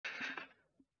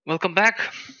Welcome back.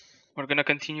 We're gonna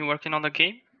continue working on the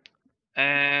game,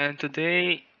 and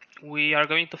today we are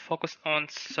going to focus on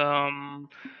some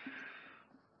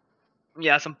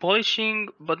polishing,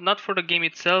 but not for the game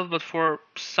itself, but for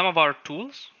some of our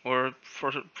tools or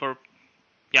for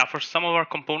some of our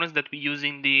components that we use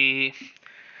in the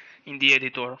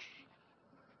editor.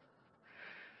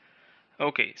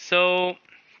 Okay, so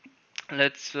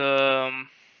let's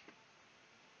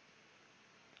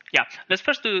let's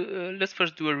first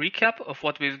do a recap of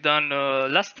what we've done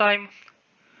last time.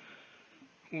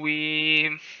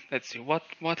 We Let's see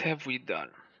what have we done.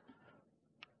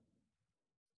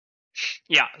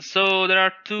 Yeah, so there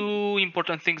are two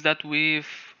important things that we've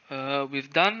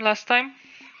done last time.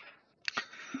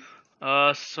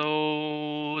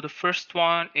 So the first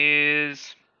one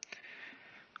is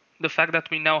the fact that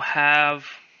we now have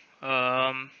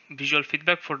visual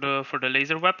feedback for the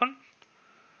laser weapon.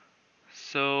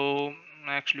 So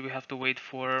actually, we have to wait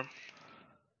for.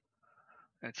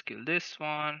 Let's kill this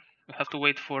one. We have to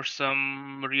wait for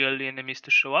some real enemies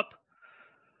to show up.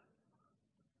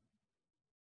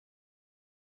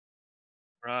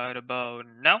 Right about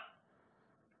now.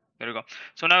 There we go.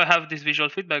 So now I have this visual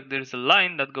feedback. There's a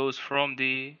line that goes from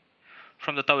the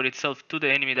tower itself to the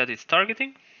enemy that it's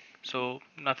targeting. So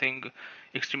nothing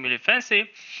extremely fancy.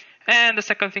 And the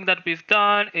second thing that we've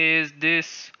done is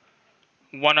this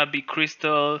wannabe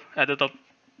crystal at the top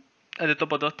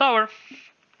of the tower,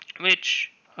 which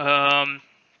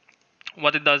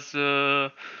what it does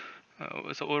or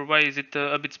why is it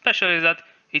a bit special is that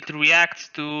it reacts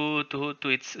to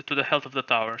the health of the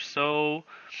tower. So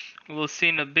we'll see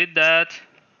in a bit that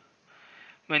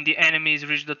when the enemies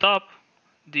reach the top,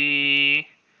 the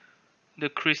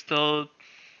crystal,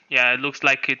 yeah, it looks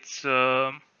like it's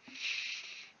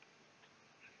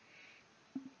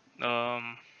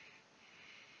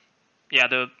yeah,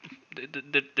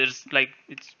 there's like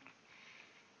it's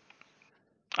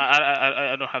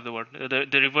I don't have the word,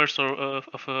 the reverse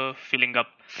of filling up.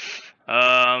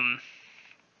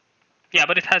 Yeah,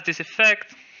 but it has this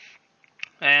effect,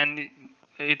 and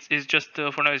it's just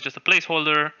for now it's just a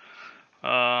placeholder.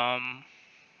 Um,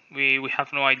 we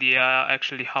have no idea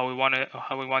actually how we want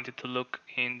it to look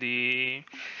in the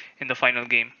final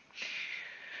game.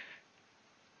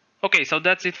 Okay, so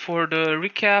that's it for the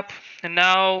recap, and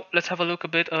now let's have a look a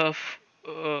bit of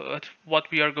at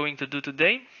what we are going to do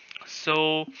today.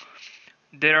 So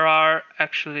there are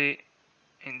actually,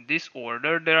 in this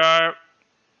order, there are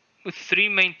three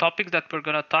main topics that we're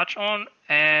gonna touch on,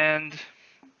 and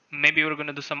maybe we're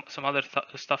gonna do some other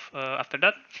stuff after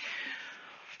that.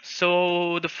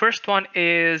 So the first one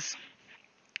is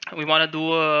we want to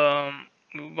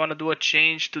do a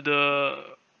change to the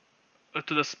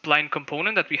spline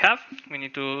component that we have. We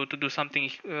need to do something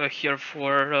here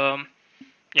for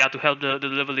to help the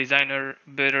level designer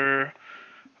better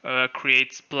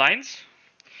create splines.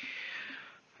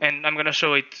 And I'm gonna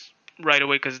show it right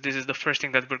away because this is the first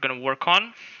thing that we're gonna work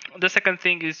on. The second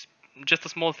thing is just a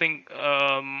small thing.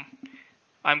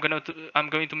 I'm going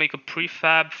to make a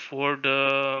prefab for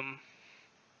the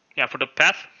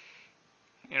path.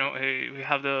 You know, we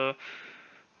have the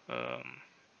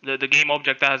game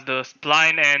object has the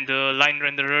spline and the line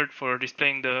renderer for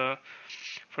displaying the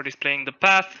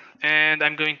path, and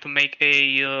I'm going to make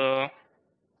a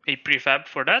prefab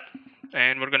for that,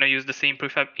 and we're gonna use the same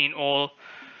prefab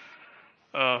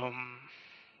um,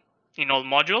 in all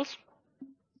modules.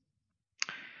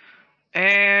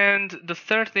 And the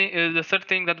third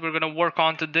thing that we're gonna work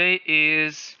on today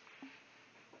is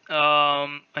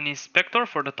an inspector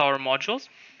for the tower modules.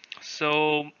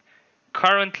 So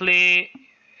currently,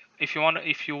 if you want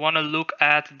to look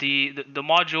at the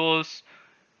modules,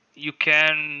 you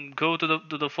can go to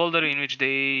the folder in which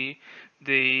they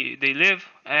live,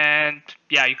 and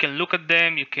yeah, you can look at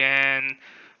them, you can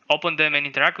open them and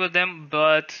interact with them.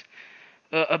 But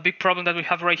a big problem that we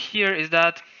have right here is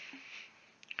that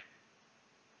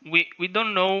we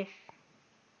don't know,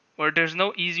 or there's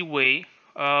no easy way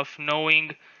of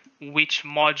knowing which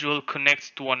module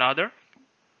connects to another.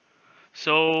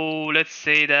 So let's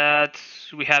say that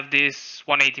we have this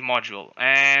 180 module,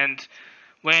 and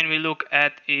when we look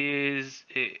at its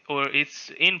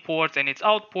imports and its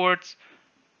outports,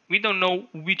 we don't know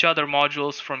which other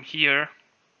modules from here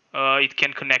it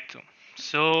can connect to.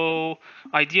 So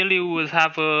ideally, we will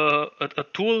have a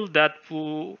tool that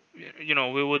will,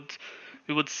 we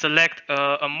would select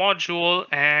a module,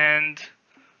 and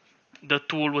the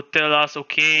tool would tell us,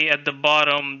 okay, at the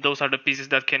bottom, those are the pieces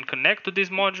that can connect to this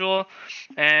module,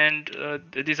 and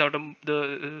these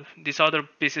other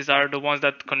pieces are the ones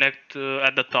that connect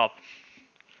at the top.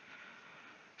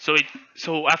 So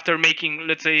after making,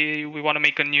 let's say we want to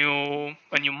make a new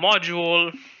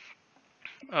module,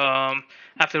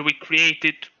 after we create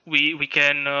it, we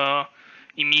can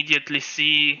immediately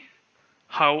see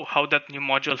how that new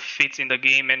module fits in the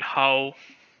game and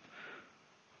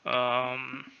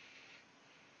um,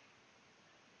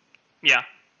 yeah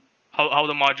how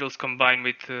the modules combine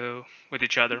with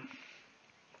each other.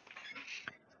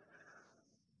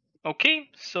 Okay,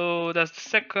 so that's the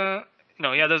second.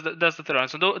 No, yeah, that's the third one.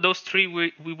 So those three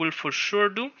we will for sure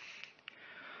do.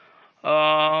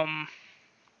 Um,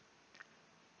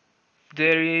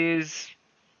 there is,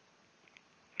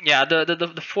 yeah,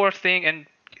 the fourth thing, and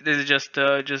this is just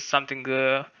something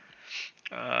that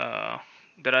I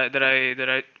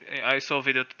saw a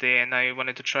video today and I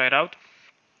wanted to try it out.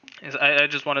 Is I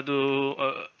just want to do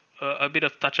a bit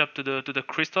of touch up to the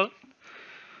crystal.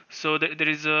 So there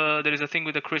is a thing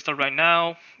with the crystal right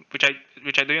now, which I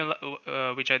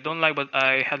don't like, but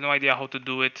I had no idea how to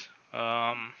do it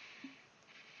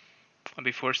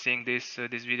before seeing this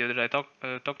video that I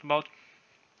talked about.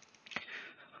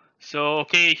 So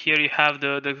okay, here you have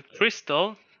the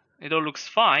crystal. It all looks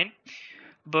fine,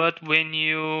 but when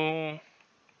you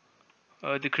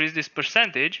decrease this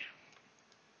percentage,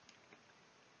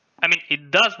 I mean,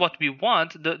 it does what we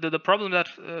want. The problem that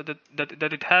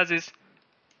it has is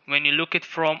when you look it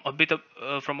from a bit a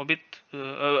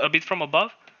bit from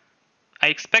above. I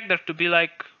expect there to be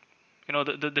like,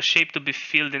 the shape to be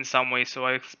filled in some way. So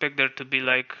I expect there to be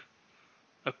like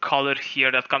a color here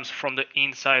that comes from the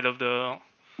inside of the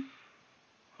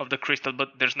crystal,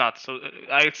 but there's not. So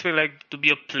I expect like to be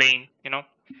a plane. I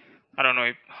don't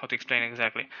know how to explain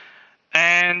exactly.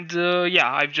 And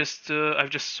yeah, I've just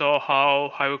saw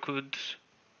how I could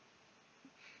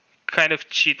kind of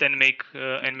cheat and make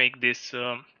this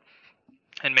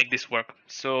work.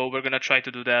 So we're gonna try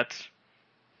to do that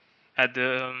at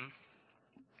the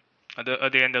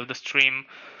end of the stream,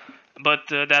 but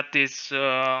that is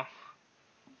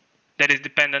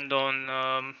dependent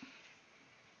on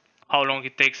how long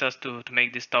it takes us to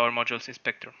make this tower modules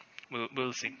inspector.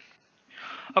 We'll see.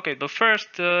 Okay, but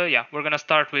first, yeah, we're gonna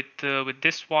start with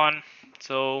this one.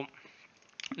 So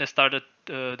let's start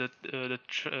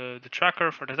the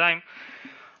tracker for the time,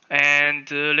 and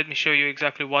let me show you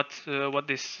exactly what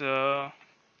this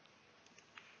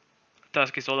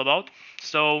task is all about.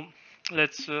 So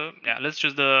let's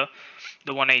choose the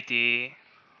 180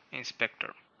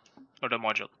 inspector or the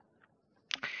module.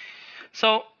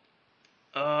 So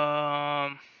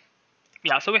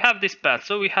yeah, so we have this path.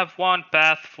 So we have one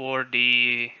path for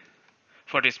this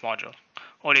module.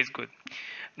 All is good.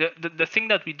 The thing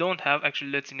that we don't have, actually,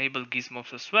 let's enable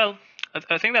gizmos as well.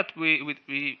 I think that we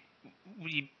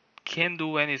can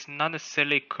do and it's not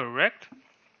necessarily correct,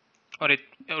 or it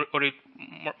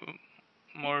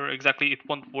more exactly, it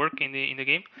won't work in the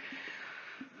game.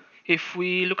 If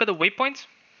we look at the waypoints,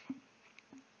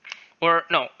 or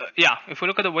no, yeah, if we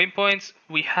look at the waypoints,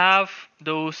 we have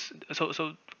those.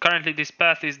 So currently this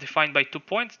path is defined by 2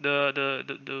 points: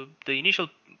 the initial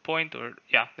point, or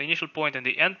yeah, the initial point and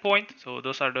the end point. So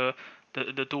those are the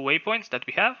 2 waypoints that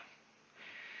we have.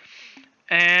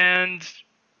 And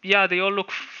yeah, they all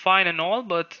look fine and all,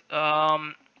 but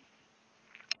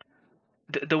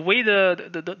the way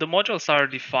the modules are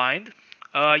defined,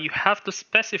 you have to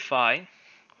specify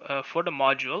for the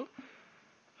module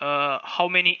how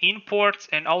many imports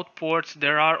and outports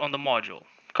there are on the module.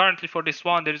 Currently for this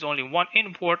one, there is only one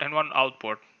import and one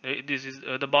outport. This is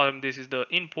the bottom, this is the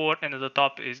import, and at the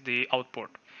top is the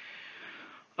outport.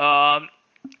 And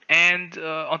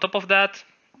on top of that,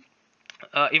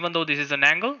 even though this is an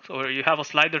angle, or you have a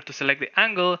slider to select the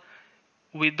angle,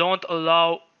 we don't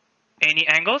allow any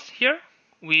angles here.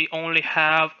 We only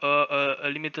have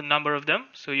a limited number of them,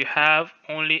 so you have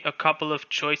only a couple of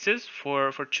choices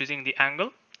for choosing the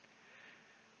angle.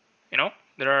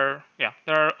 There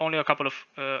are only a couple of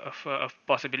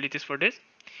possibilities for this,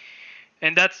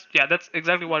 and that's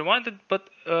exactly what I wanted. But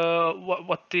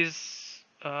what is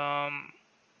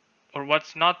or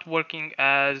what's not working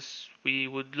as we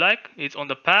would like is on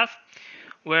the path,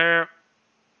 where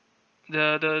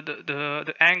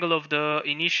the angle of the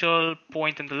initial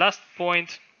point and the last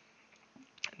point,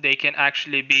 they can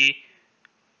actually be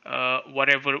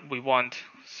whatever we want.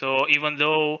 So even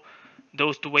though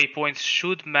those 2 waypoints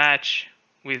should match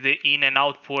with the in and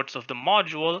out ports of the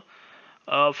module,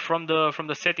 from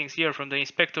the settings here, from the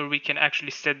inspector, we can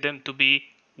actually set them to be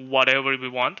whatever we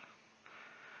want.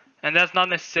 And that's not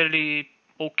necessarily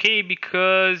okay,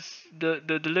 because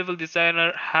the level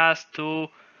designer has to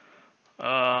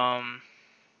come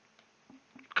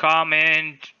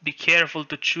and be careful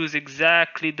to choose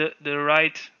exactly the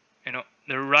right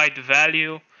the right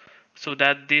value, so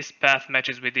that this path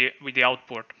matches with the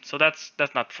output. So that's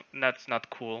not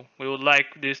cool. We would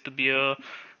like this to be a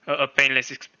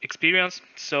painless experience.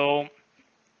 So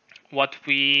what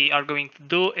we are going to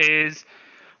do is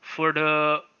for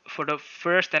the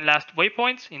first and last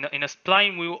waypoints in a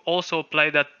spline, we will also apply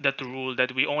that rule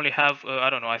that we only have I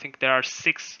don't know. I think there are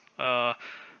six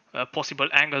possible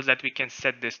angles that we can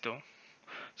set this to.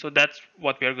 So that's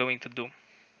what we are going to do.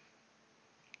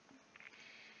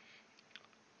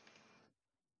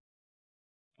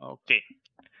 Okay,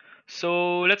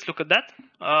 so let's look at that.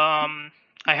 I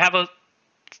have a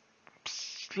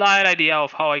slight idea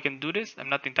of how I can do this. I'm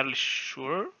not entirely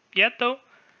sure yet though.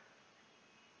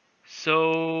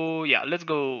 So yeah, let's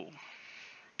go.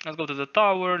 Let's go to the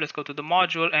tower. Let's go to the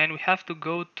module, and we have to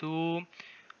go to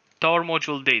tower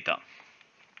module data.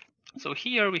 So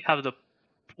here we have the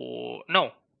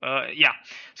no, yeah.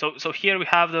 So here we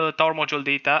have the tower module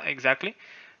data exactly.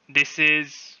 This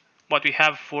is what we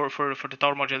have for the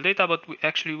tower module data, but we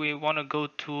want to go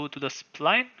to the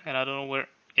spline, and I don't know where.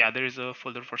 Yeah, there is a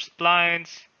folder for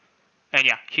splines, and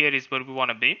yeah, here is where we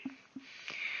want to be.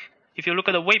 If you look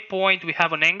at the waypoint, we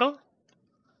have an angle.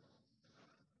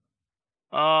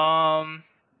 Um,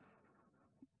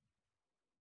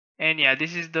 and yeah,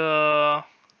 this is those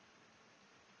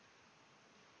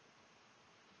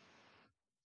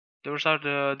are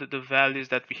the values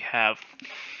that we have.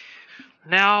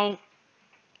 Now,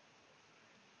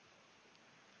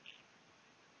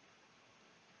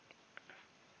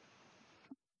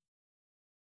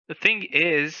 the thing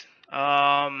is,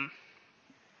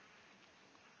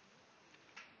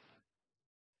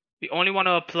 we only want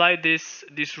to apply this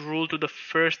rule to the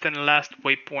first and last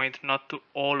waypoint, not to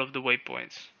all of the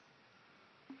waypoints.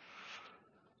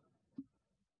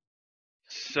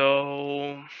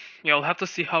 So yeah, I'll have to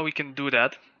see how we can do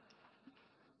that.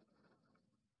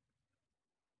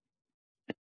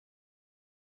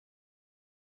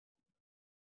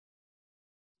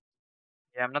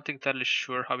 Yeah, I'm not entirely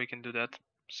sure how we can do that,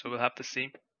 so we'll have to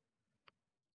see.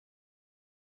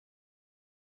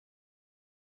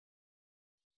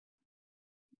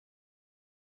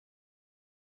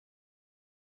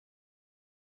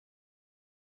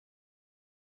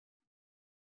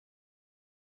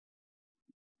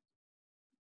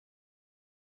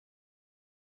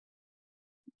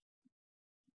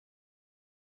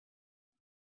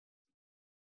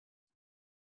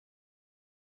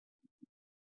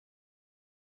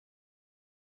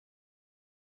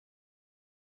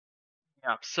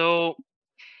 Yeah. So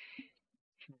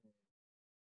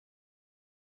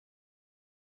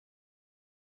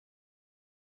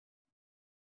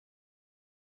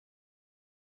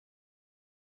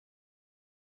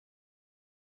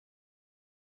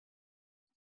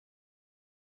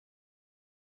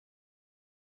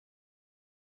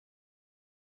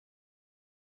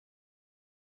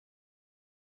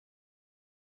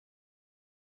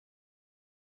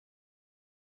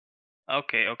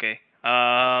okay, okay.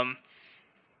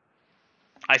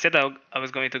 I said I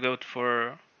was going to go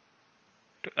for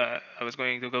I was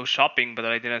going to go shopping, but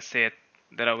I didn't say it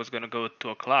that I was going to go at 2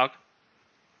 o'clock.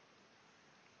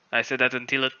 I said that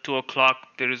until at 2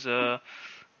 o'clock there is a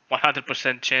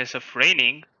 100% chance of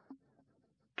raining,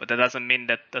 but that doesn't mean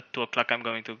that at 2 o'clock I'm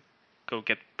going to go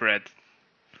get bread.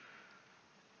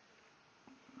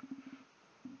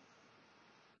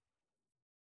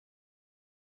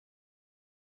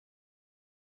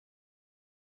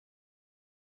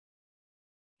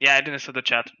 Yeah, I didn't see the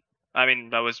chat. I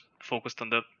mean, I was focused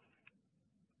on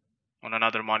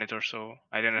another monitor, so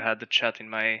I didn't have the chat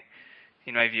in my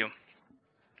view.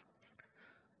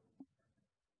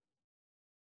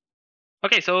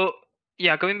 Okay, so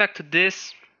yeah, going back to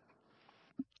this.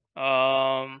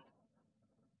 Um,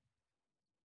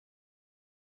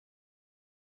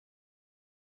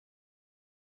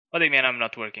 what do you mean I'm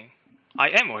not working? I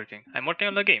am working. I'm working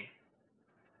on the game.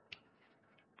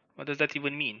 What does that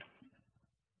even mean?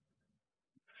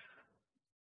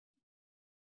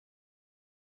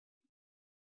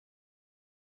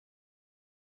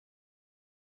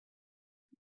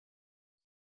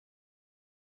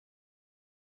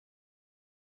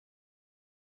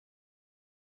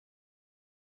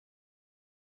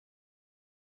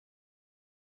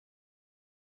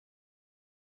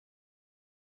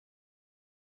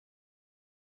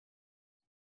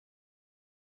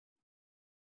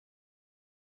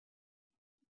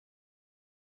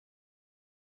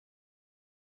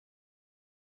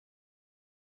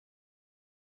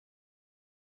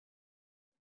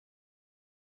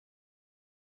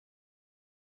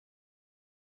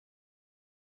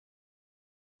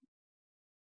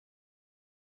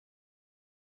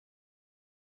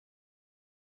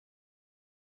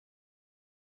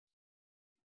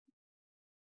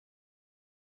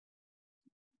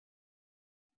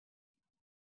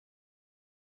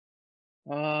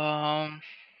 Um,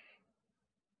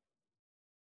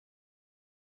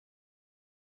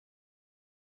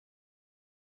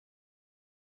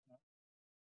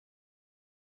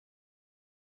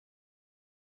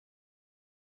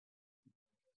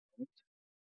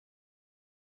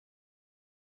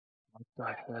 what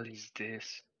the hell is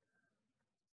this?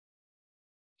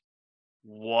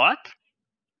 What?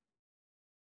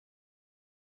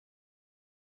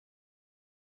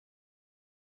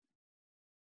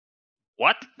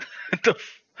 What?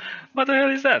 What the hell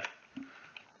is that?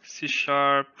 C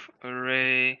sharp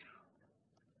array.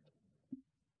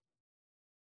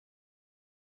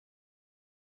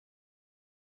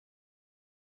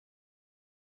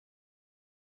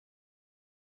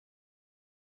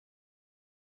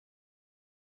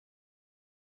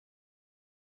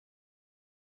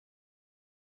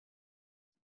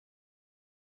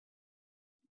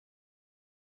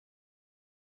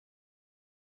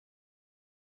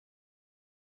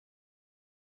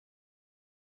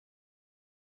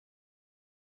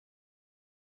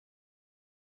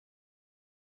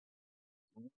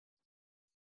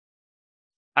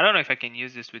 I don't know if I can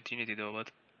use this with Unity though, but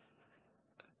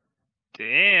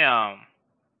damn.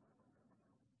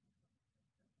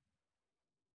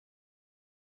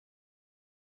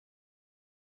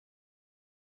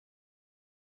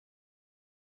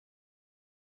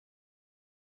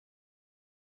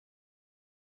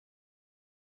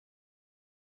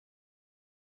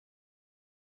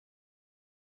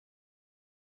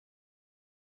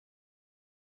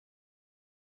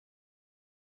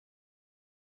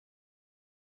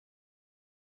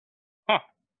 Huh.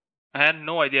 I had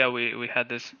no idea we had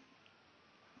this.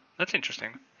 That's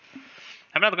interesting.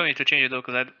 I'm not going to change it though,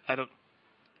 because I don't.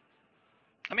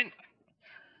 I mean,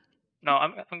 no,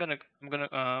 I'm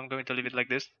going to leave it like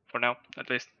this for now, at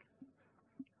least.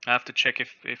 I have to check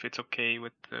if it's okay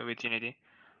with Unity.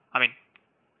 I mean,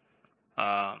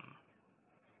 um,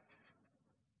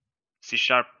 C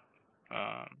sharp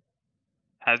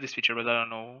has this feature, but I don't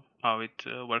know how it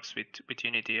works with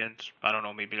Unity, and I don't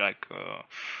know, maybe like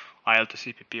IL to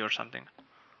CPP or something.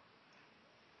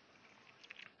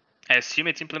 I assume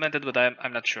it's implemented, but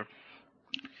I'm not sure.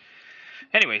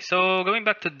 Anyway, so going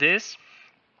back to this,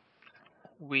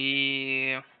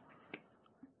 we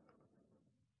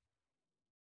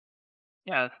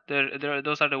yeah, there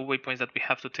those are the waypoints that we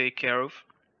have to take care of.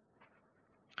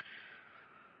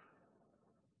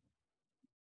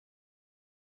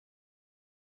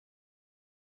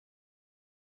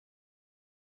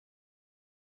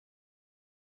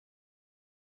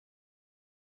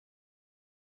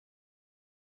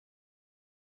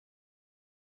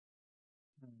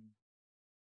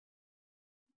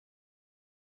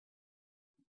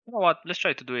 You know what? Let's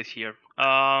try to do it here.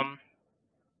 And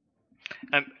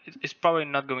it's probably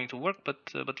not going to work, but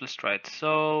let's try it.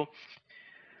 So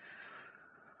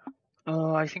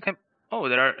I think I'm. Oh,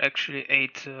 there are actually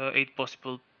eight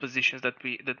possible positions that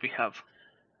we have.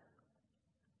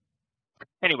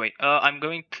 Anyway, I'm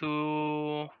going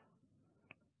to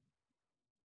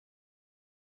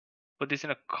put this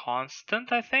in a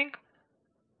constant, I think.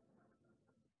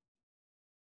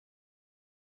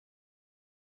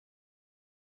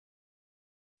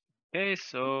 Okay,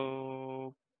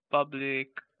 so public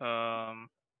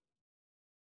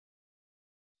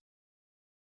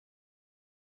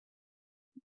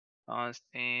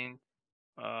constant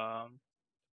um,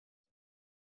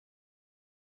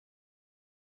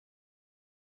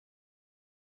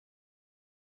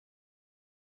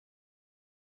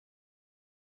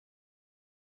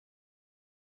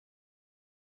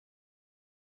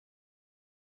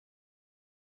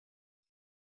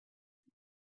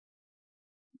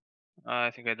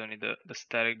 I think I don't need the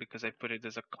static because I put it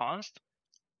as a const.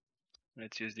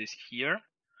 Let's use this here.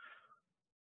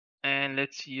 And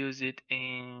let's use it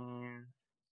in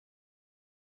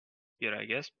here, I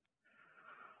guess.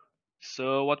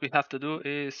 So what we have to do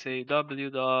is say w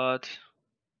dot.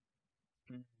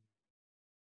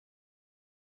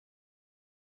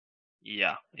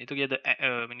 Yeah, we need to get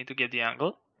the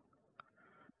angle.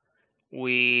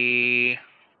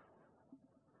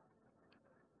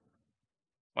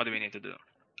 What do we need to do?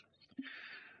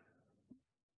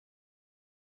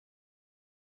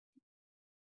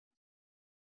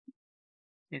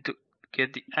 Need to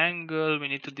get the angle. We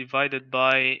need to divide it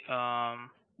by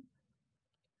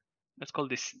let's call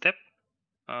this step.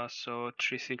 So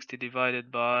 360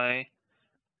 divided by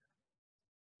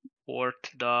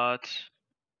port dot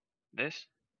this.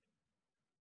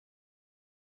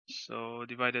 So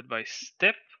divided by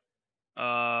step.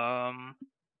 Um,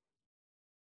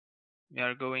 we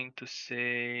are going to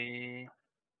say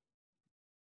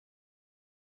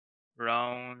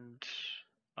round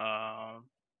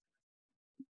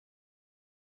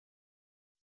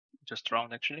just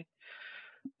round actually,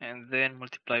 and then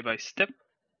multiply by step.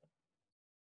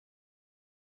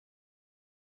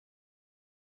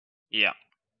 Yeah.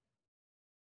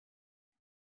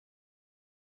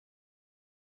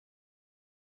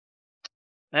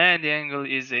 And the angle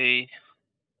is a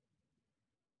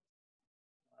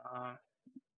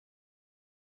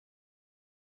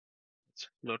let's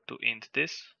float to int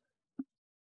this.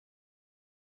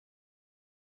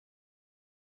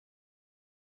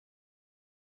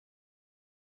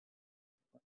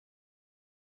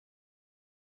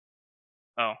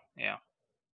 Oh, yeah.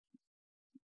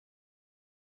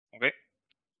 Okay.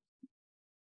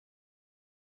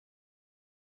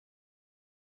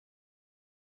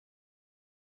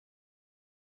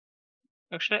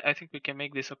 Actually, I think we can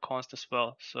make this a const as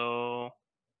well. So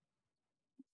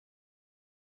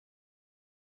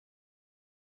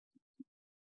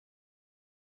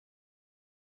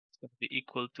it's going to be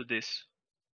equal to this.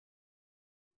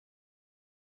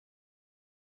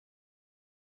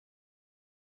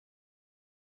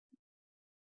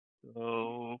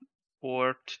 So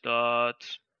port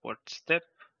step.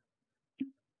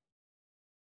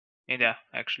 And yeah,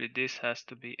 actually this has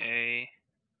to be a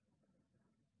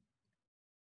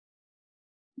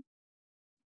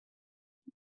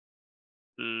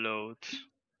float.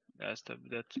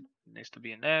 That needs to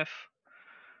be an F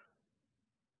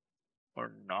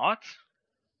or not.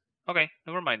 Okay,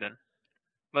 never mind then.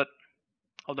 But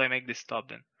how do I make this stop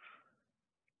then?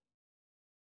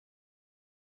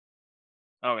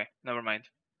 Okay, never mind.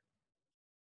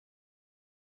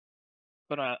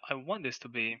 But I want this to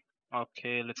be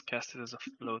okay. Let's cast it as a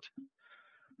float.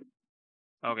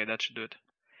 Okay, that should do it.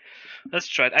 Let's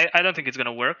try it. I don't think it's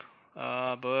gonna work,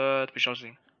 but we shall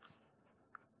see.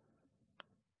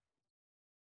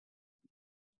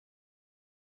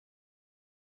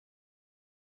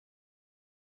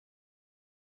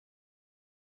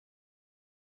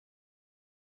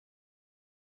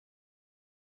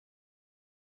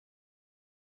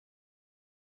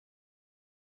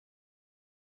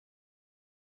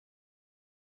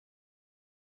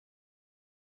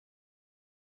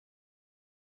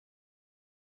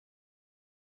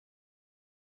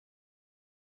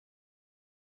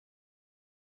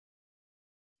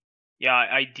 Yeah,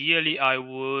 ideally I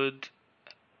would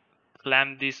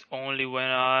clamp this only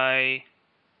when I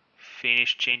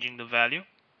finish changing the value.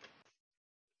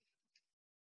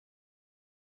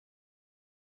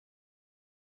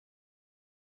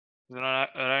 Right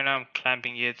now I'm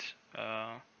clamping it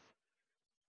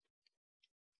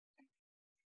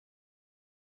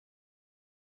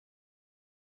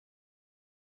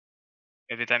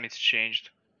every time it's changed,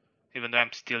 even though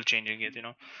I'm still changing it, you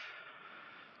know.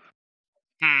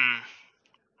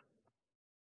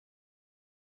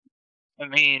 I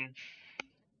mean,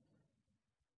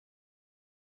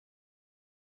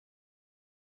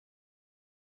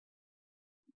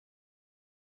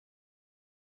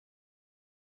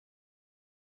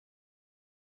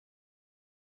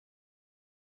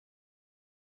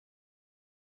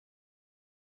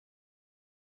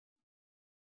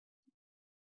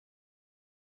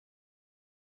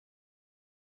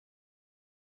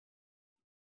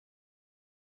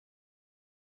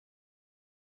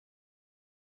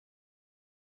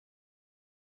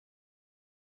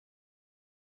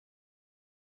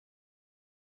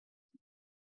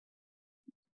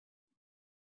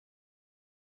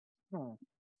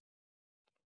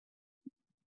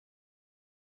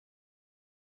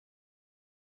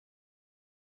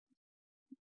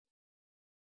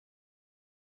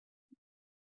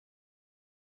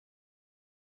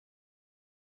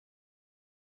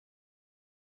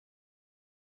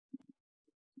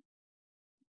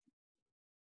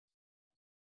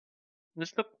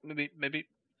 let's look. Maybe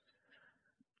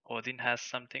Odin has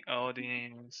something.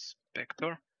 Odin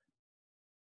Inspector.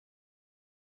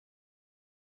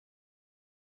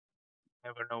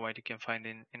 Never know what you can find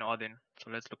in Odin. So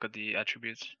let's look at the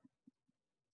attributes.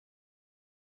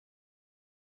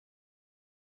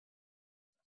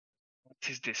 What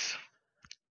is this?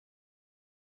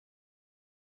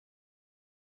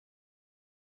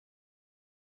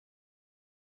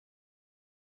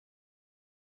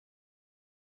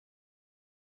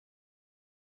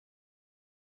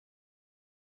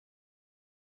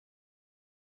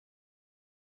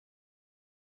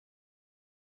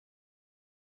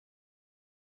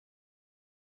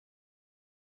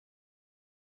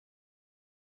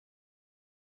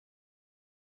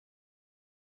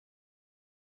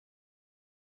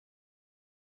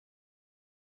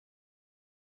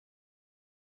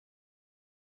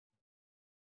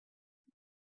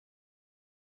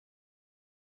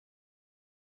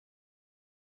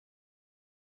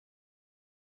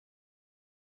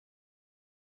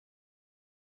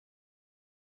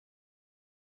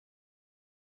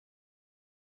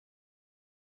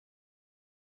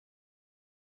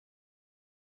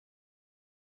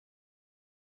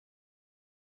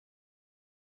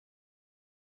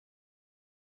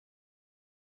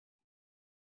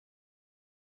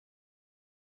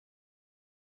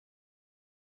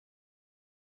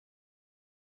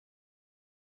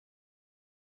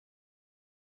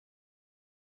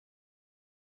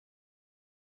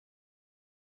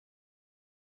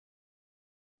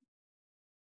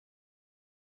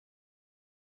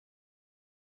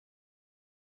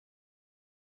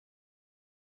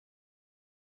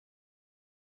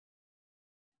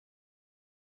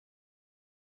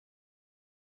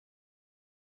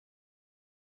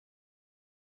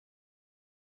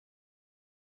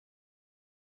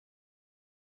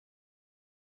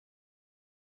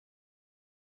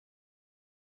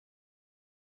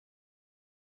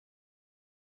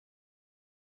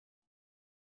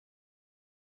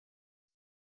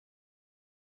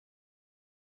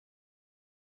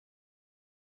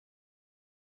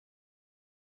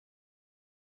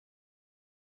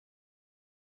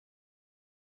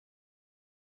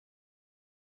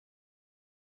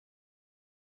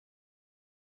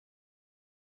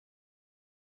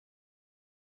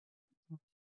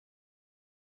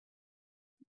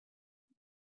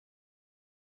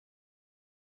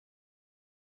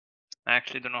 I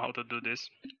actually don't know how to do this.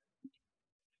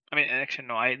 I mean, actually,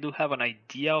 no, I do have an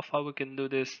idea of how we can do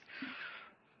this,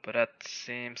 but that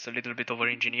seems a little bit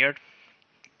over-engineered.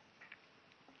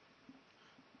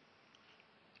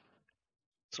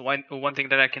 So one thing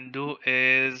that I can do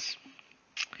is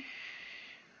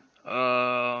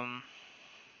um,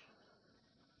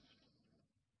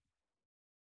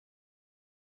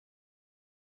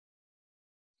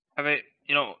 have a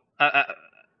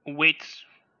wait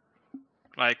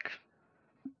like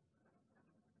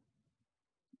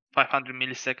 500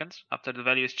 milliseconds after the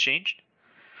value is changed,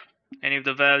 and if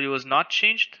the value is not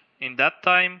changed in that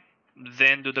time,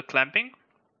 then do the clamping.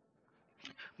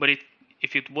 But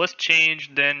if it was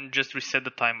changed, then just reset the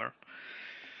timer.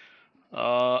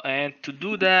 And to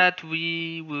do that,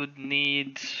 we would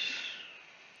need,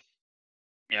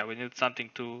 yeah, we need something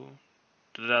to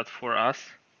do that for us.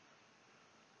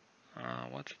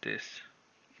 What's this?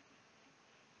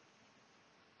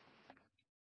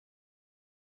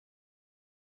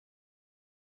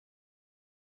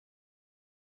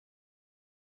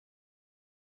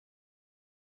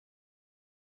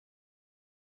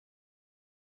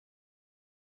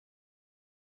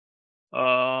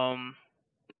 Um,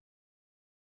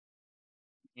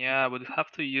 yeah, I would have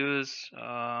to use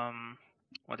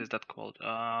what is that called?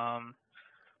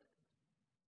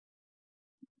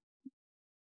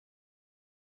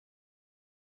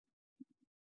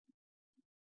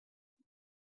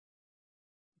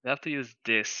 We have to use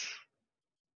this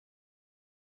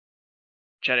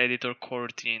chat editor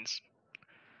coroutines.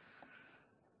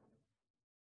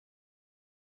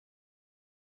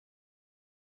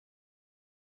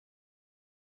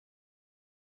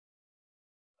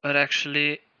 But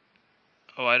actually,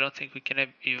 oh, I don't think we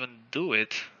can even do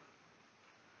it.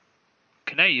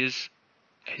 Can I use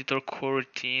editor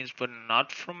coroutines, but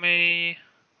not from a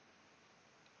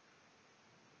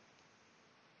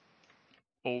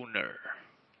owner?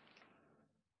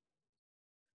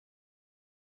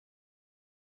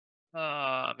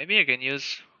 Maybe I can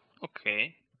use.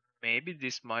 Okay, maybe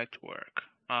this might work.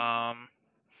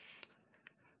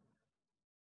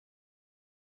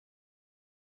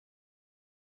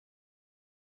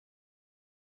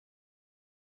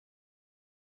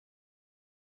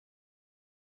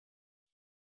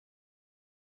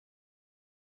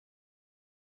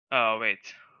 Oh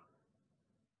wait.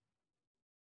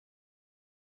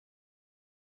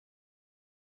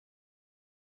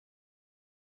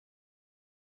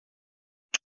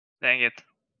 Dang it.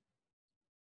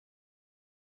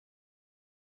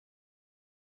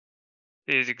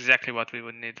 This is exactly what we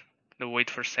would need. The wait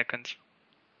for seconds.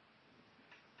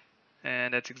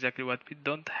 And that's exactly what we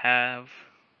don't have.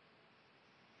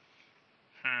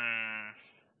 Hmm.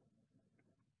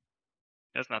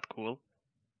 That's not cool.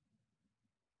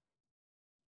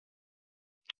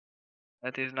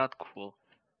 That is not cool.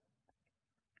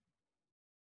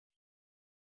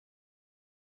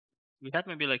 We had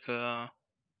maybe like a.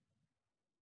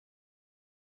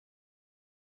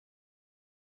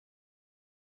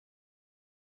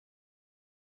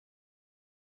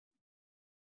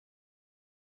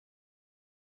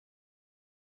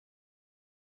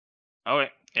 Oh wait.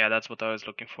 Yeah, that's what I was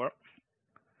looking for.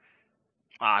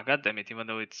 Ah, god damn it, even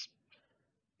though it's.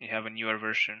 You have a newer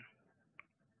version.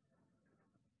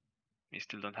 You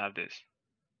still don't have this.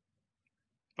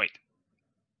 Wait.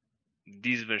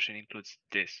 This version includes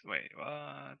this. Wait,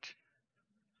 what?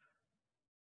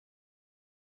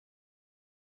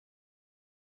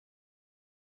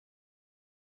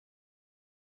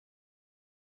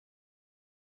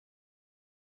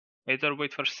 Wait or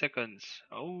wait for seconds.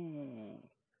 Oh.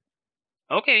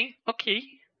 Okay, okay.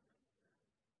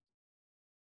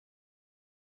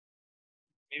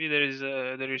 Maybe there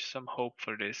is some hope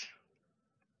for this.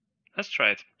 Let's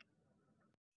try it.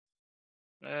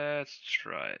 Let's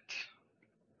try it.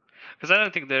 Because I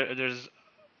don't think there's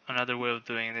another way of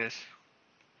doing this.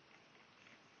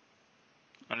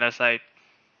 Unless I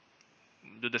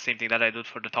do the same thing that I did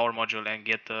for the tower module and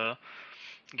get a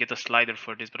slider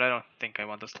for this, but I don't think I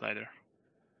want a slider.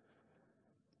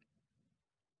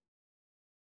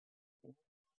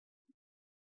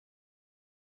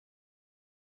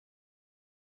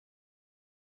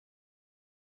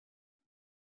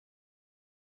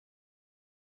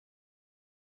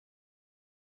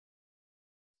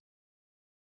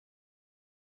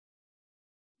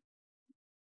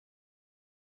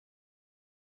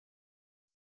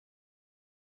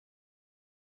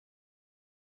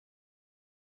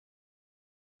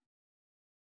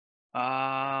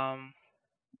 Um,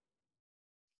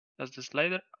 that's the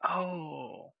slider.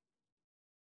 Oh,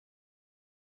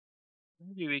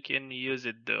 maybe we can use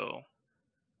it though.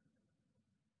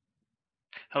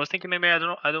 I was thinking maybe I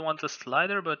don't want a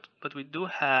slider, but we do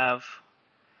have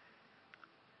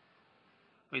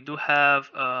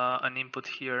an input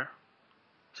here,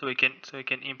 so we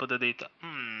can input the data.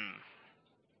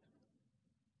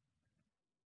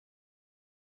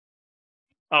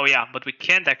 Oh yeah, but we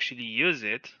can't actually use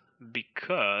it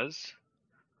because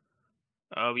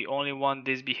we only want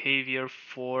this behavior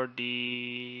for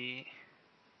the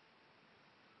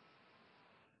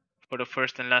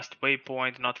first and last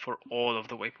waypoint, not for all of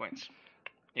the waypoints.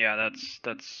 Yeah,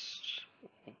 that's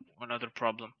another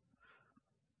problem.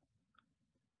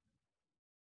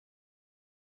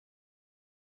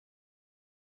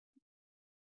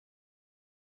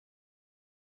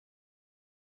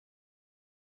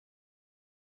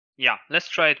 Yeah, let's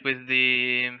try it with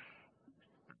the.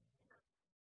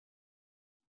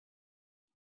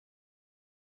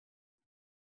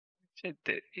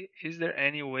 Is there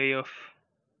any way of?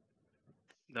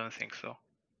 Don't think so.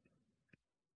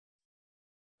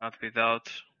 Not without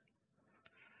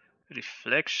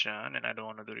reflection, and I don't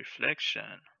want to do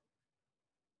reflection.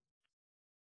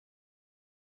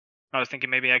 I was thinking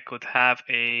maybe I could have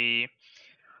uh,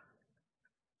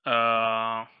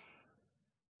 a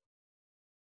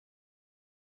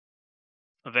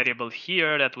variable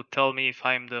here that would tell me if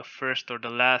I'm the first or the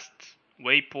last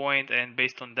waypoint, and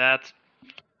based on that,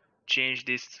 change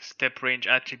this step range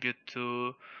attribute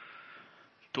to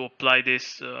apply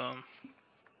this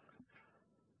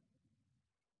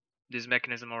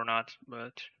mechanism or not.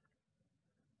 But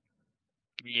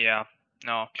yeah,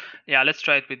 no, yeah, let's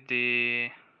try it with the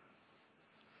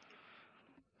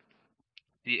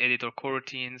editor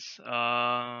coroutines.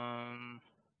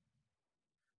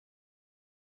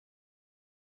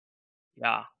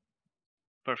 Yeah,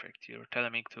 perfect. You're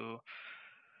telling me to.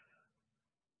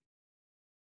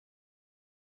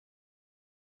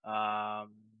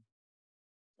 Um,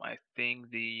 I think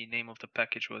the name of the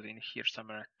package was in here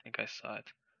somewhere. I think I saw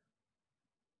it.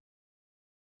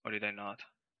 Or did I not?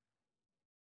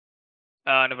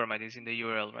 Never mind. It's in the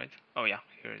URL, right? Oh yeah,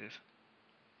 here it is.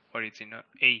 Or it's in a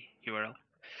URL.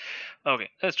 Okay,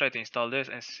 let's try to install this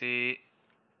and see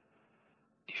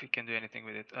if we can do anything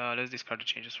with it. Let's discard the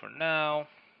changes for now.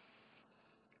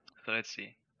 So let's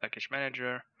see. Package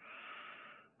manager.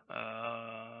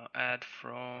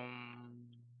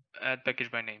 Add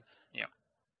package by name. Yeah.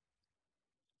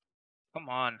 Come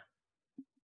on.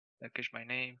 Package by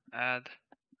name. Add.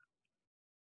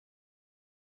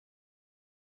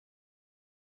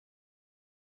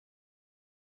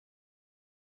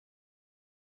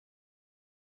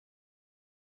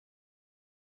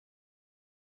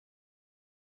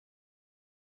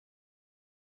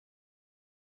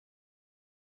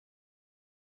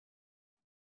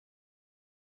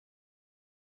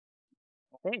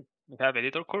 Okay. We have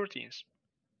editor coroutines.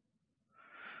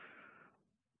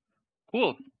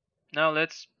 Cool. Now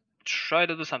let's try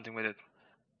to do something with it.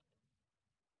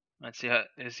 Let's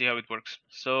see how it works.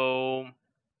 So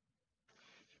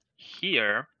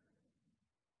here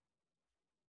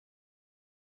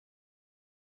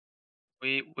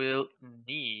we will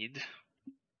need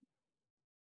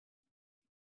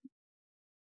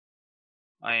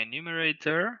my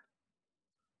enumerator,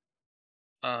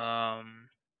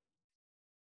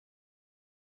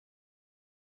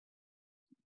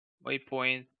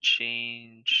 waypoint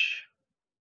change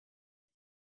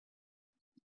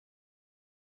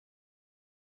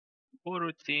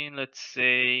coroutine. Let's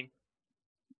say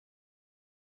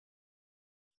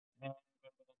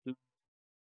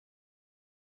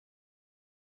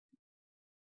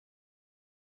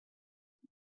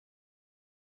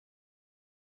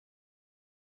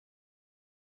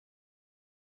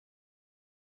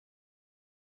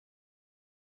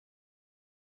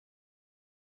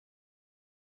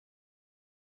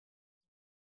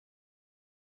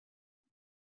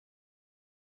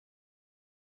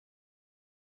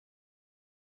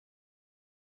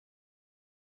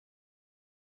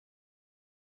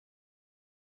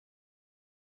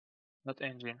not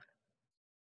engine.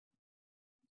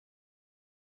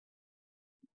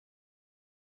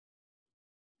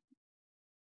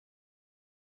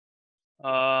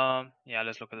 Yeah,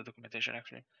 let's look at the documentation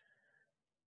actually.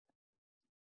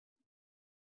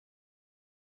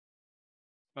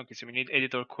 Okay, so we need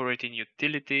editor coroutine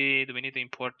utility. Do we need to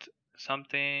import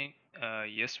something?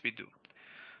 Yes, we do.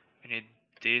 We need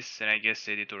this, and I guess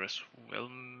editor as well.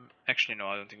 Actually, no,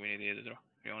 I don't think we need the editor.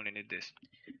 We only need this.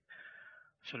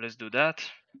 So let's do that.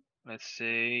 Let's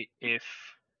say if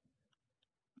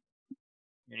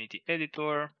Unity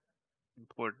editor,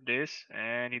 import this,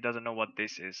 and he doesn't know what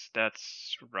this is.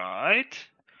 That's right.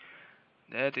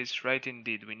 That is right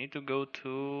indeed. We need to go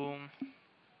to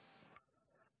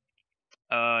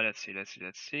Let's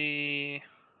see.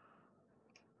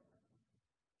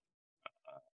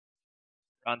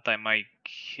 Runtime,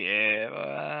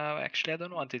 actually, I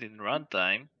don't want it in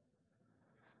runtime.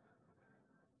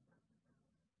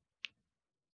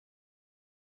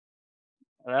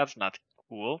 That's not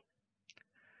cool.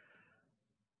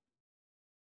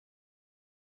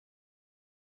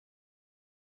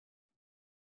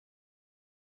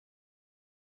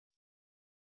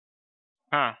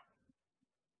 Huh.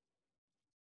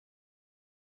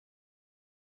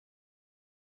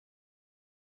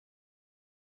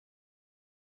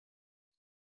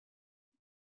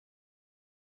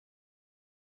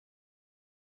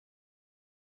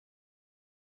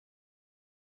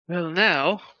 Well,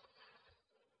 now,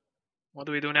 what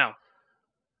do we do now?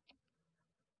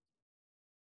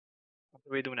 What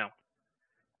do we do now?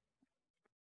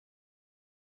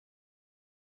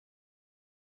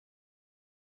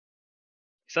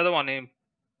 So I don't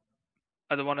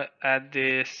want to add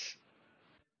this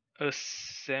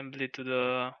assembly to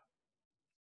the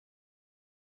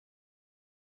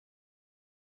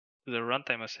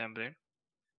runtime assembly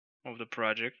of the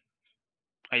project.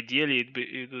 Ideally,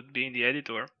 it would be in the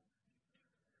editor,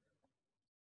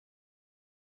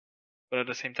 but at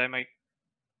the same time, I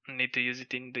need to use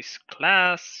it in this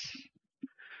class.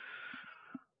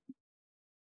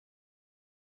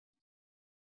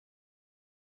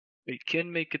 We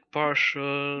can make it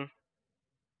partial.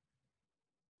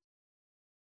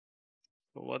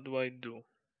 So what do I do?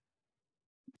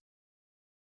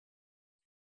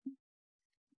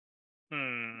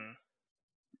 Hmm.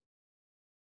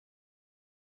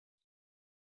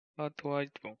 What do I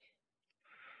do?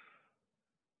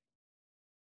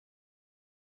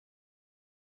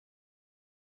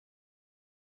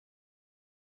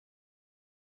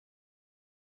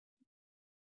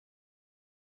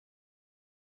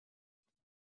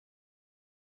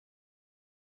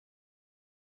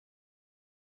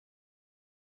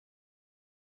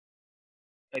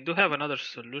 I do have another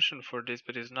solution for this,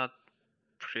 but it's not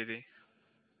pretty.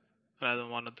 I don't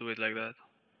want to do it like that.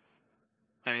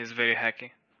 I mean, it's very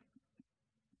hacky.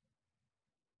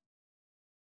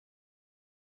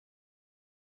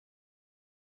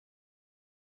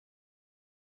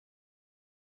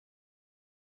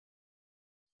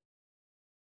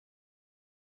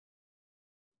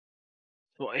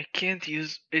 So I can't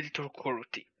use editor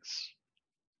coroutines.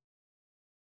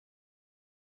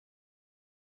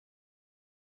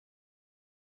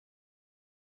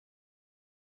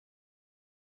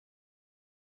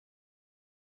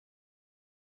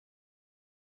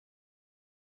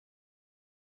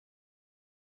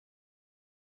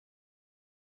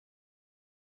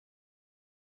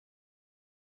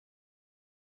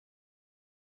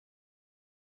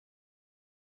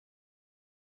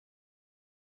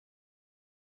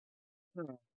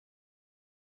 Hmm.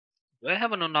 Do I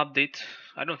have an on update?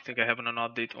 I don't think I have an on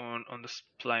update on the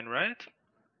spline, right?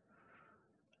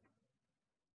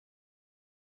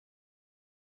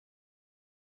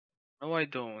 No, I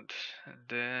don't. And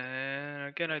then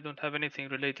again, I don't have anything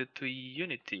related to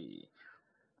Unity.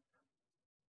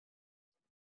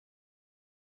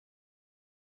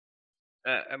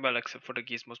 Well, except for the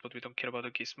gizmos, but we don't care about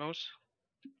the gizmos.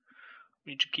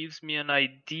 Which gives me an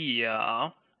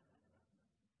idea.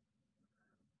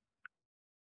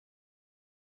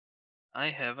 I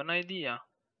have an idea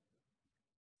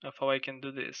of how I can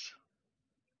do this.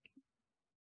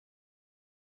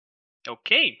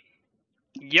 Okay.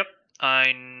 Yep.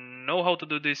 I know how to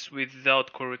do this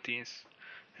without coroutines.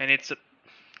 And it's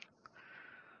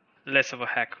less of a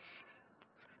hack.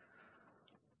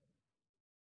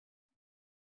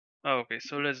 Okay,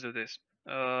 so let's do this.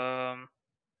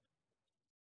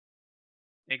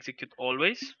 Execute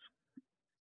always.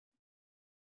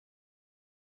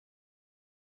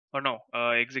 Or no,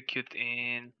 execute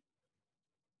in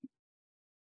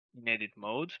edit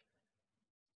mode.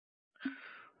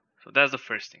 So that's the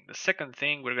first thing. The second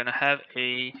thing, we're gonna have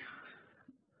a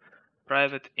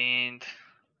private int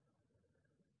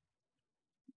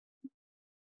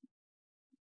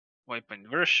waypoint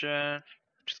version,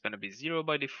 which is gonna be 0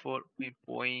 by default.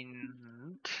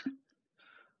 Waypoint.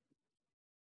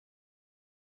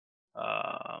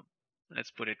 Uh,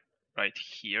 let's put it right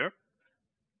here.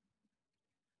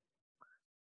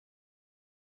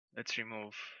 Let's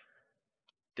remove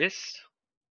this,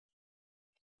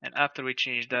 and after we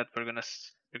change that, we're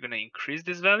gonna increase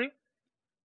this value.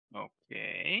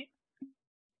 Okay.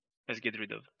 Let's get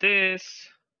rid of this.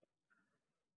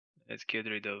 Let's get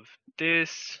rid of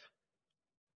this.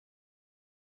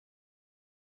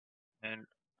 And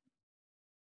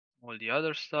all the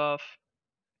other stuff.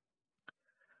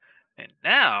 And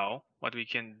now what we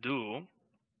can do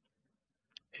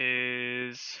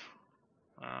is,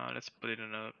 let's put it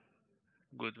in a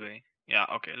good way. Yeah,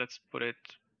 okay, let's put it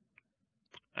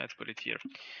here.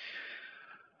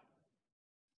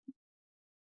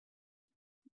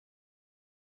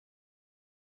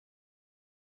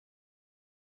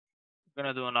 I'm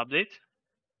gonna do an update.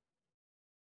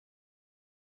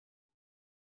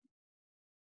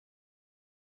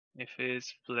 If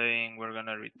it's playing, we're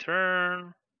gonna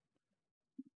return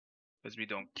because we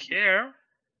don't care.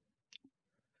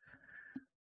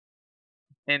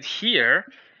 And here,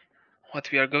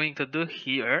 what we are going to do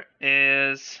here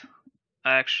is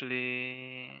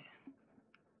actually,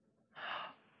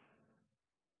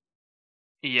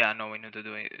 yeah, no, we need to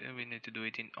do it. We need to do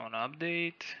it on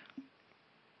update.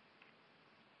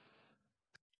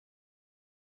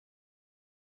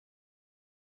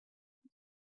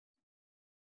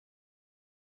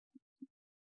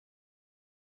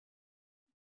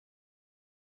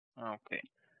 Okay.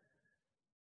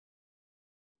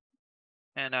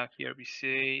 And now here we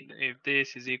say if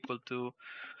this is equal to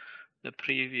the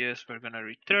previous, we're gonna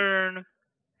return.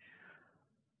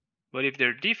 But if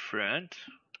they're different,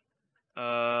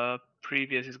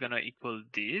 previous is gonna equal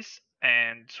this,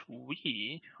 and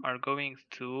we are going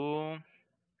to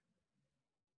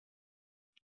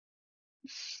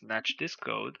snatch this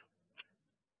code,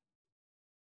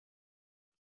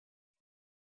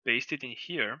 paste it in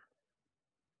here,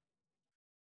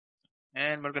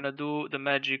 and we're gonna do the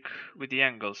magic with the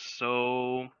angles.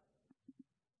 So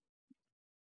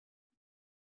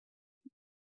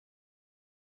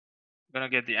we're gonna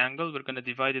get the angle, we're gonna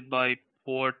divide it by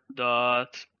port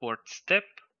dot port step.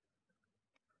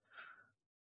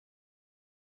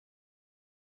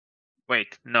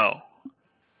 Wait, no.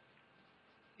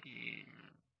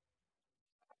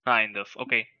 Kind of.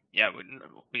 Okay. Yeah,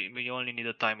 we only need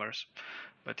the timers.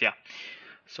 But yeah.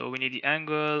 So we need the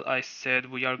angle. I said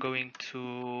we are going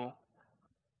to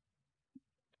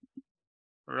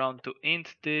round to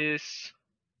int this.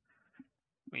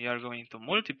 We are going to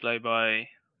multiply by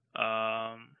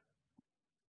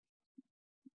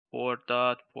port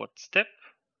dot port step.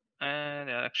 And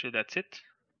actually that's it.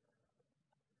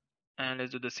 And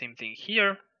let's do the same thing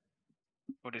here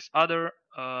for this other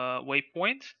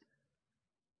waypoint.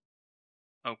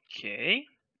 Okay.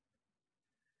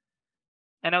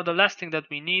 And now the last thing that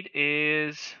we need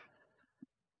is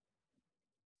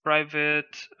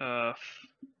private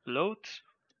float.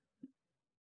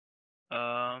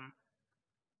 Um,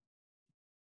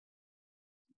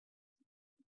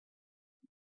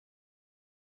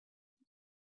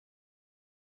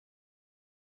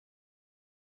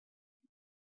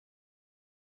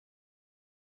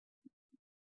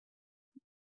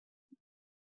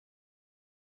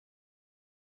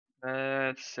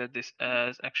 let's set this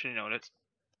as, actually no, let's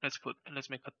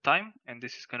make a time, and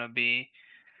this is gonna be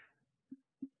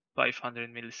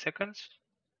 500 milliseconds.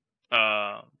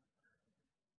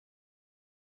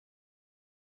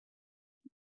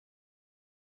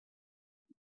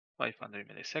 500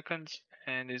 milliseconds,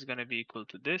 and it's gonna be equal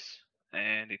to this,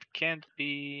 and it can't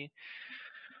be.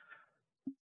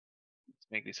 Let's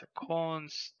make this a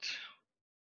const.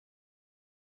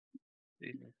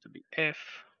 It needs to be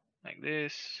f, like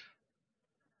this.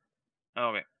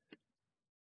 Okay.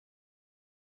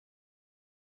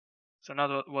 So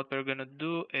now what we're gonna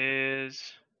do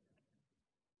is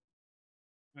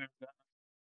we're gonna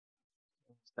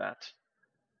use that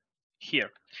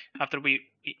here. After we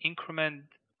increment,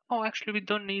 oh, actually we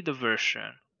don't need the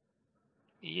version.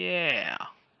 Yeah.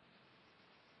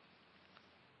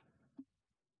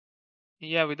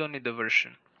 Yeah, we don't need the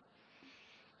version.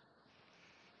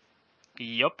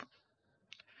 Yup.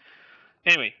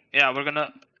 Anyway, yeah, we're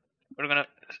gonna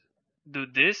do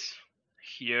this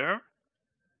here.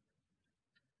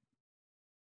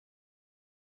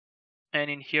 And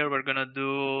in here we're gonna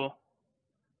do,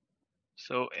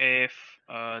 so if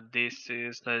this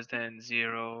is less than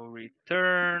 0,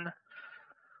 return.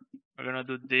 We're gonna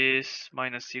do this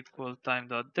minus equal time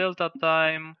dot delta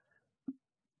time.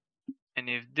 And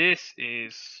if this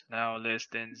is now less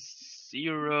than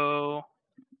 0,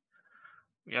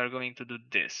 we are going to do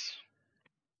this.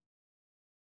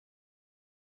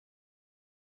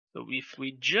 So if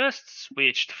we just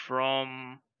switched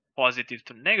from positive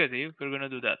to negative, we're gonna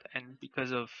do that. And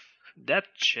because of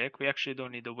that check, we actually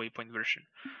don't need the waypoint version.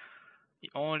 We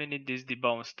only need this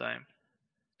debounce time.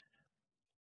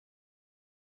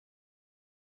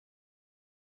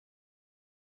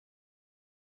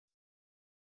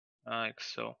 Like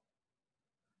so.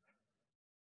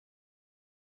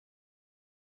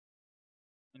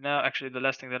 Now, actually, the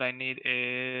last thing that I need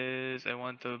is I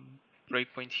want a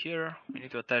breakpoint here. We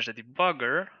need to attach the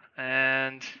debugger,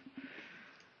 and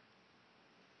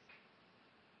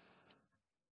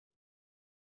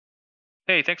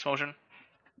Hey, thanks, Motion.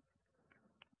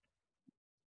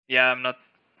 Yeah, I'm not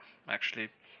actually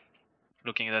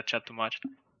looking at that chat too much.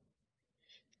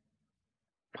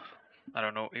 I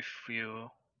don't know if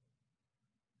you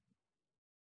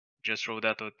just wrote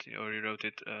that or you wrote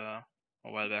it a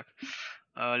while back.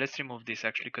 Let's remove this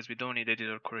actually because we don't need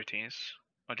editor coroutines,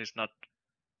 but it's not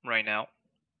right now.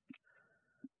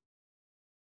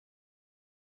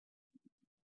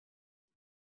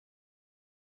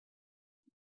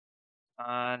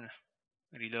 And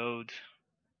reload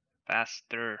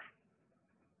faster.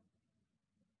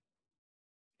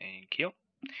 Thank you.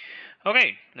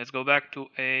 Okay, let's go back to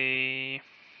a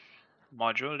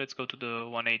module. Let's go to the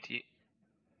 180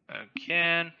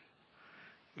 again.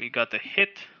 We got a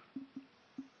hit.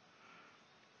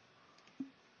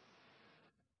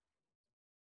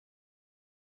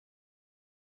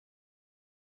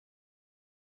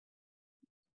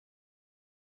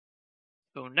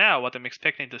 So now what I'm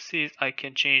expecting to see is I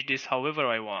can change this however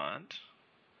I want.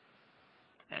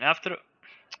 And after,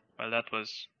 well, that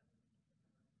was,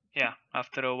 yeah,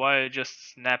 after a while it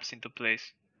just snaps into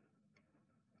place.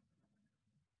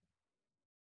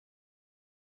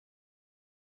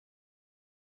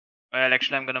 Well,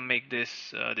 actually I'm gonna make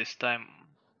this this time.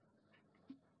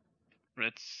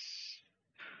 Let's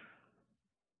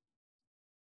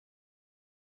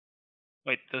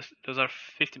wait. Those are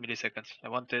 50 milliseconds. I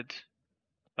wanted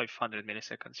 500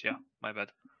 milliseconds. Yeah, my bad.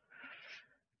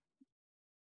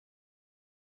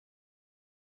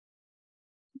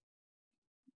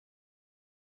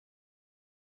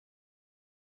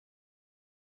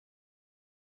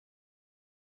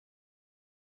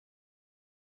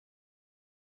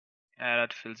 Yeah,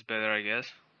 that feels better, I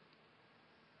guess.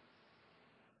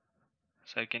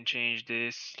 So I can change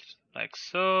this like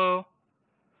so,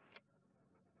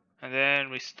 and then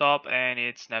we stop, and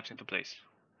it snaps into place.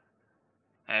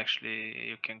 Actually,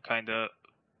 you can kind of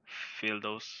feel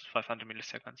those 500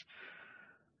 milliseconds.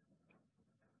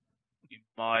 We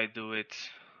might do it.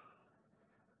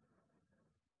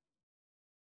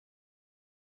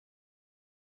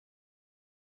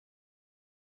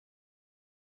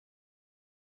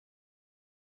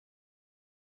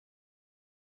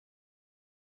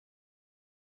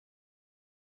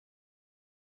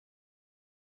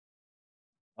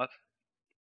 What?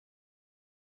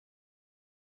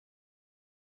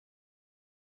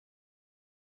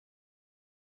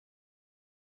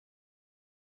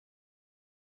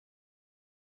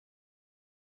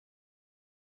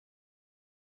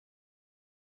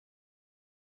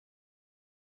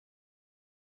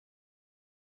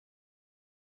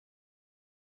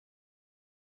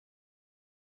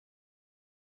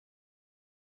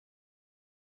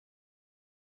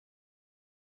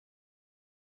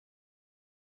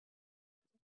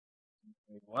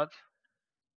 What?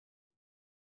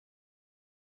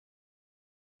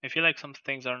 I feel like some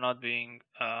things are not being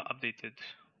updated.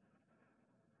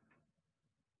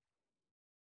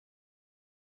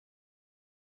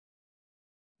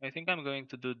 I think I'm going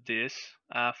to do this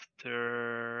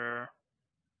after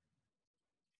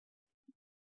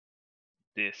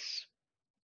this.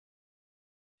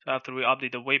 So after we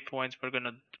update the waypoints, we're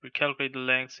gonna recalculate the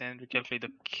lengths and recalculate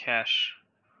the cache.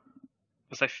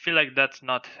 Because I feel like that's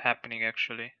not happening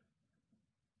actually.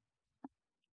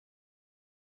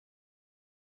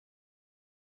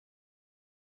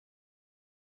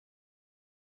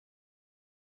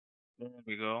 There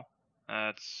we go.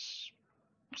 That's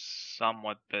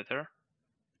somewhat better.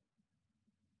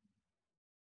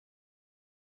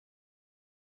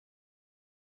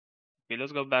 Okay,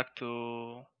 let's go back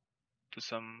to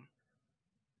some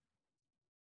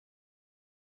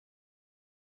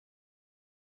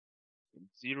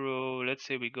zero. Let's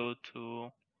say we go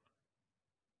to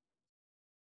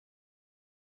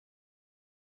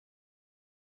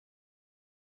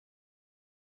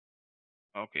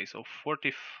okay, so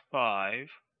 45.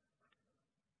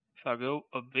 If I go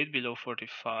a bit below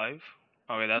 45,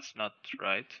 okay, that's not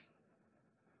right.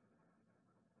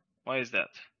 Why is that?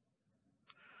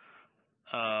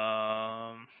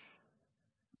 Um,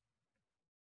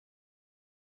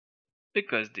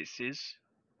 because this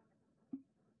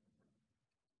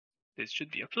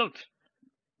should be a float.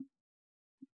 Of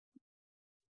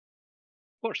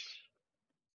course,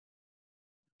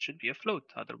 it should be a float.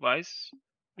 Otherwise,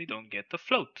 we don't get a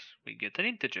float. We get an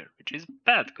integer, which is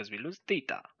bad because we lose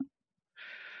data.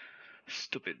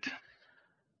 Stupid.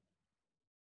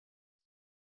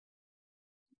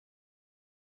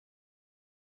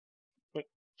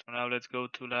 So now let's go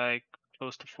to like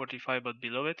close to 45 but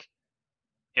below it.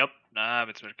 Yep, now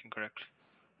it's working correctly.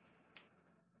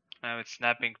 Now it's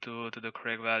snapping to the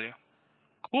correct value.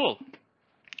 Cool.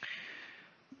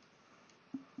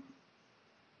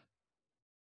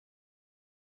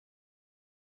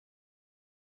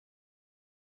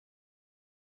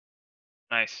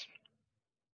 Nice.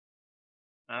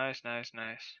 Nice, nice,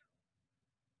 nice.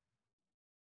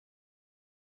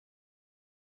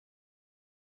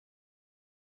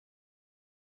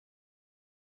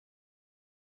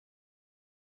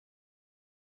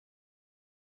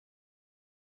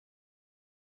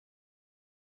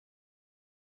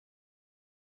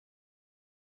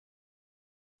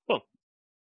 Cool.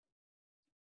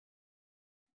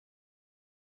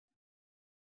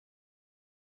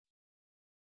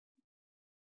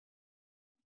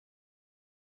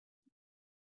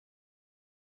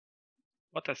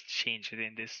 What has changed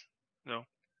in this? No.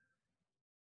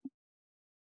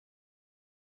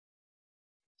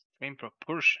 In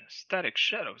proportion, static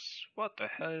shadows. What the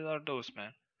hell are those,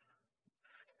 man?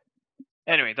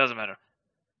 Anyway, doesn't matter.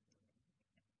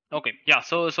 Okay, yeah.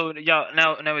 So yeah.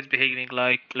 Now it's behaving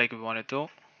like we wanted to.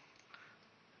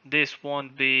 This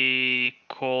won't be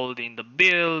called in the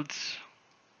builds.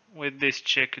 With this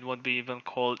check, it won't be even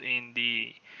called in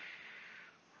the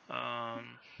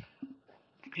um,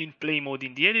 in play mode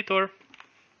in the editor.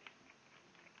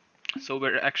 So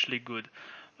we're actually good.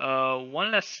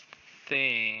 One last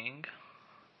thing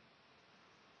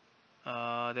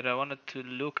that I wanted to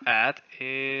look at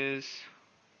is,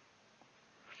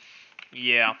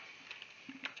 yeah,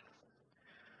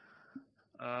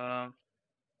 I'm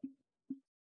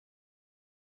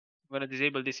gonna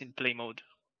disable this in play mode,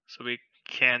 so we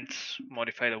can't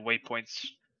modify the waypoints.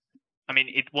 I mean,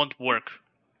 it won't work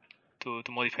to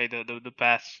modify the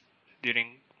paths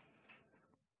during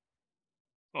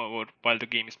or while the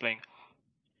game is playing.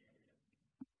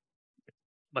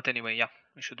 But anyway, yeah,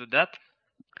 we should do that.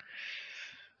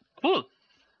 Cool.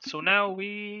 So now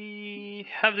we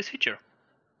have this feature.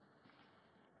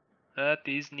 That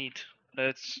is neat.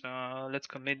 Let's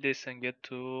commit this and get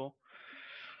to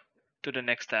the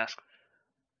next task.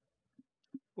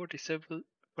 47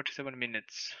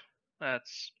 minutes.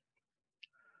 That's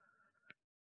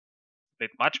a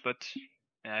bit much, but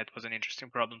yeah, it was an interesting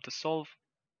problem to solve.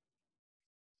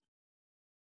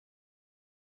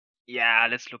 Yeah,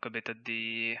 let's look a bit at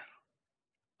the.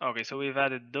 Okay, so we've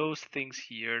added those things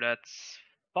here. That's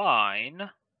fine.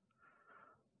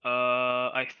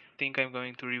 I think I'm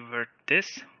going to revert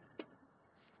this.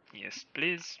 Yes,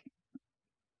 please.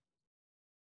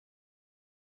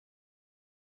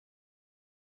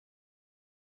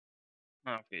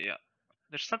 Okay, yeah.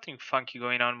 There's something funky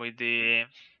going on with the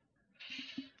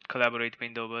collaborate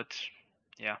window, but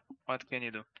yeah, what can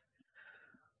you do?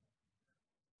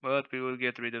 But we will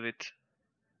get rid of it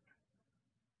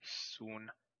soon.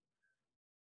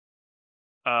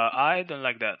 I don't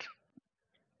like that.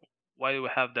 Why do we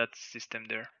have that system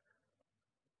there?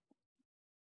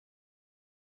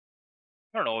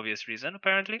 For an obvious reason,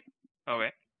 apparently.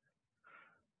 Okay.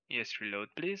 Yes, reload,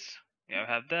 please. Yeah, we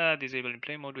have that. Disable in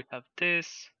play mode. We have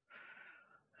this.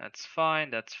 That's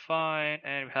fine. That's fine.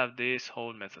 And we have this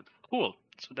whole method. Cool.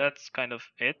 So that's kind of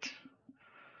it.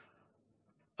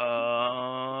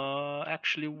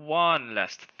 Actually, one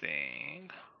last thing.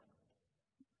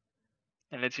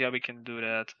 And let's see how we can do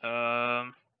that.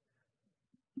 I'm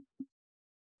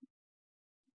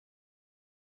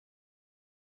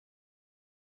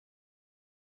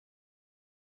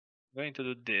going to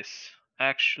do this.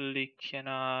 Actually, can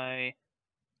I?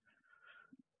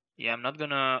 Yeah, I'm not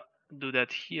gonna do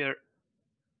that here.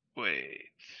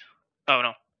 Wait. Oh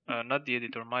no, not the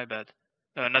editor. My bad.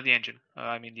 Not the engine.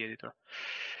 I mean the editor.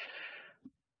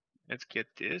 Let's get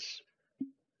this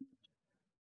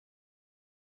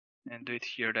and do it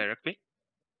here directly.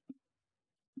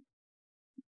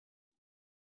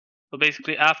 So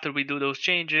basically, after we do those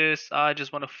changes, I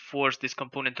just want to force this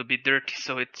component to be dirty,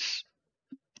 so it's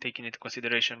taken into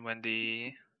consideration when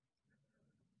the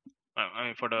I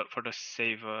mean for the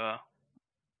save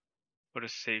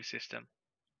system.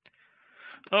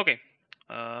 Okay,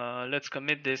 let's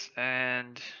commit this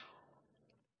and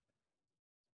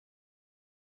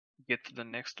get to the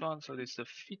next one. So this is the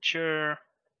feature.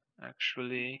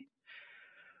 Actually,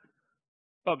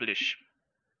 publish.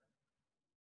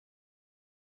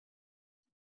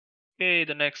 Okay,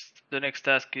 the next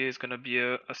task is gonna be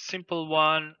a simple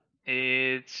one.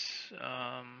 It's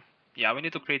yeah, we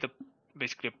need to create a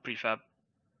basically a prefab.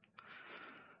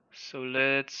 So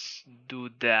let's do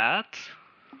that.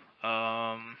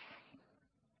 Um,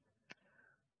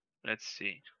 let's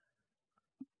see.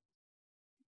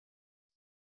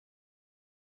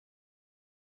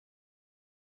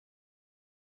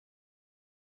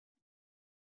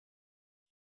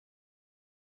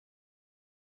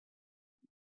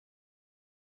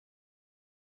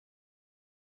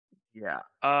 Yeah.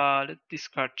 Let's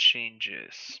discard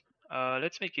changes.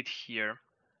 Let's make it here.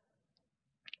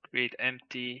 Create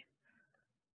empty.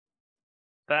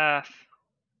 path.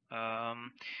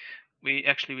 We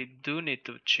do need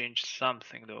to change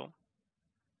something though.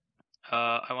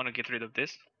 I want to get rid of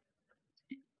this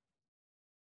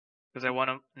because I want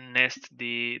to nest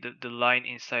the line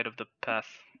inside of the path.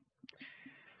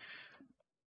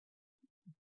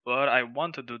 But I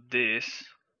want to do this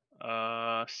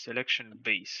selection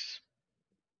base.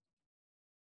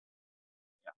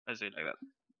 Yeah, let's do it like that.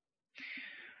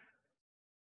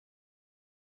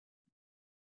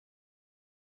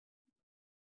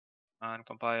 And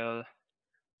compile.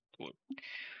 Cool.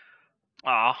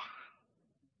 Ah,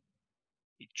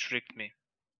 he tricked me.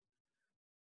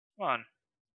 Come on.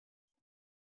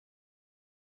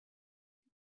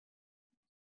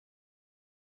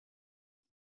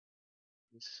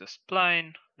 This is a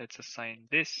spline. Let's assign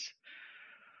this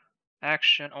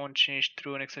action on change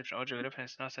through an exception object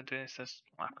reference not sent to instance.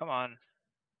 Ah, come on.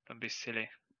 Don't be silly.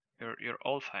 You're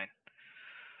all fine.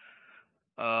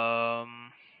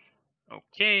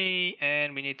 Okay,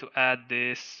 and we need to add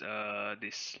this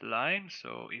line.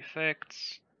 So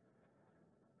effects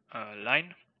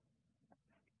line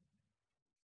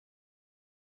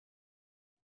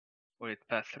with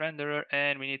path renderer,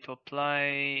 and we need to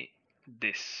apply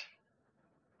this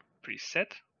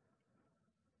preset.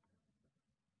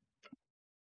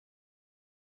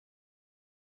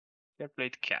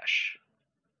 Calculate cache.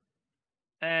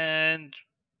 And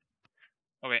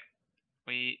okay,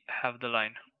 we have the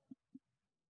line.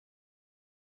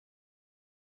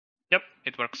 Yep,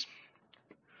 it works.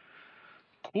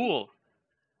 Cool.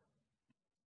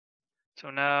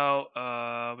 So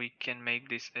now we can make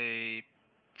this a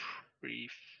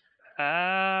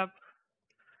prefab.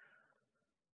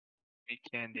 We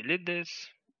can delete this.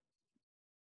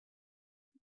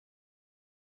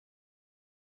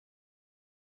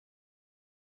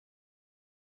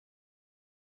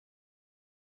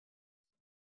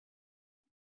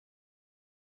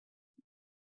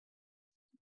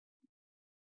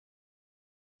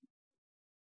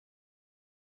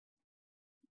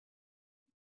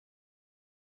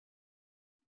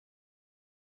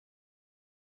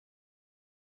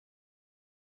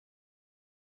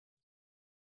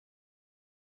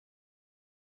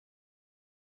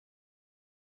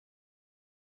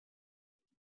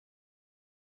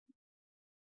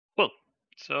 Cool.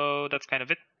 So that's kind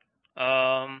of it.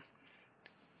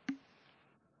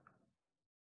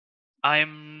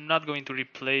 I'm not going to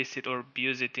replace it or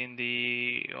use it in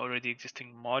the already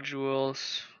existing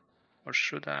modules, or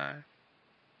should I?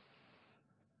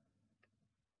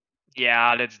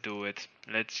 Yeah, let's do it.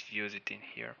 Let's use it in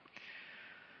here.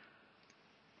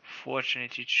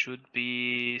 Fortunately, it should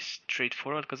be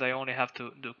straightforward because I only have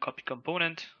to do copy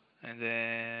component and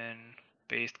then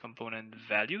paste component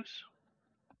values.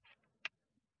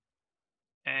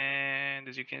 And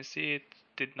as you can see, it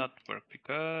did not work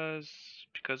because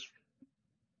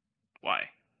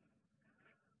why?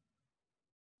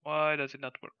 Why does it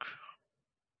not work?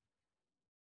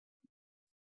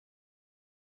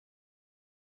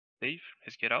 Save.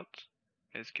 Let's get out.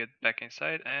 Let's get back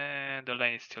inside, and the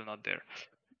line is still not there.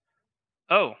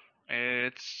 Oh,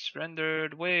 it's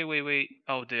rendered way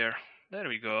out there. There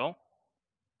we go.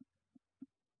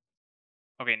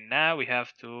 Okay, now we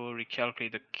have to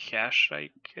recalculate the cache, I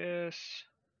guess.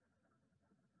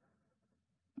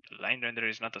 The line renderer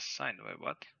is not assigned. Wait,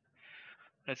 what?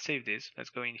 Let's save this.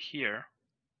 Let's go in here.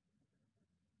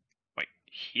 Wait,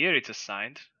 here it's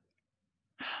assigned.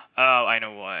 Oh, I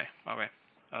know why. Okay.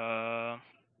 Uh,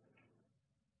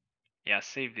 yeah,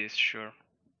 save this, sure.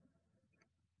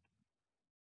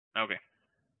 Okay.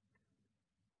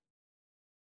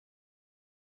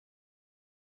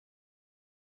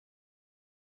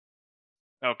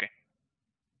 Okay.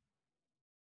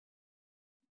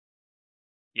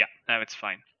 Yeah, now it's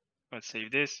fine. Let's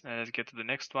save this and let's get to the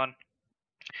next one.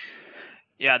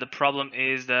 Yeah, the problem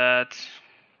is that,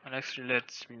 and actually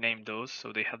let's rename those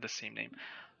so they have the same name.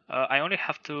 I only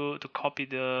have to copy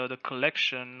the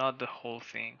collection, not the whole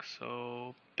thing.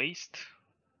 So paste,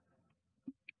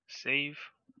 save.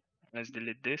 Let's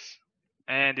delete this,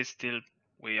 and it's still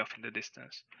way off in the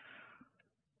distance.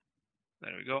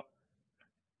 There we go.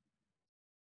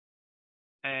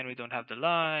 And we don't have the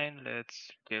line.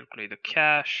 Let's calculate the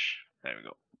cache. There we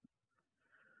go.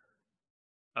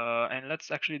 And let's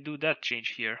actually do that change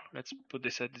here. Let's put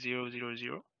this at 0, 0,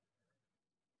 0.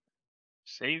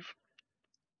 Save.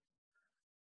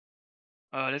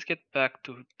 Let's get back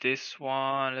to this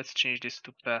one. Let's change this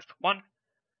to path 1.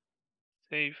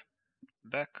 Save.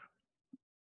 Back.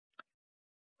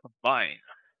 Combine.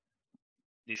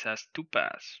 This has 2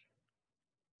 paths.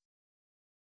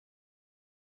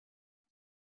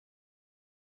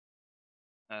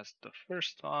 That's the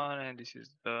first one, and this is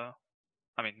the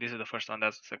I mean, this is the first one,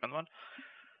 that's the second one.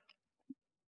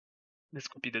 Let's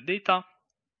copy the data.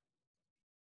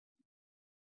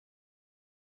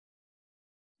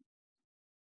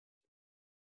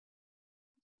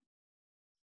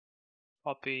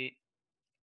 Copy,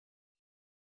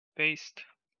 paste.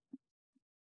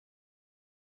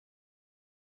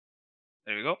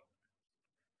 There we go.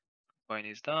 Coin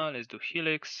is done. Let's do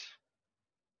helix.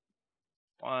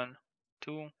 1,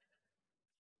 2.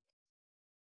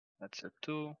 That's a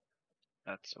 2.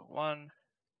 That's a 1.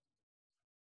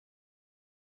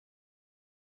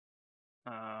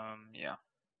 Yeah.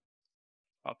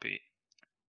 Copy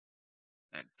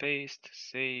and paste.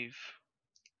 Save.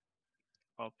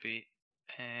 Copy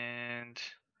and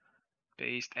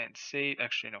paste and save.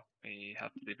 Actually, no. We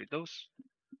have to delete those.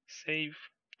 Save.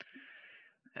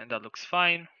 And that looks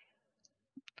fine.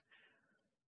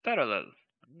 Parallel.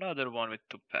 Another one with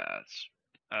 2 paths.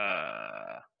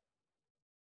 Let's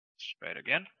try it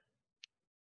again.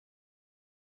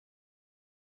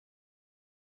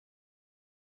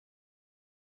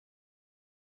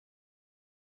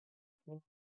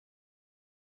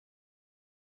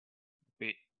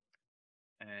 Copy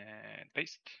and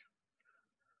paste.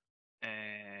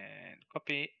 And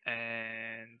copy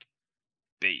and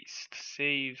paste.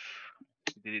 Save.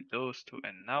 Delete those two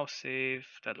and now save.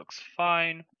 That looks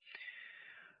fine.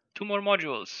 2 more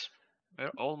modules.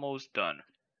 We're almost done.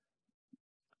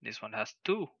 This one has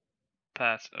 2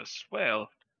 paths as well.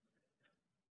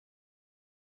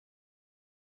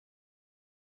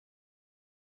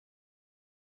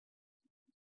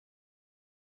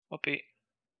 Copy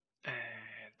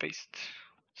and paste.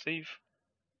 Save.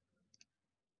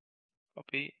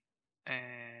 Copy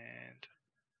and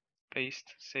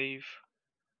paste. Save.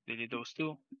 Delete those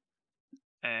two.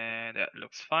 And that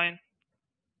looks fine.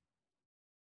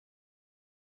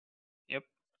 Yep.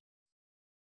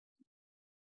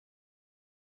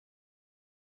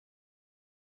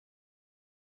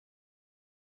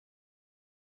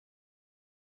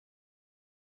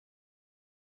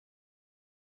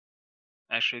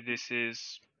 Actually, this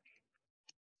is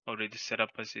already set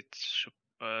up as it's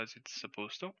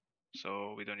supposed to,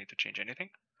 so we don't need to change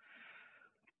anything.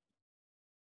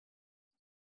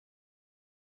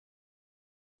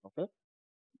 Okay.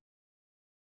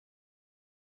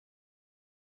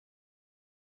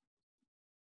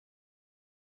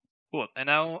 Cool. And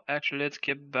now, actually, let's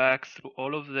get back through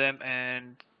all of them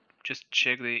and just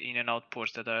check the in and out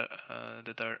ports that are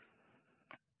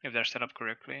if they're set up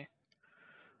correctly.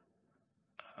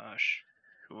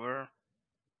 Sure.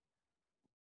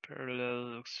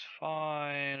 Parallel looks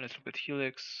fine. Let's look at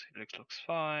helix. Helix looks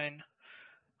fine.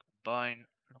 Combine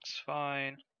looks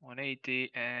fine.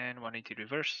 180 and 180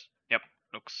 reverse. Yep,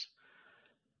 looks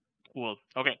cool.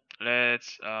 Okay,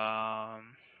 let's oh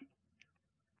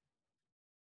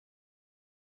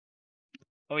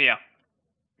yeah,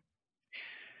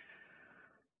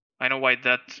 I know why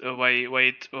that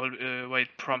why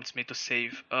it prompts me to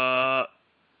save.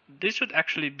 This should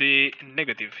actually be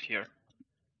negative here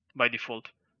by default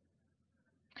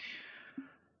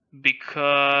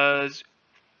because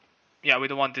yeah, we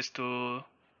don't want this to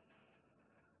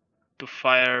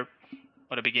fire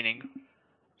at the beginning.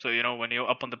 So you know when you're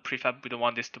up on the prefab, we don't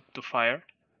want this to fire.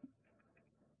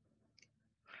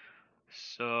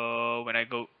 So when I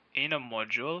go in a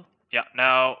module, yeah,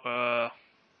 now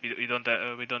we don't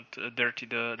dirty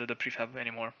the prefab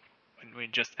anymore. When we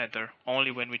just enter, only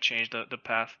when we change the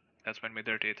path, that's when we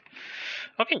dirty it.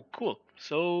 Okay, cool.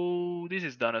 So this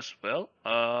is done as well.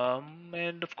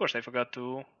 And of course I forgot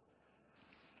to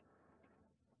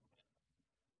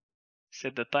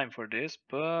set the time for this,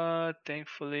 but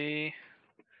thankfully,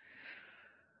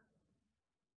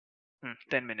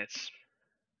 10 minutes.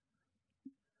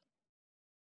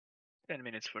 10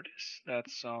 minutes for this.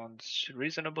 That sounds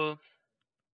reasonable.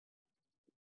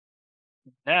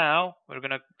 Now we're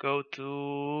gonna go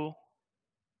to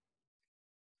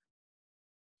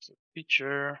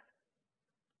feature.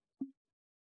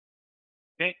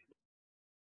 Okay.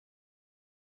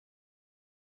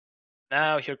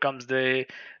 Now here comes the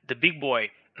big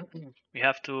boy. We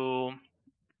have to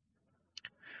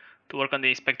work on the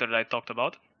inspector that I talked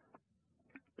about.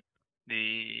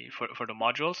 For the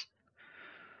modules.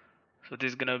 So this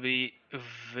is gonna be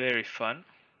very fun.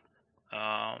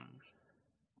 I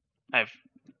have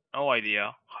no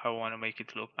idea how I want to make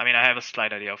it look. I mean, I have a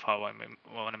slight idea of how I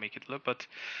want to make it look, but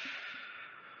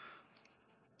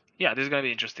yeah, this is gonna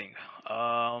be interesting.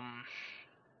 Our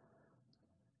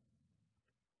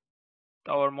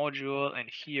module, and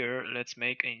here let's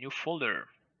make a new folder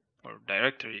or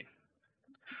directory.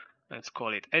 Let's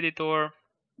call it editor.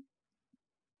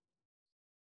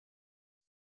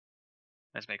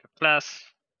 Let's make a class.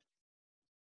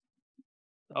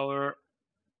 Our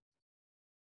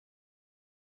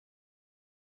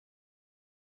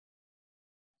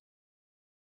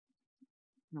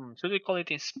should we call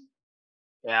it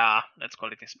yeah, let's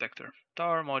call it inspector.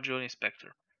 Tower module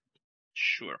inspector.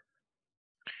 Sure.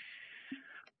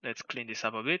 Let's clean this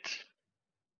up a bit.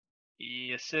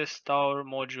 ESS tower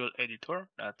module editor.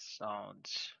 That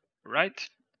sounds right.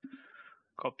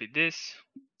 Copy this.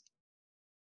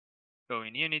 Go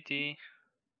in Unity.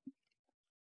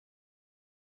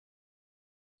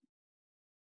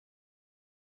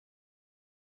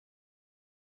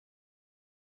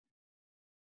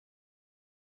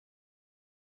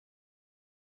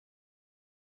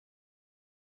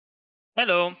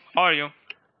 Hello, how are you?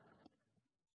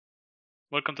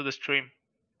 Welcome to the stream.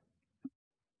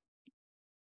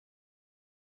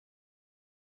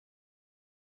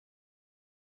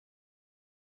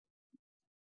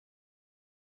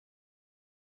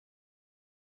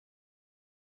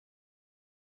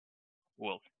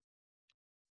 Well,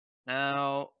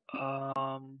 now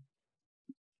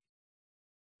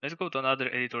let's go to another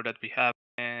editor that we have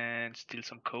and steal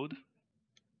some code.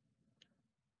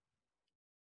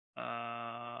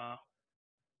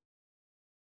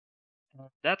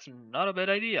 That's not a bad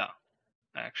idea,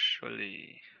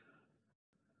 actually.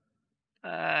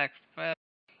 Well,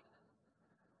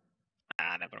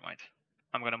 never mind.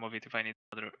 I'm gonna move it if I need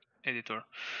another editor.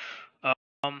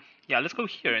 Yeah, let's go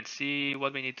here and see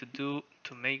what we need to do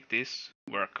to make this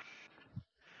work.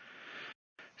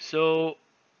 So,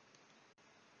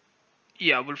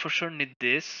 yeah, we'll for sure need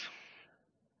this.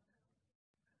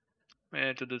 We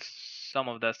need to do some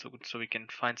of that so we can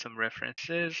find some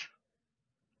references.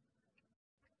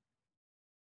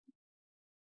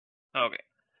 Okay.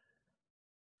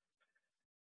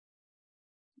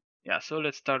 Yeah, so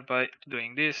let's start by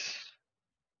doing this.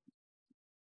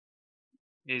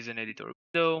 Is an editor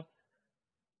window.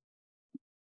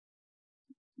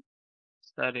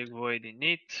 Static void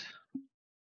init.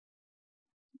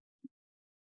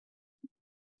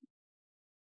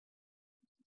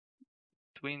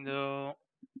 Window.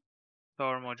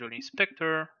 Power module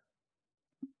inspector.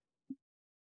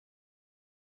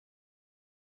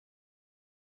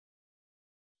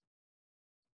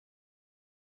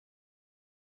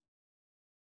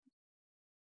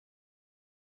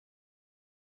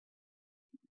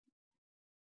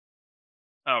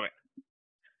 Okay.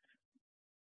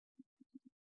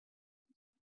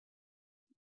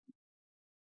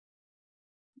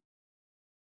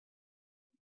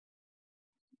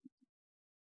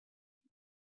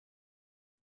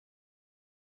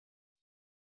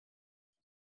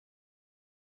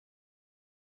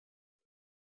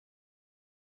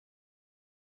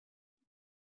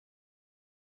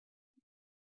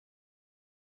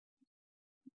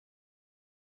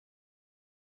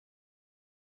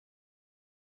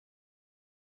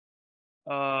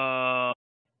 Uh,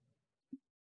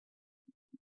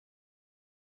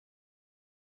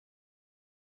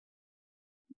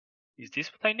 is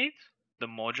this what I need? The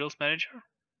modules manager?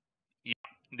 Yeah,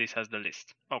 this has the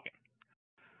list. Okay.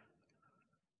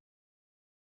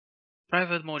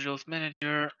 Private modules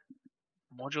manager.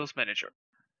 Modules manager.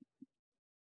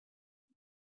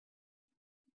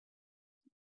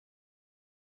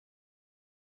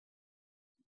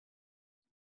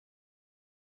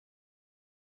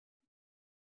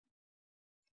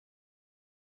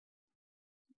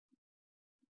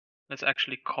 Let's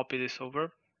actually copy this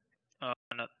over.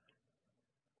 Not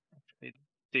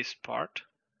this part.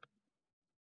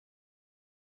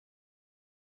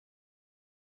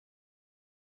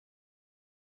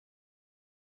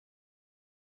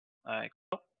 Like,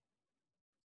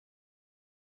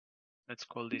 let's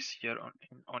call this here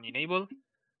on enable.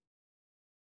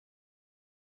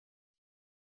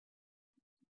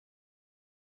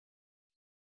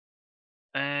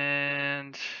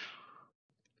 And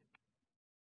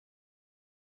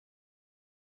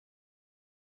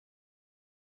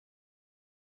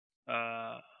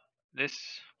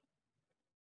this.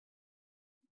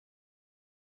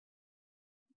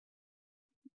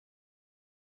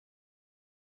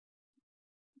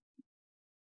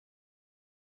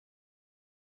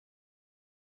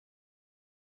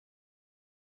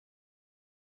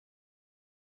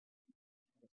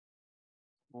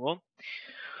 Cool.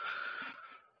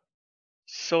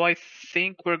 So I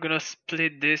think we're gonna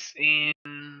split this in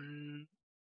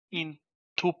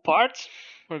two parts.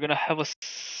 We're gonna have a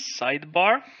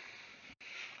sidebar.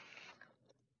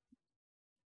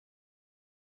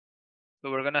 So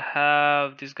we're gonna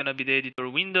have this gonna be the editor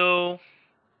window,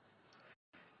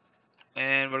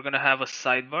 and we're gonna have a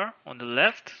sidebar on the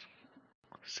left,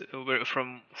 so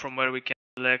from where we can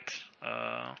select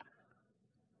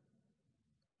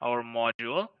our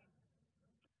module.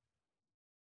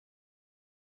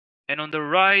 And on the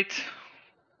right,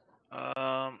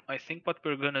 I think what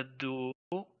we're gonna do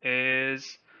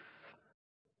is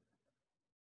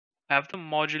have the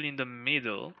module in the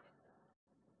middle.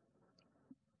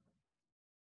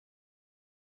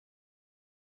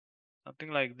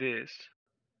 Something like this.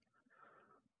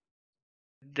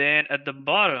 Then at the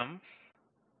bottom,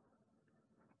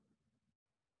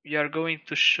 we are going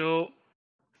to show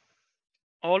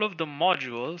all of the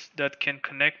modules that can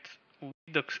connect with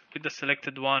the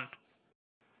selected one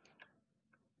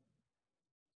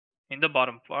in the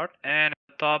bottom part, and at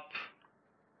the top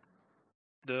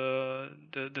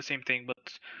the same thing,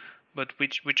 but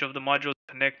which of the modules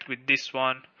connect with this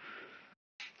one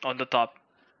on the top.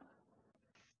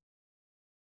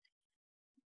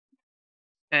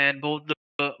 And both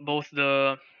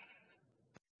the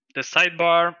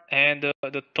sidebar and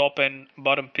the top and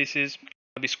bottom pieces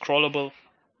will be scrollable.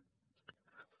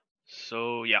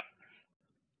 So yeah.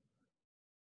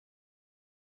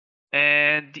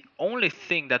 And the only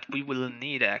thing that we will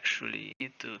need actually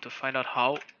to find out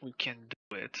how we can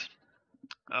do it,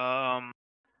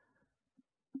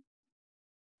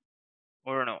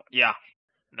 or no, yeah,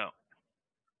 no.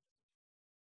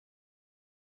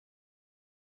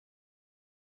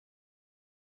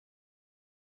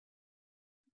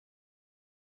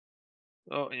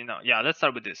 Oh, yeah. Let's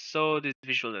start with this. So this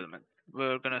visual element,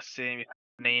 we're gonna say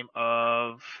name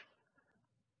of,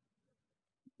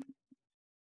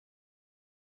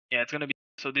 yeah, it's gonna be,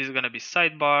 so this is gonna be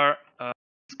sidebar.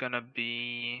 It's gonna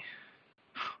be,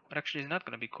 but actually it's not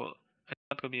gonna be called. It's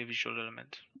not gonna be a visual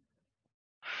element.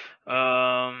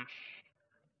 It's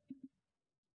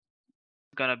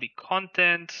gonna be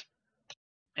content,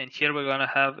 and here we're gonna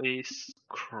have a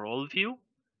scroll view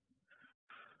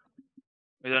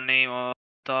with a name of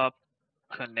top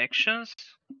connections,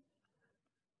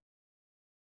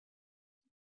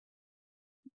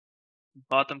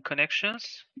 bottom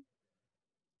connections,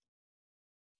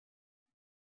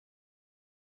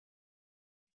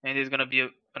 and it's gonna be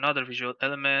another visual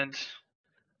element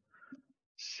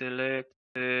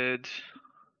selected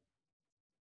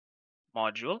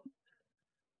module.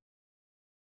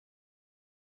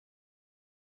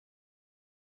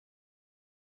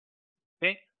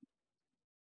 Okay.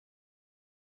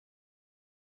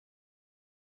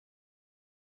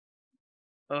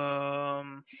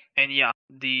 And yeah,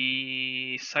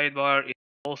 the sidebar is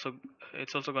also,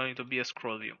 it's also going to be a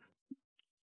scroll view.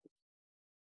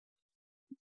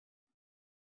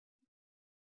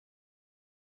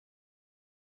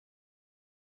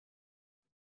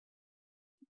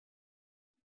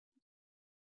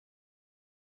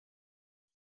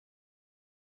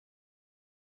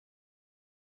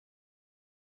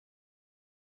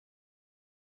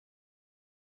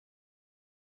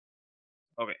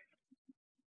 Okay,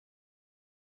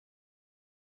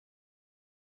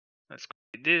 let's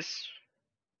copy this.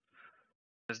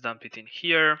 Let's dump it in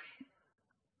here.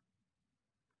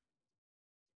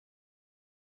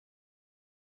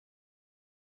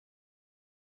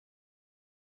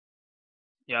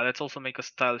 Yeah, let's also make a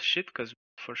style sheet because we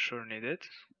for sure need it.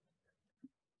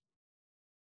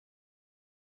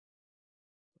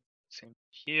 Same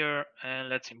here, and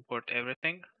let's import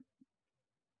everything.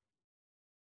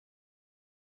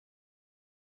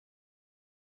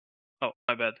 Oh,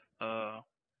 my bad.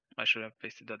 I should have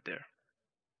pasted that there.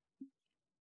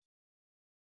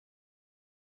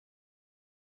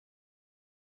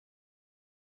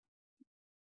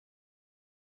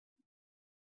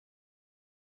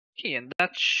 Okay, and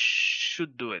that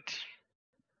should do it.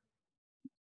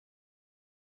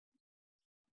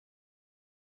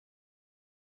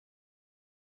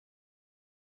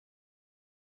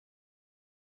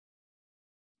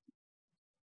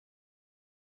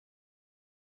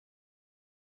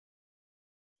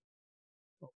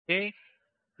 Okay,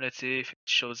 let's see if it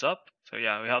shows up. So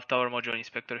yeah, we have Tower Module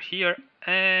Inspector here,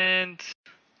 and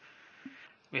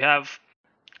we have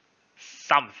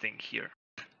something here.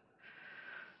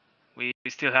 We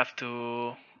still have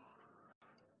to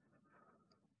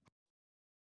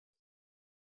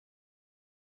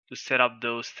set up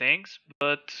those things,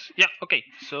 but yeah, okay.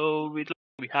 So we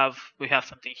have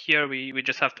something here. We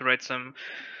just have to write some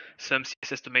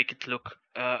CSS to make it look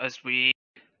as we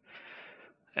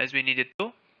need it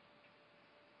to.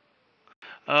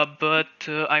 But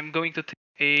I'm going to take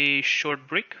a short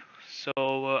break,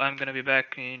 so I'm gonna be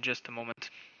back in just a moment.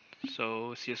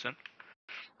 So see you soon.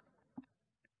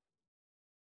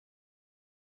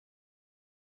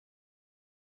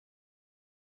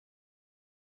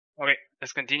 Okay,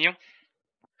 let's continue.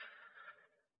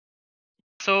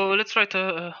 so let's write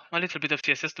a little bit of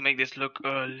CSS to make this look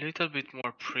a little bit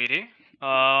more pretty.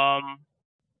 Yeah,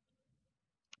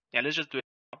 let's just do it.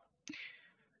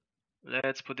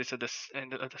 Let's put this at the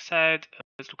side.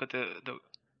 Let's look at the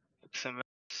XML.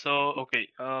 So okay,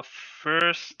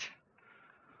 first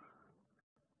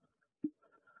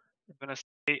I'm gonna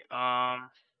say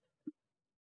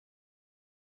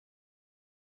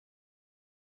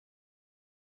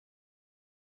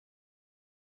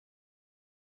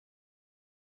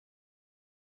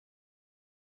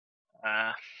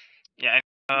yeah,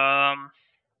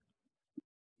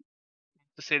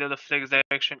 to say that the flex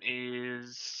direction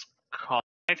is column,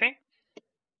 I think.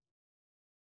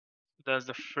 That's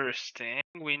the first thing.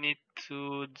 We need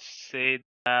to say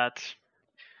that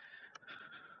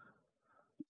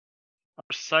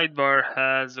our sidebar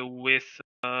has a width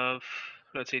of,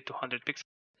 let's say, 200 pixels.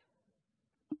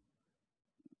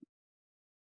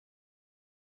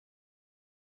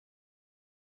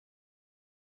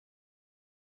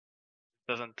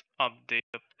 Doesn't update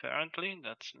apparently.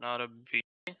 That's not a big.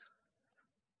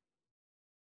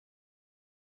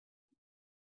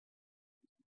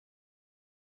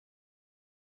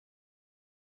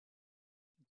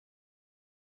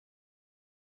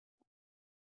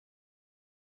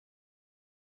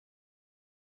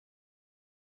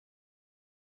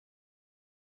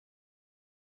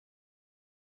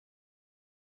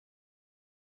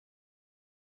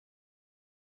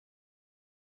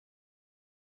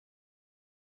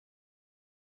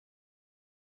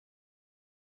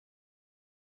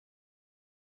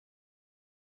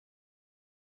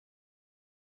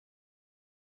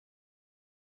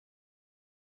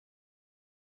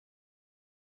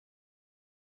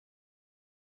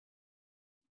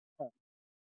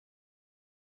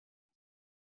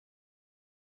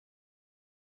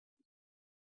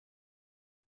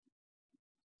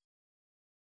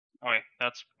 Wait,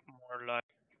 that's more like.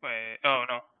 Wait, oh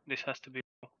no, this has to be.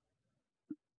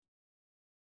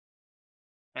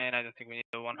 And I don't think we need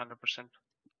the 100%.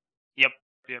 Yep,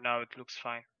 yeah, now it looks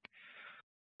fine.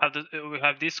 We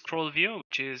have this scroll view,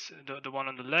 which is the one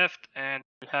on the left, and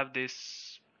we have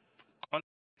this content,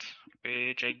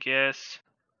 which I guess.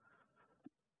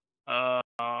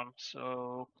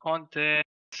 So content.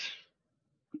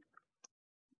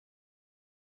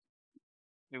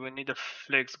 We will need a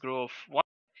flex grow of 1.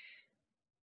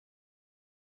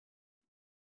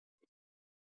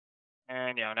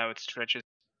 And yeah, now it stretches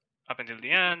up until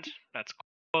the end. That's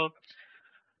cool.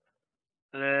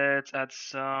 Let's add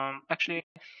some. Actually,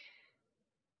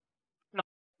 no,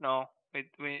 no.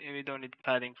 We don't need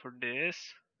padding for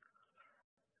this.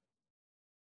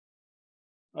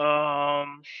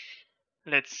 Um,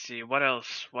 let's see. What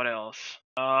else? What else?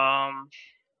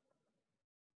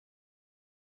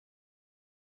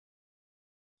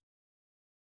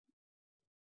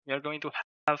 We are going to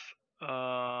have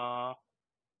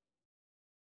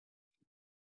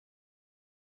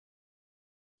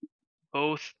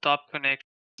both top connections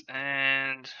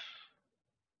and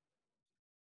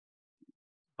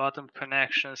bottom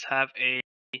connections have a.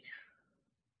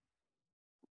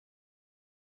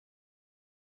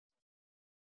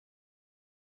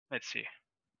 Let's see.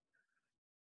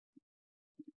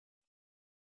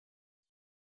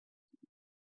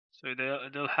 So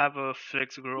they'll have a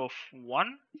flex grow of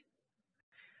 1.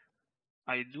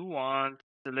 I do want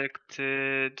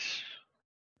selected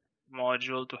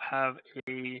module to have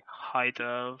a height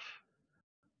of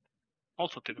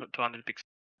also 200 pixels.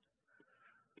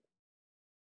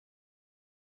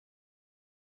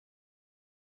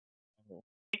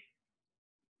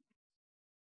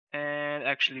 And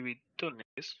actually we don't need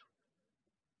this.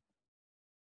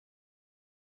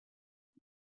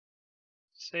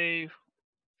 Save.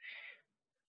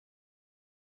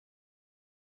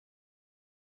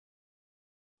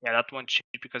 Yeah, that won't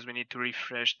change because we need to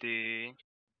refresh the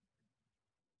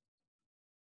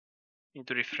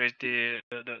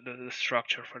the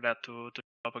structure for that to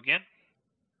up again.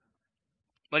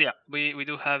 But yeah, we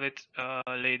do have it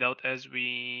laid out as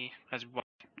we want.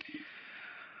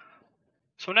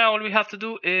 So now all we have to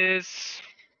do is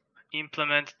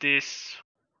implement this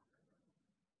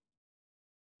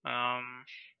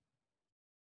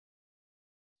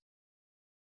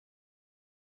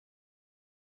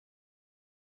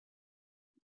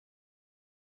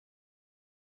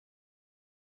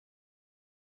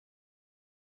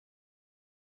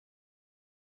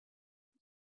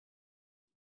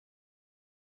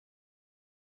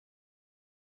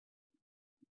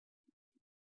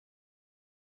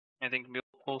I think we'll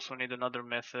also need another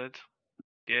method,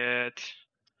 get,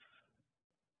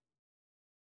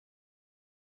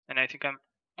 and I think I'm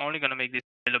only gonna make this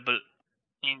available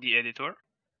in the editor.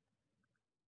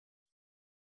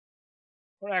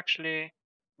 Or actually,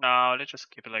 no, let's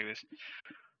just keep it like this.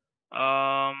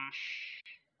 I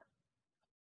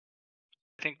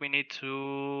think we need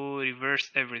to reverse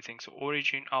everything. So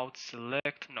origin out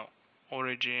select, no,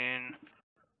 origin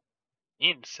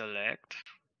in select,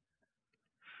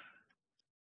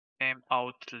 m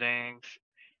out length,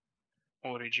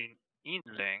 origin in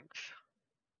length.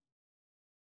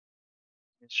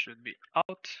 It should be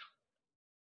out,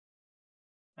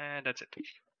 and that's it.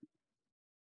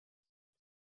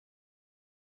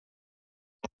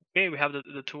 Okay, we have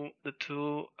the two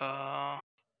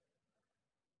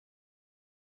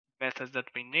methods that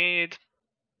we need,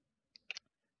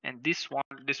 and this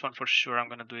one for sure I'm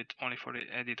gonna do it only for the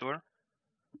editor.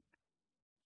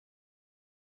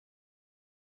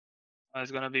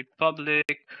 It's gonna be public.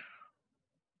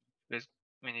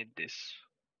 We need this.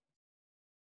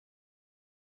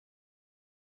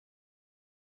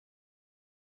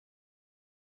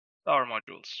 Our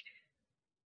modules.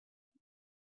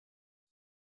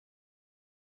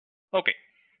 Okay.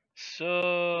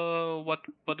 So what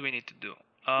do we need to do?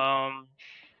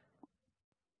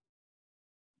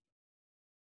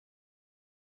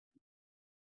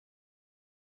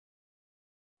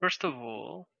 First of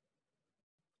all,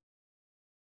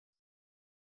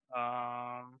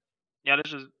 yeah, let's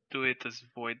just do it as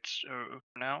void for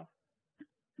now.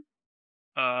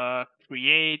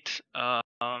 Create.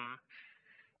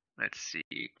 Let's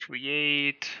see.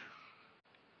 Create.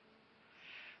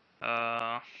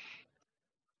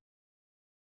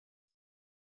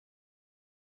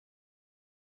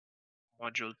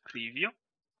 Module preview.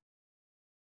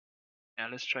 Yeah,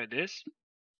 let's try this.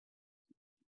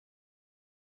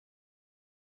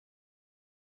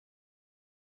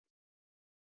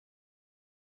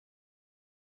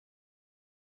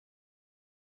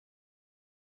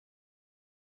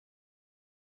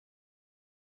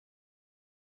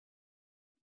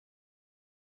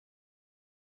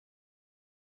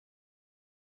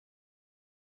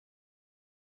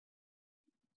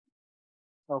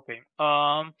 Okay.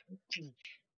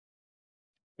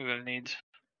 We will need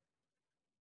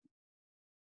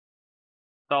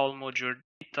tower module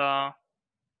data.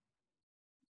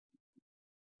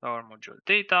 Tower module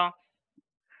data.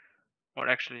 Or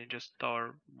actually just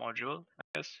tower module, I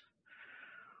guess.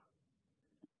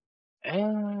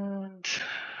 And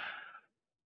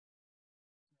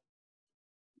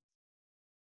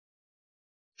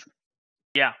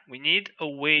yeah, we need a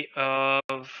way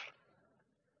of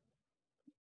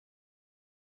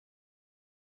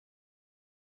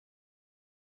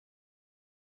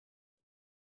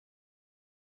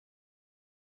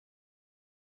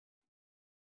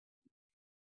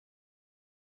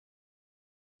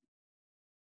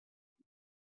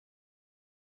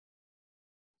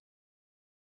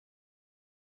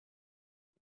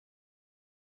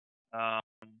um,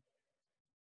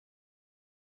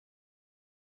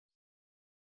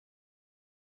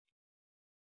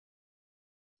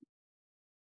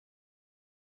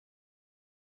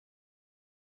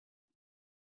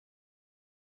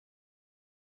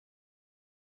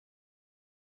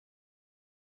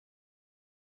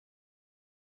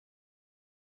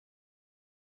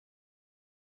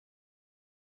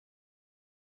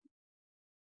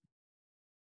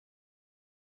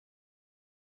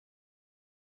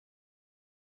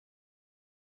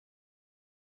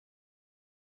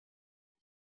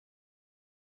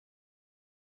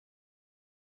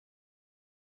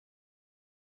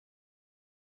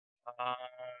 uh,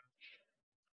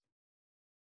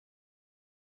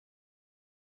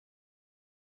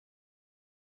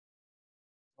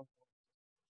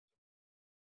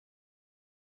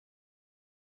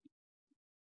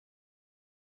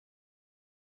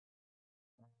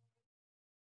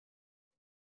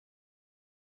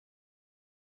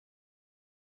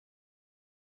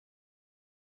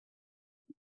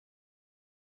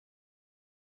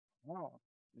 oh,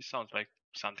 this sounds like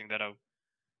something that I would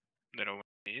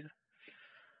need.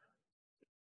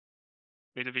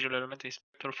 With the visual element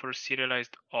inspector for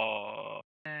serialized. Oh,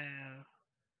 that's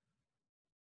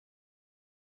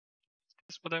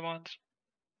what I want.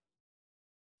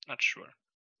 Not sure.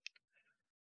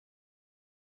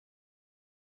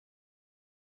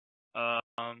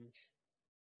 Um,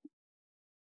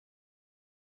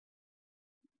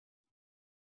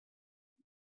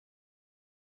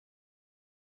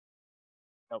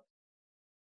 nope,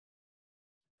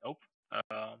 nope.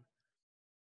 Um,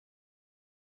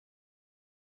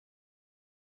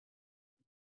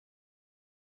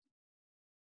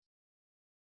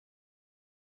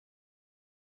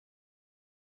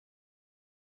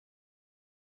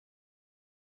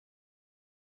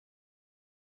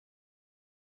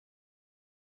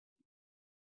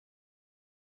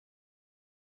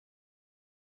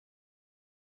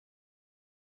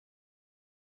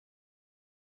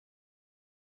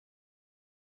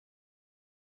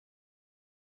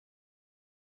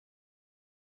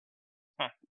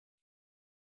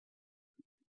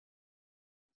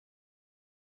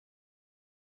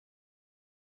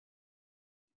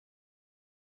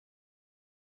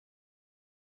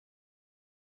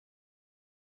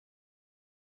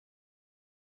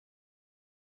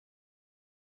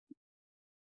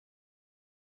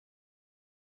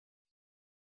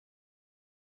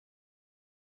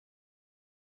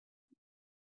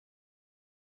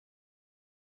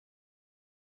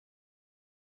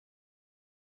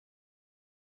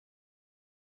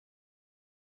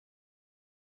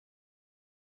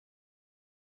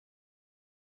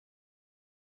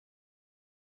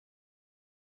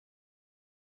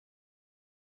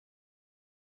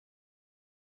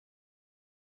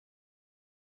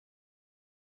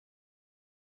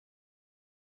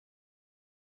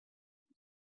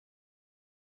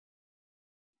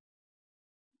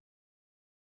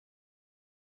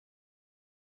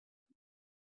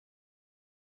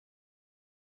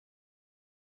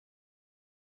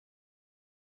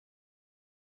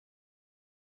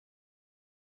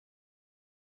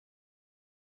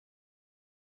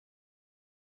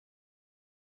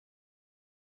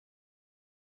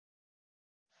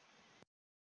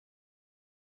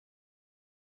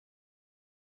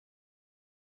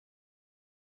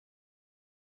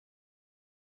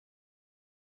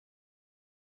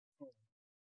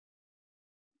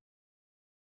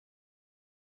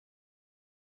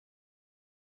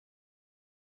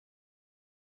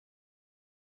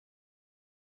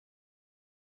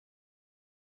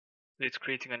 It's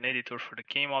creating an editor for the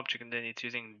game object, and then it's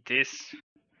using this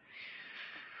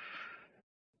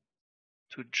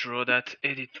to draw that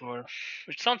editor,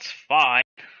 which sounds fine.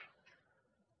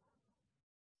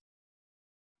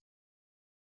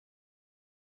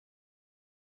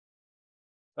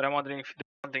 But I'm wondering if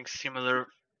there's something similar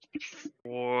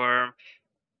for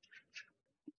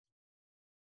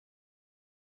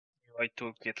UI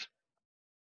toolkit.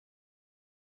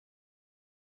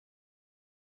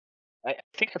 I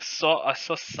think I saw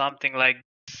something like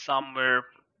somewhere,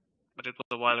 but it was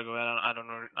a while ago. I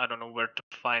don't know where to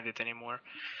find it anymore.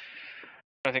 I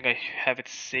don't think I have it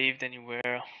saved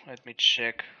anywhere. Let me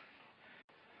check.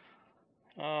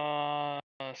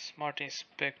 Smart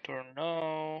Inspector,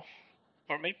 no.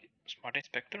 Or maybe Smart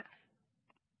Inspector?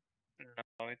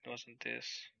 No, it wasn't this.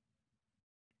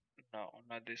 No,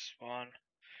 not this one.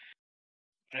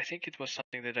 But I think it was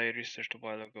something that I researched a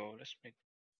while ago. Let's make.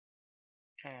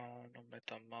 No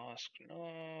MetaMask,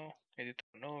 no. Editor,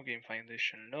 no. Game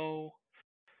Foundation, no.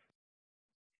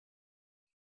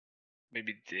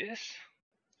 Maybe this?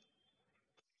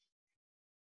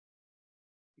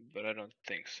 But I don't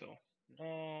think so.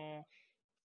 No.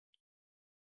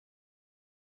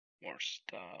 More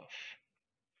stuff.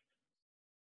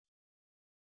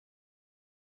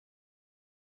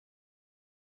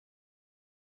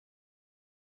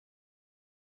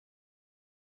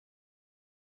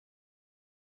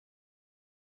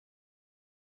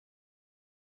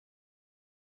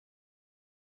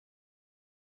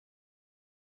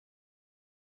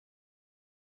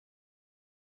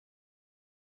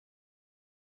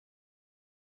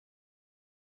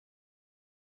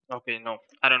 Okay, no.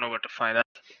 I don't know where to find that.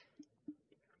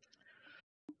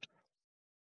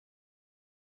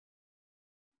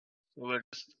 So we're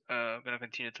just gonna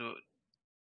continue to.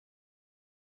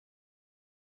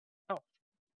 Oh,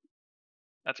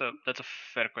 that's a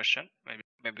fair question.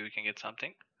 Maybe we can get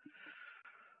something.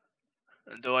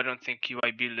 Though I don't think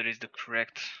UI Builder is the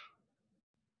correct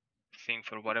thing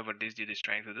for whatever this dude is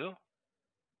trying to do.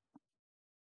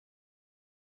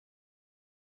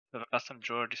 Have a custom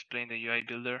drawer display in the UI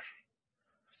Builder.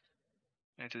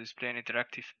 And to display an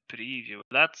interactive preview.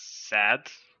 That's sad.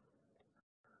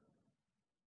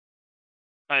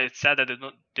 It's sad that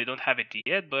they don't have it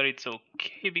yet, but it's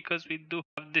okay because we do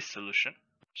have this solution.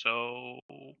 So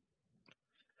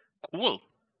cool.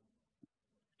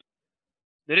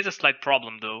 There is a slight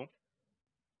problem though.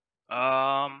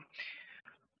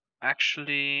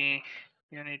 Actually,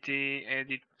 Unity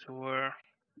editor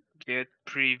get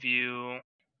preview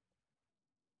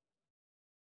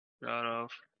out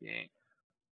of game.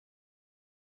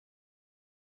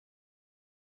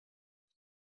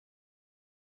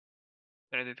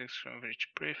 Edit from which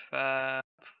prefab.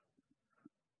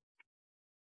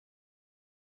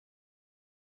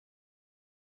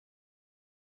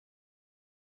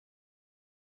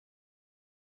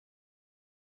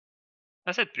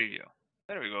 Asset preview.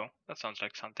 There we go. That sounds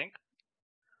like something.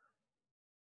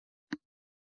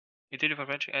 Utility for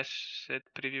fetching asset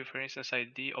preview, for instance,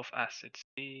 ID of assets.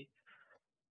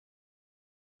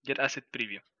 Get asset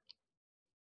preview.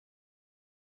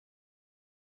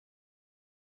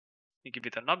 You give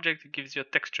it an object, it gives you a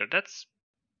texture. That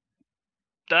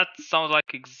sounds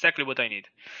like exactly what I need.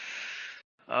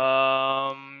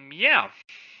 Yeah.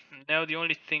 Now the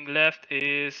only thing left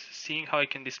is seeing how I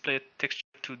can display a texture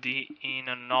 2D in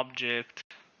an object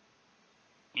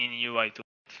in UI toolkit.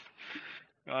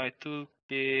 UI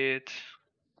toolkit,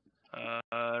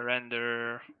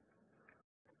 render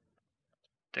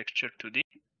texture 2D.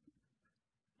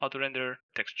 How to render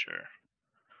texture.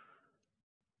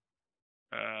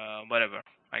 Whatever.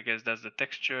 I guess that's the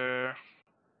texture.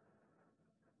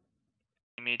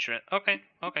 Image. Okay,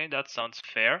 that sounds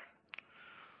fair.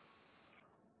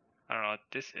 I don't know what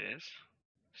this is.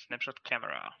 Snapshot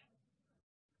camera.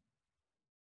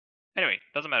 Anyway,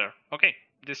 doesn't matter. Okay,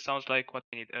 this sounds like what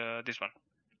we need. This one.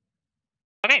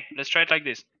 Okay, let's try it like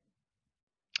this.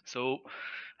 So,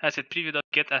 asset preview dot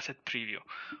get asset preview.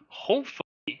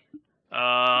 Hopefully,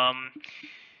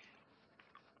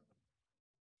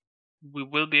 we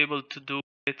will be able to do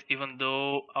it even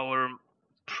though our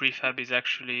prefab is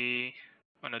actually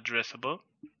unaddressable,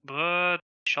 but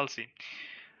we shall see.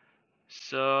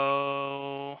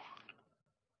 So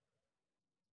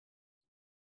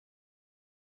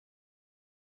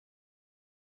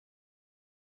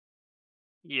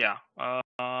yeah,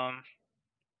 I'm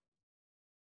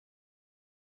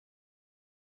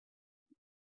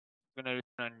gonna return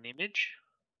an image.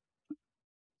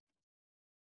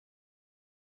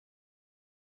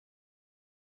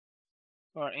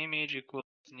 Our image equals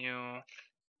new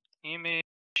image.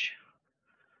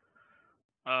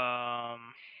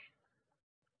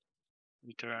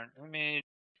 return image,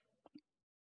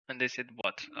 and they said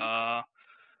what?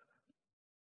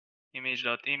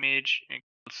 Image.image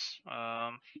equals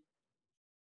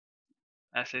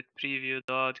asset preview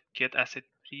dot get asset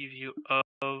preview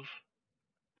of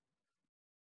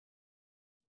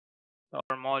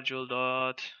our module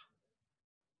dot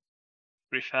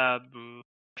prefab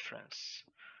reference,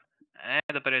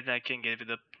 and apparently I can give it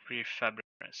a prefab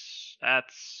reference.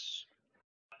 That's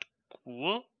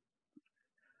cool.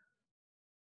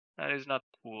 That is not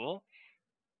cool.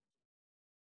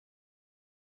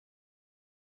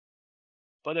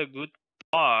 But a good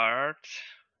part,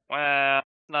 well,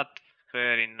 not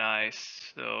very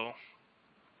nice though.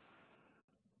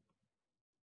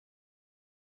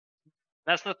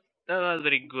 That's not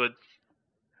very good.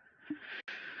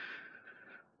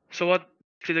 So what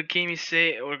did the game is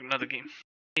say, or not the game?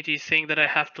 It is saying that I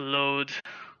have to load.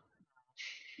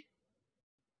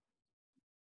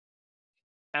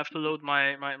 I have to load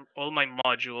my all my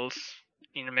modules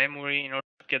in memory in order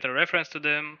to get a reference to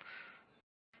them,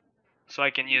 so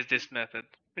I can use this method,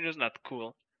 which is not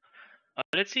cool.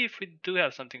 Let's see if we do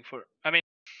have something for. I mean,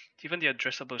 even the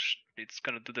addressable, it's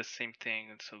gonna do the same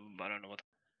thing. So I don't know what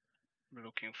I'm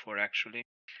looking for actually.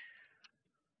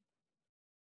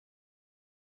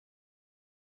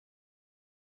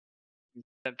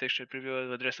 Texture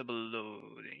preview of addressable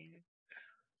loading.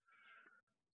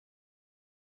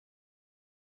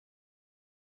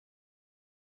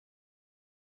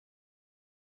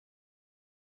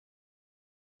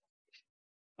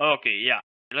 Okay, yeah,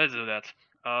 let's do that.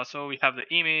 So we have the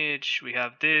image, we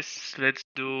have this. Let's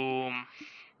do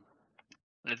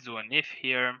an if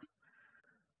here.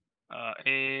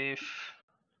 If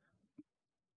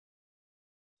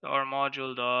our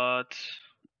module dot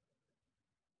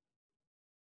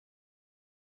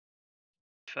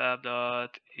fab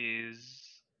dot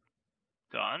is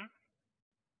done.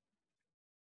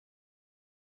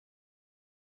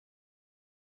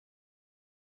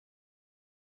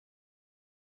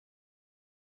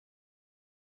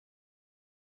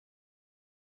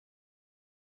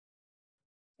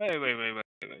 Wait.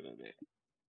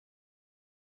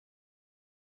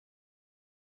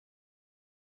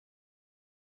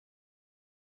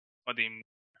 What do you mean?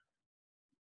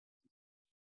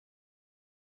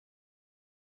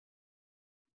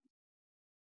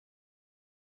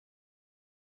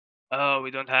 Oh,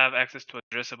 we don't have access to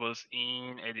addressables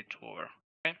in editor.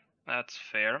 Okay, that's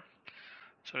fair.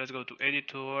 So let's go to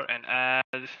editor and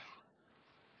add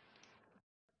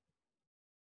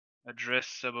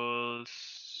addressables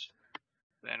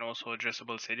and also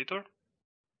addressables editor.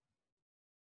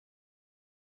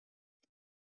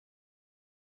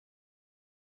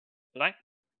 Line.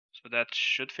 So that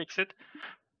should fix it.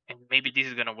 And maybe this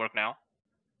is gonna work now.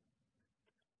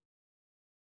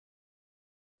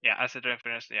 Yeah, asset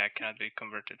reference, yeah, cannot be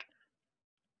converted.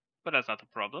 But that's not a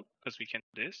problem, because we can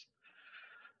do this.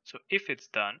 So if it's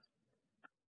done,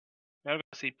 we're gonna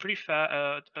see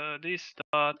prefab this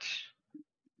dot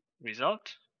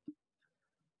result.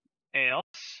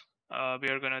 Else, we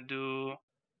are gonna do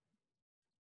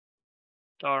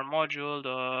our module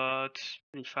dot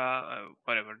prefab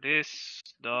whatever this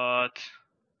dot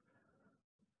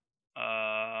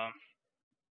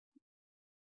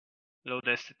load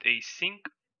asset async,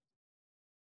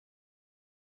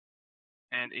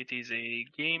 and it is a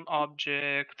game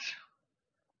object.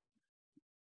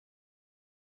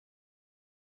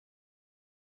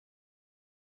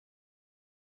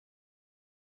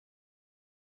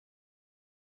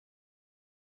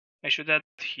 I should add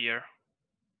here.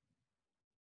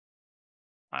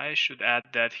 I should add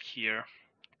that here.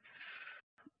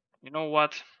 You know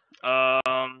what?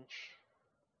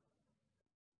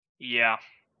 Yeah,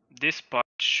 this part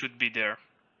should be there.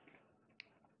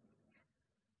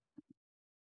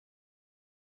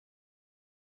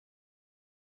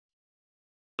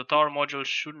 The tower module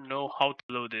should know how to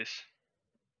load this.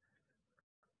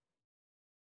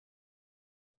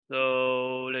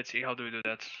 So let's see, how do we do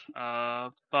that?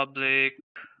 Public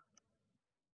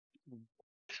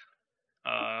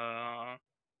or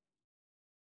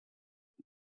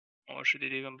should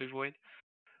it even be void?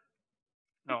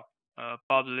 No.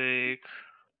 Public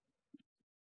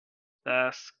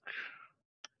task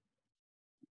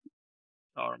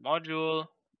tower module.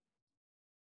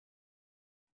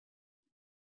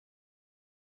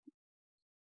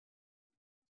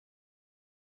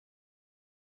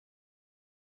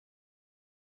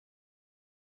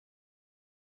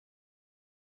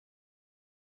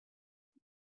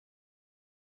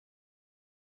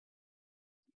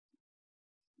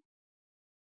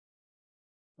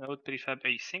 Node prefab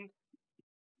async.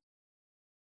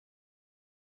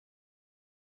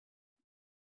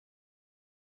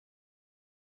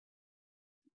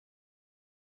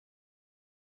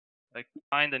 I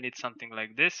kinda need something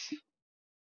like this,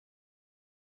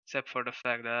 except for the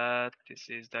fact that this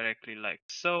is directly like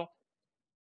so.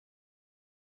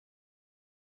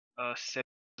 Set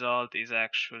result is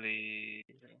actually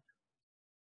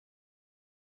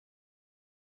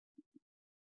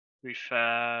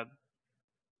prefab.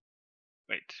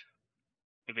 Wait,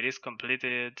 if it is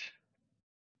completed,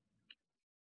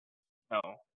 no,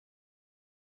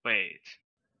 wait.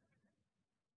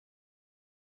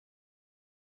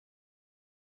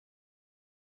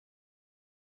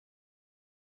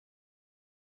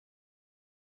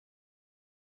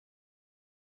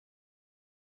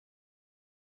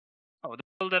 Oh, that's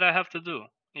all that I have to do.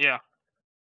 Yeah,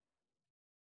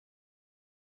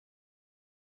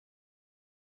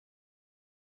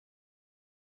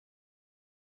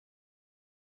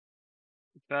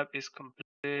 prefab is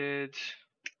completed.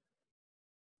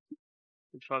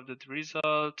 Prefab the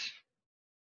result.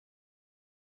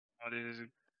 Oh, this is a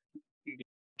game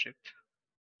object.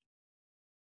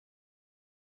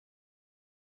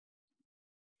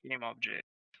 Game object.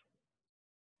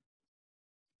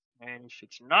 And if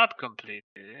it's not completed,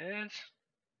 we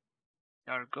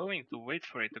are going to wait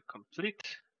for it to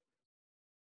complete.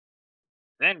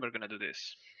 Then we're gonna do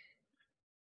this.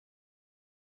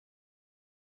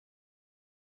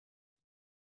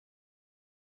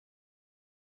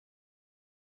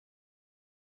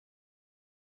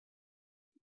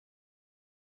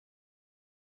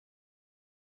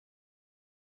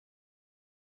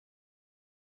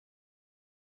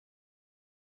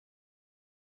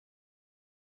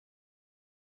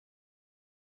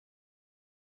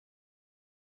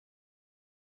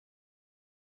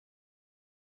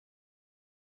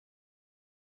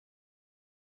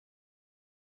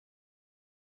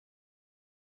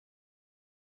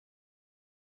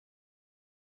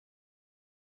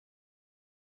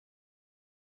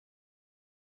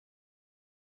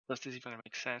 Does this even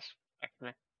make sense,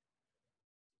 actually?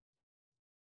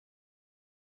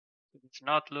 If it's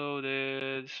not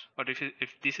loaded, or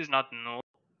if this is not null,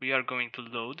 we are going to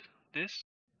load this.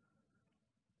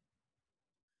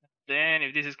 Then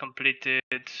if this is completed,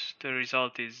 the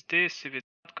result is this. If it's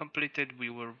not completed,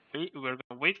 we're gonna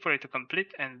wait for it to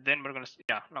complete, and then we're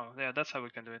gonna that's how we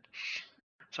can do it.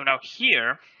 So now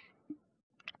here,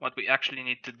 what we actually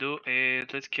need to do is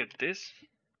let's get this.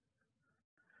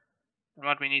 And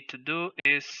what we need to do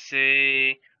is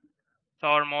say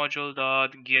tower module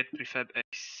dot get prefab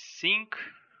async,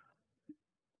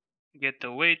 get the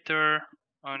waiter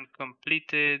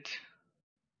uncompleted,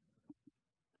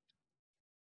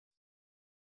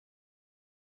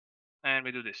 and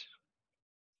we do this.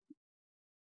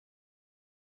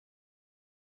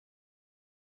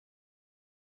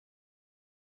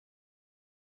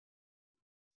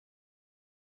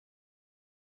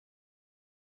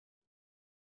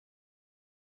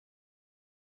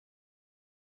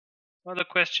 Well, the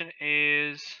question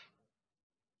is,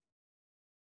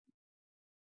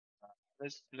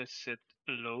 let's set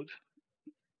load.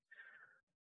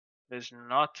 There's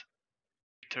not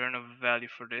return of value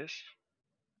for this.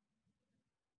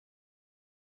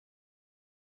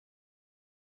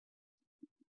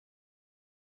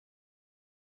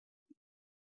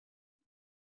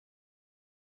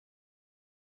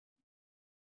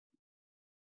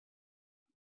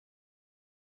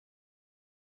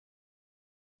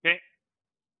 Okay.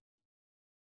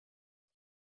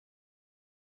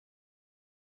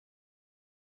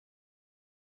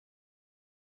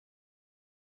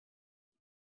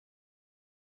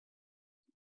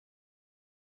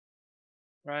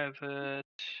 Private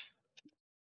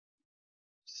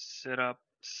setup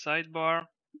sidebar.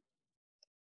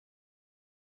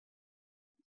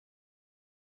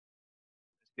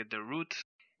 Let's get the root.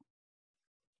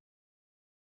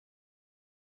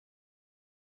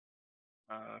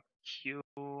 Q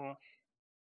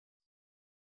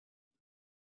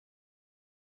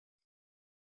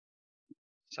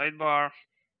sidebar,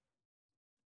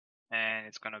 and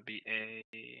it's gonna be a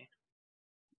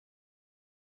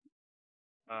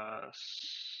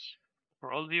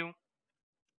scroll view.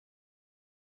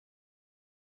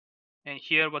 And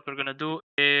here, what we're gonna do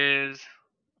is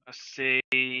say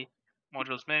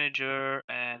modules manager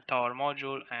and tower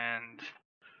module, and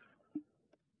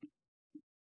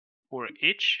for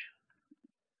each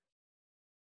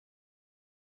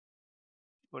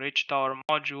tower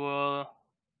module,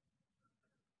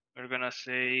 we're gonna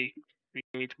say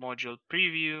create module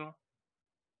preview.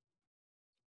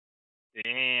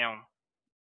 Damn.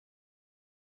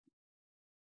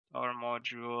 Tower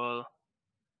module.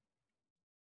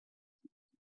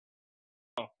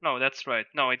 Oh no, that's right.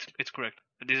 No, it's correct.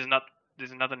 This is not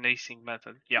an async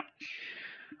method. Yeah.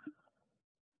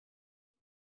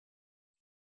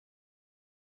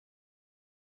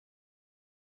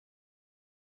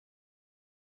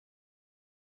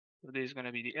 So this is going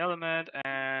to be the element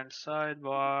and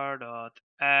sidebar dot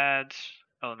add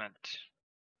element.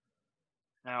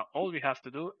 Now all we have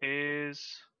to do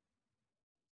is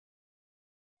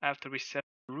after we set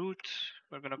root,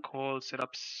 we're going to call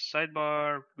setup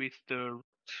sidebar with the root.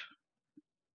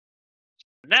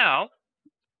 Now,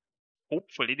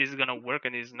 hopefully this is going to work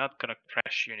and is not going to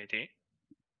crash Unity.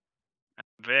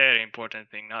 Very important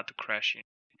thing, not to crash Unity.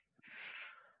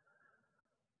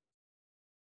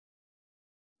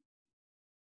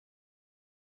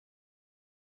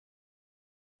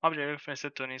 Object reference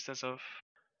set to an instance of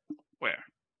where?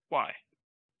 Why?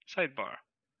 Sidebar.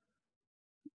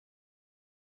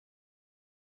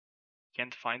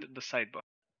 Can't find the sidebar.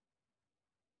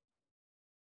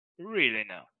 Really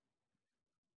now.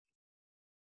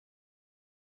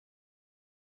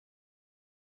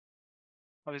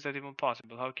 How is that even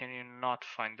possible? How can you not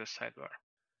find the sidebar?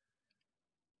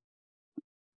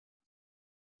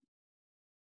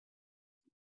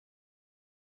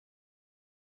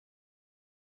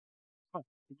 Oh,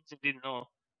 I didn't know.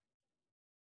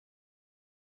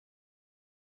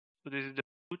 So this is the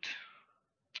root.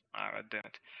 Ah, god damn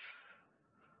it.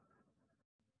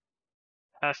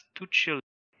 Has two children.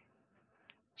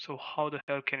 So how the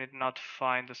hell can it not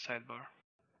find the sidebar?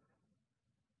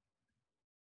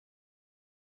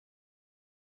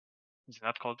 Is it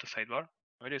not called the sidebar?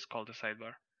 No, it is called the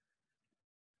sidebar.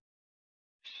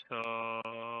 So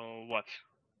what?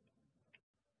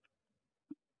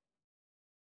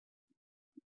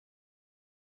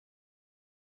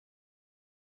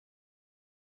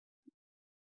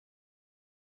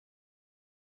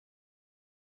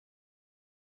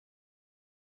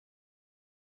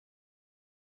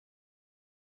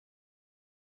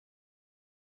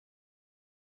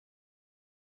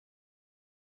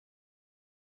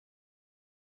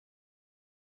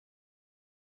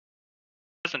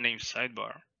 It has a name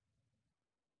sidebar.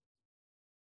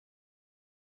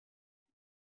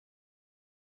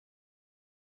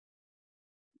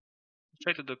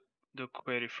 Try to do the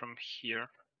query from here.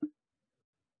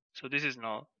 So this is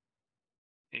null.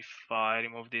 If I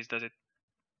remove this, does it?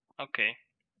 Okay.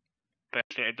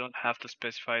 Apparently I don't have to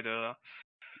specify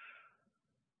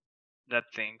that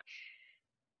thing.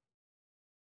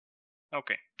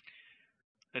 Okay.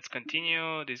 Let's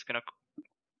continue. This is gonna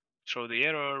throw the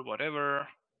error, whatever.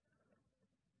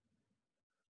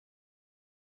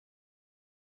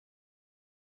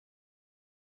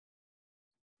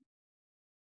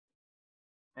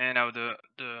 And now the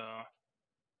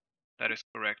that is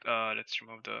correct. Let's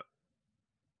remove the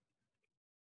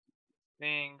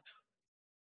thing.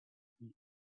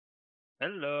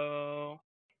 Hello.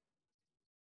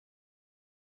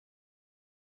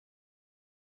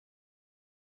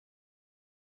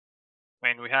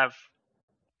 When we have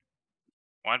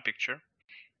one picture,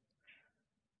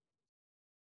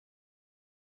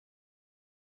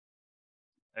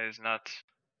 that is not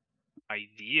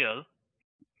ideal.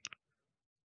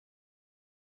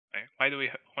 Right? Why do we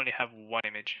only have one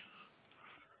image?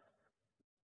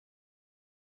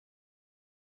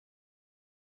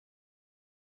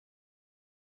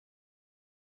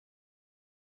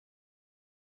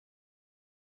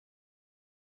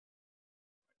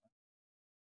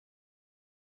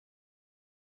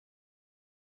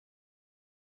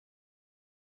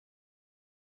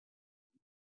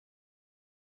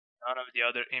 None of the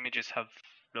other images have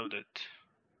loaded.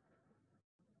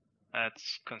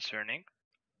 That's concerning.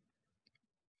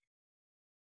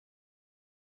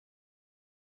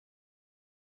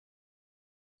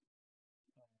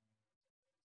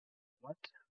 What?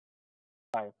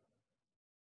 5. Let's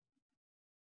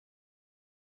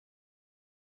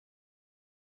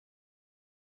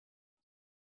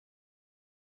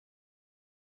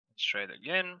try it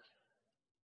again.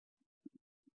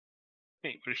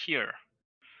 Okay, we're here.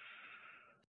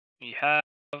 We have,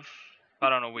 I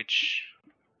don't know which,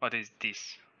 what is this?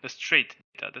 The straight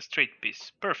data, the straight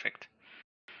piece. Perfect.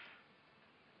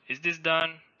 Is this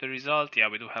done? The result? Yeah,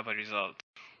 we do have a result.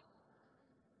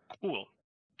 Cool.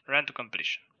 Ran to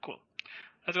completion. Cool.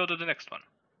 Let's go to the next one.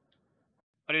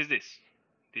 What is this?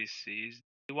 This is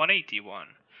the 181.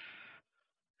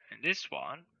 And this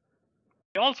one,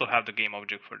 we also have the game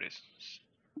object for this.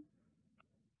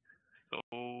 So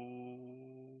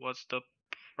what's the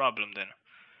problem then?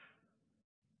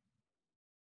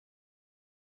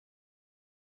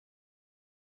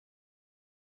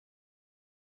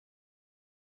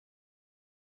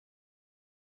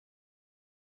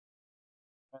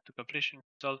 Ran to completion,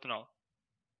 result null.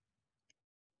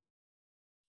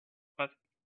 But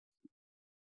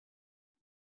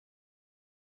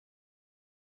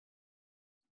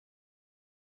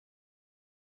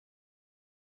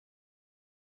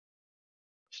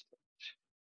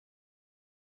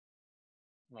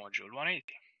Module 180.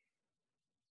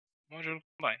 Module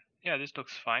combine. Yeah, this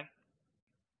looks fine.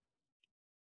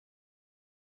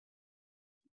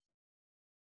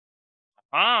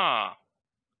 Ah,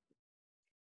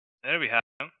 there we have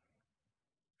them.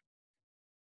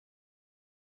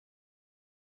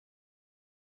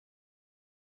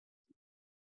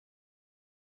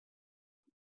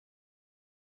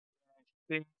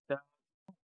 I think that's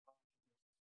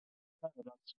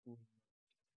cool.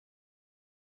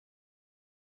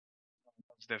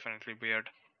 That's definitely weird.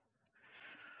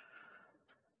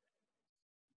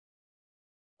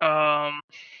 Um,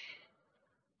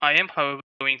 I am, however,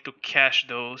 going to cache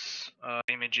those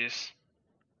images.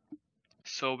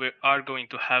 So we are going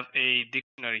to have a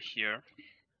dictionary here.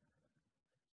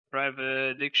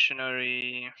 Private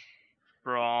dictionary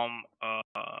from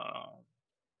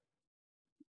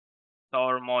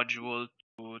our module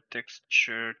to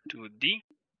texture to D.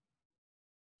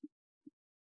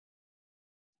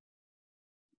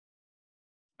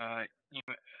 Uh, im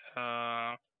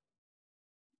uh,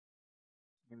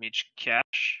 image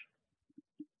cache.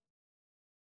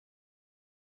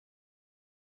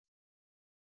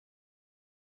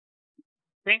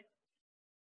 Okay.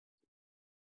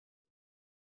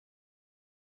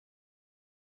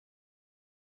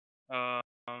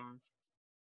 Um,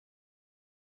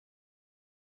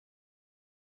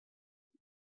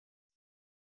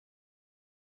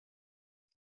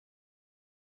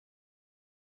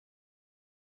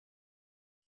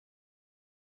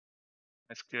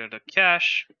 let's clear the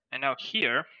cache. And now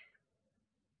here,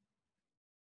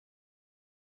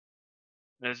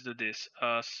 let's do this.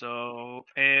 So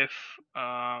if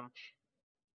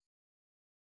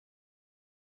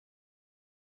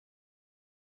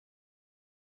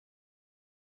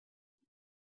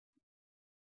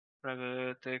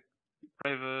private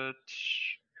private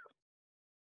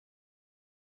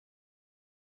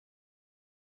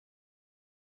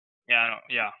yeah no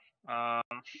yeah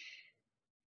um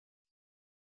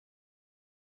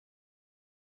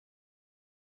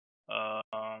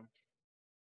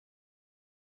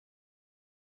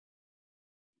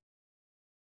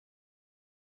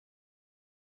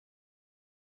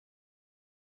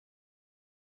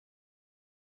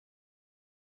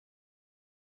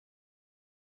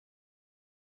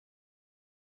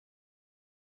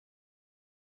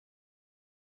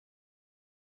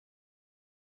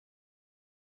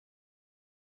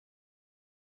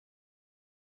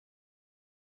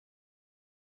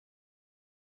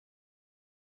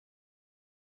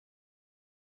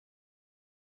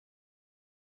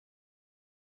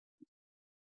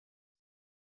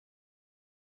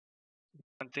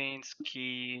contains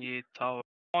key tower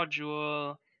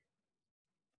module.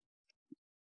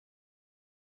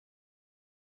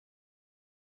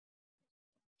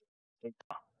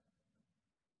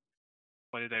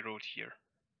 What did I wrote here?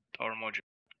 Tower module.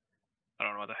 I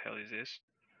don't know what the hell is this.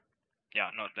 Yeah,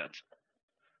 not that.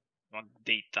 Not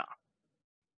data.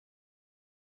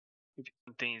 If it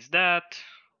contains that,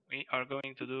 we are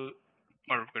going to do,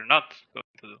 or we're not going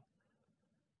to do.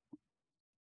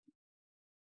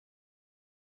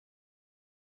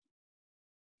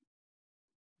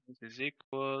 This is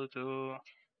equal to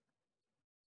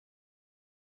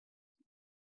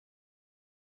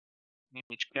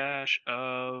image cache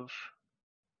of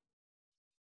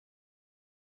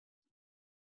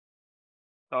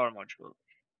tower module.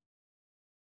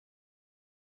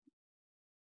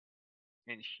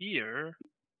 And here,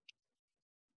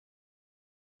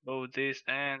 both this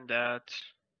and that.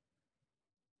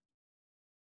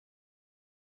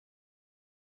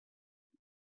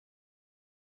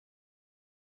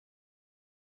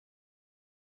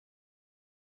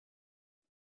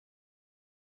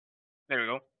 There we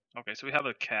go. Okay, so we have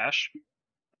a cache.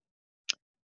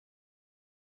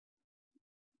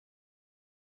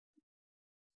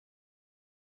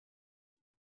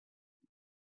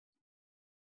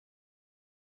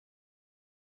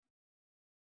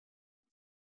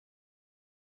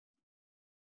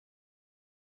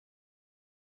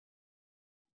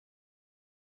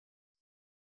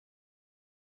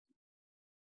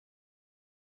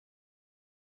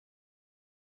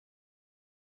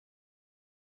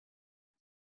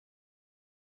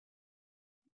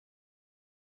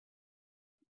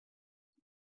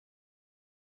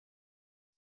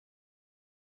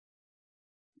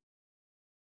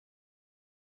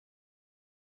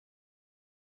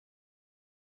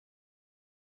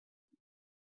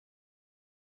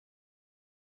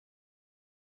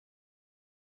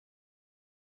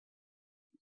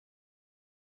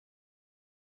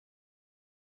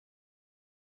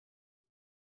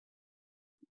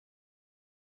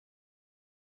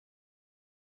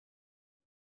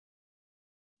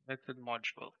 Selected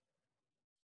module.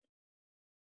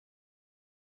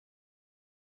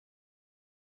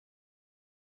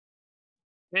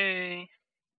 Okay.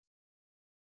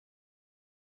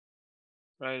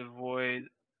 Right void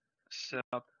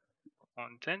setup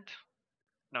content.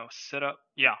 No, setup.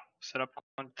 Yeah, setup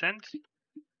content.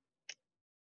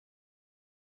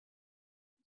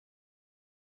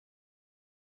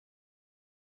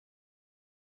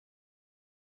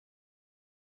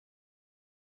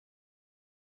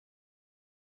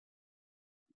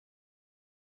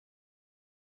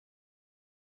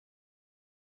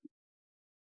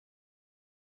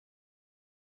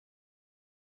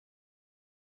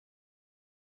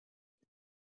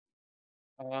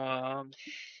 Um,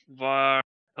 var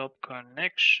top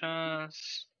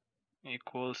connections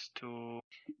equals to.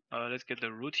 Let's get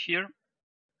the root here.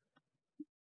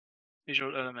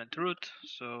 Visual element root.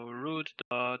 So root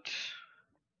dot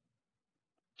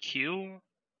q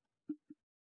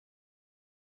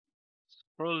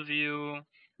scroll view.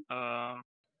 Um,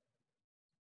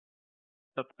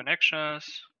 top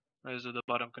connections. Let's do the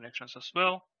bottom connections as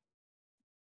well.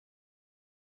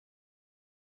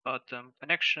 Bottom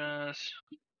connections.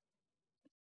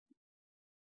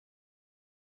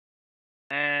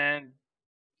 And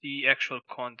the actual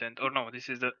content, or no, this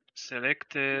is the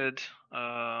selected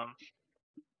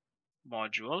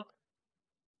module.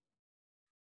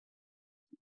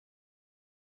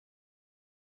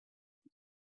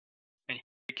 And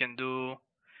we can do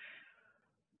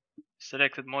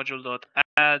selected module dot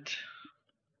add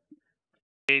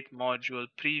create module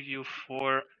preview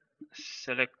for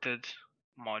selected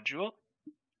module.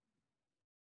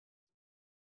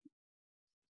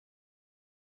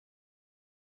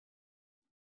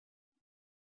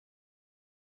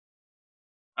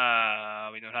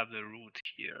 We don't have the root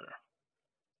here.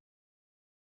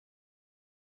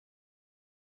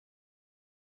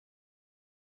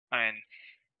 I mean,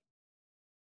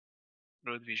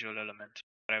 root visual element,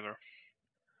 whatever.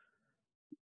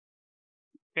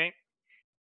 Okay.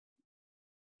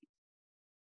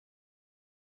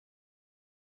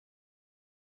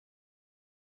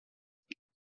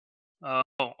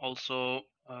 Also,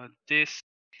 this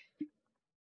we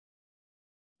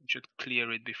should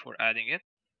clear it before adding it.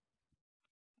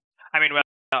 I mean, well,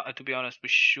 to be honest, we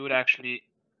should actually,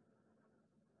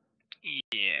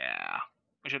 yeah,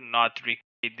 we should not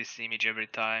recreate this image every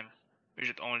time. We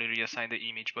should only reassign the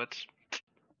image, but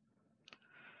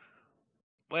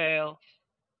well,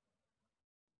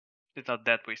 it's not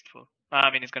that wasteful.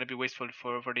 I mean, it's gonna be wasteful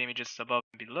for the images above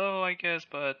and below, I guess,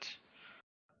 but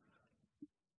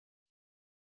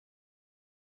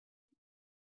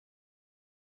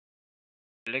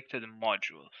selected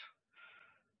module.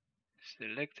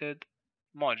 Selected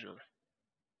module.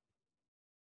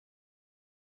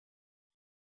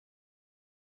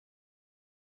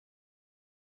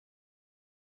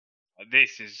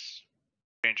 This is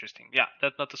very interesting. Yeah,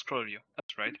 that's not a scroll view.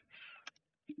 That's right.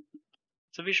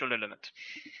 It's a visual element.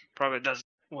 Probably that's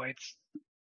why it's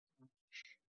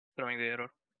throwing the error.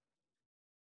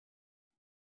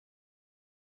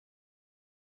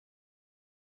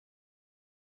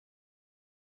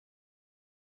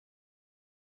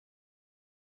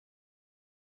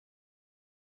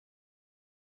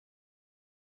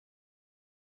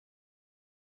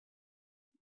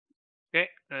 Okay,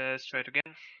 let's try it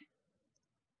again.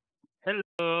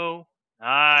 Hello.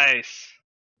 Nice.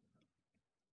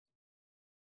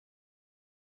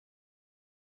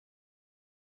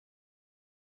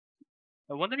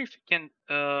 I wonder if you can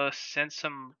send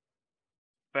some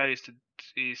values to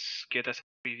this get as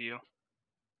a preview.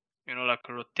 You know, like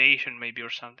a rotation maybe or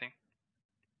something.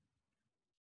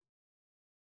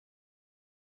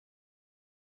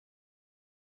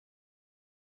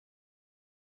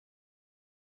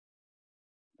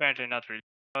 Apparently not really.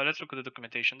 Let's look at the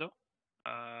documentation though.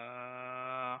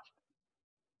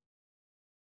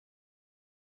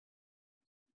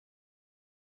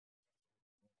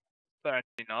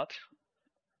 Apparently not.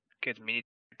 Get minute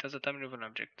as a time driven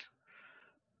object.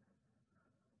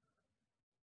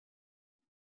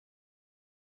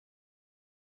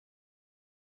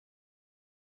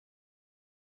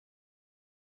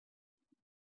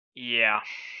 Yeah.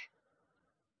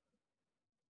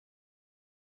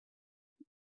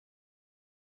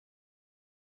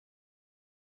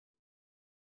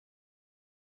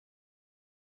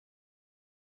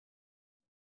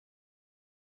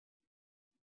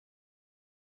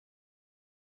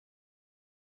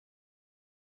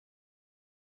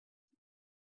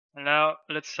 Now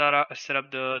let's set up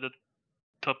the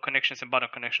top connections and bottom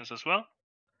connections as well.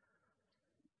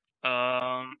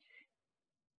 Um,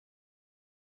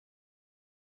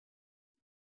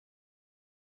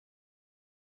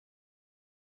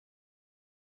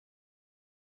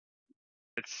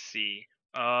 Let's see.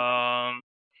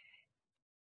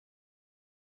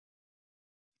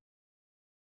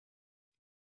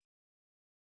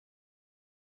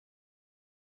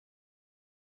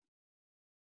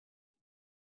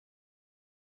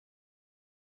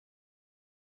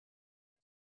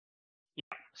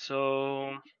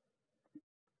 So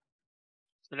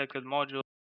selected module,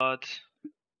 but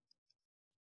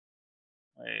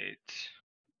wait,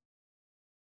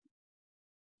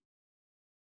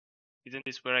 isn't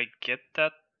this where I get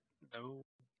that? No,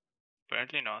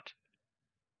 apparently not.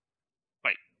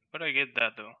 Wait, where do I get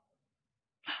that though?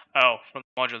 Oh, from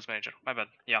modules manager. My bad.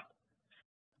 Yeah,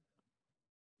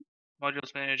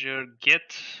 modules manager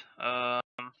get.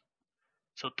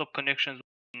 So top connections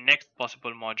next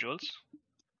possible modules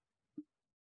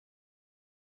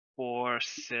for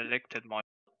selected module.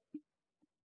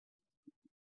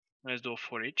 Let's do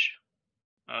for each.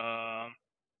 Um,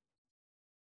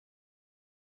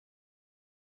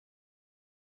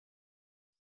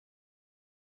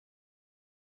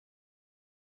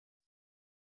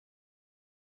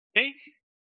 okay.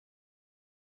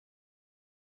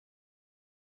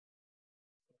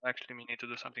 Actually, we need to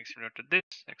do something similar to this,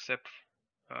 except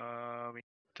we need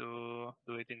to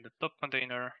do it in the top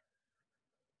container,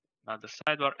 not the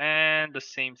sidebar, and the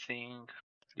same thing.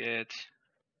 Get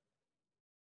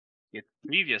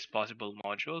previous possible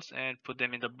modules and put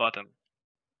them in the bottom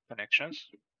connections.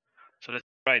 So let's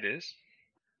try this.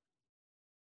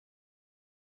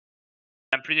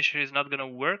 I'm pretty sure it's not gonna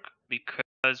work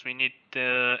because we need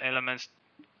the elements.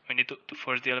 We need to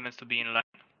force the elements to be in line.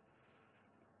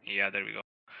 Yeah, there we go.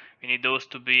 We need those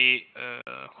to be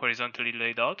horizontally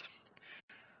laid out.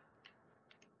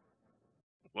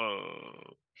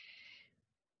 Whoa.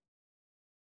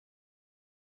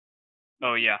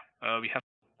 Oh yeah, we have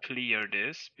to clear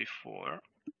this before.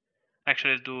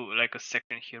 Actually, let's do like a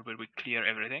second here where we clear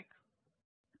everything.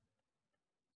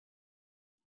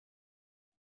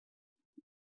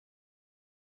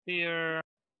 Clear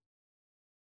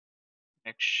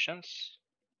connections.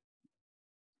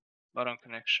 Bottom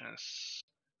connections.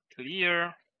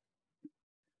 Clear.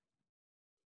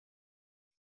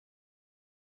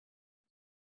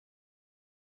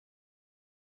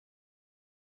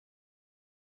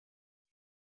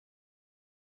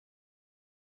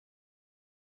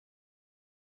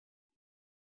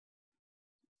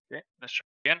 Okay, let's try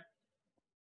again.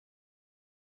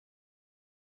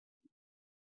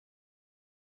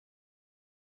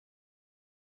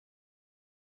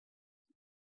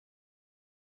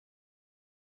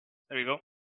 There we go.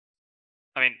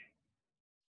 I mean,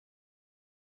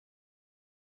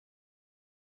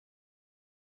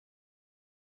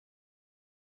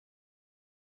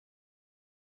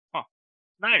 oh,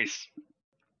 nice.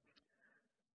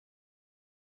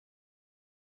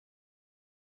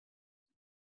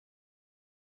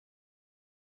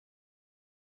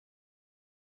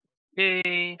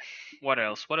 Okay, what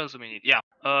else? What else do we need? Yeah,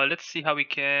 let's see how we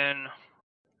can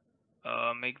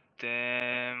make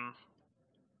them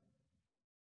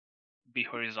be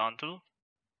horizontal.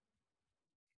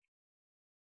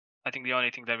 I think the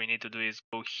only thing that we need to do is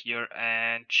go here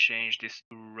and change this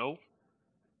to row.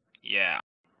 Yeah,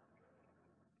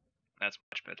 that's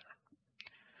much better.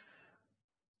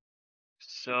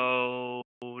 So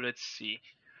let's see.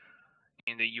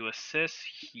 In the USS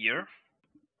here,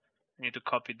 we need to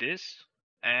copy this,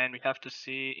 and we have to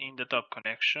see in the top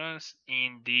connections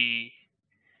in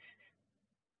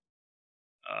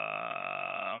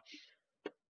uh,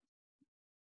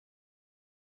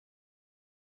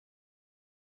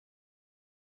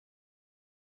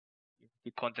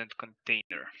 the content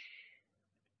container.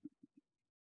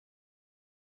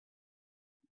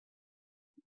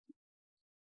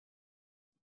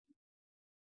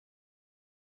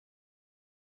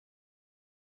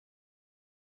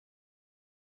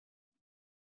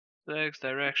 The X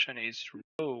direction is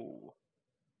row.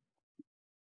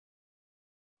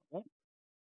 Oh,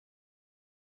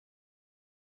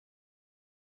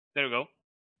 there we go.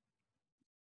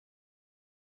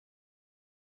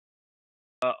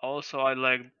 Also, I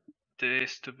like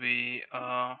this to be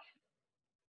apparently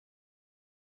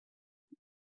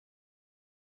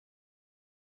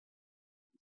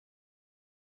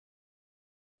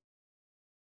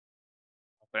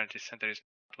center is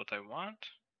not what I want.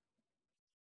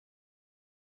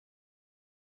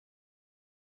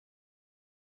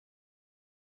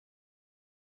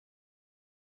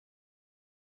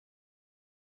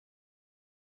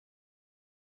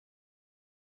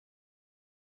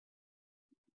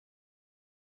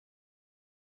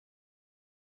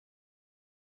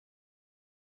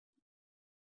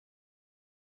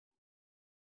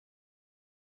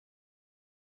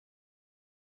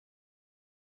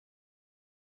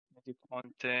 Edit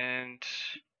content.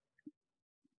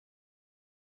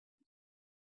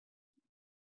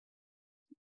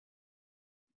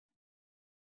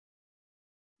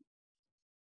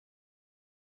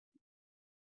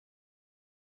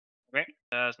 Okay,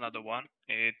 that's not the one.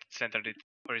 It centered it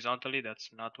horizontally. That's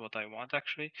not what I want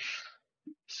actually.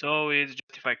 So it's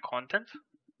justify content.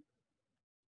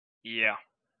 Yeah.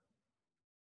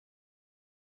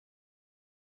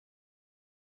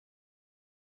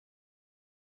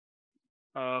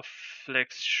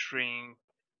 Flex shrink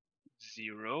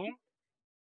 0.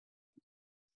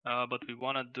 But we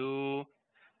wanna do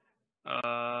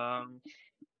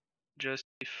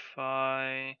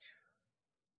justify.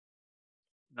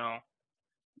 No.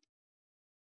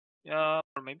 Yeah,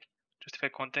 or maybe justify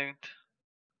content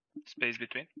space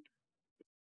between.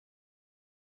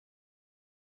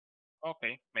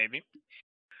 Okay, maybe.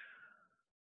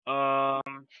 I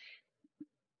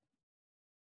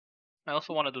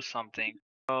also want to do something.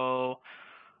 So,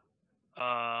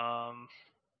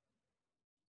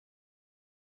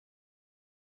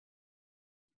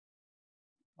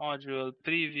 module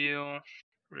preview.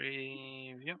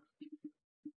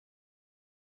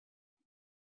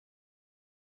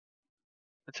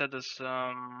 Let's add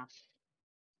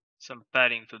some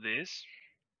padding to this.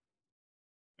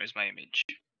 Where's my image?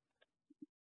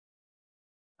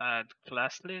 Add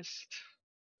class list.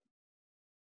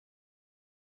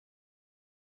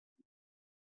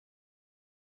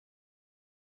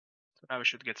 So now we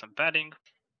should get some padding.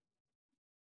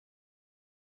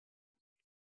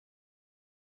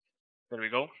 There we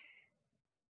go.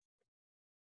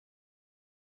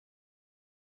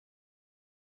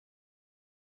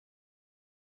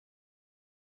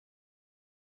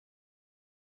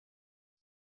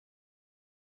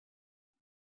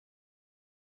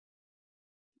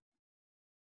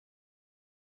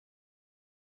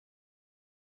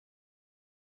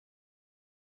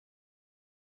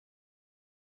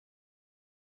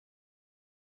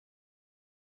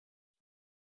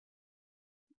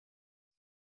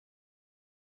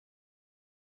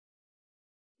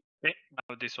 Okay,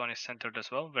 now this one is centered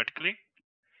as well, vertically.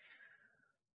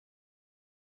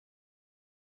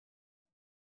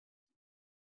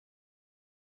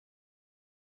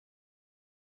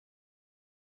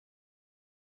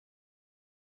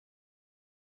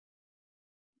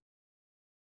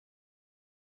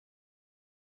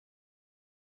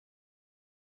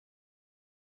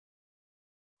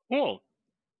 Cool.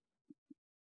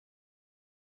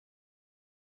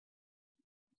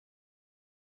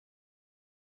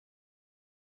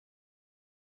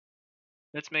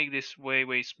 Let's make this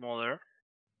way smaller.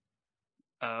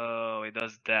 Oh, it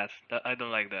does that. I don't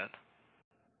like that.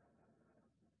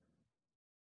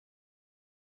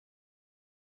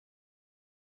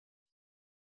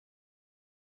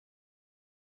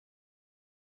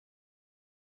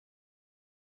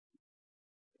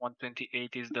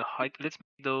 .128 is the height. Let's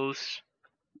make those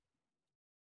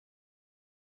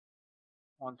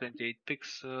 128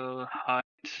 pixel height,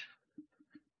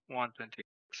 128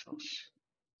 pixels.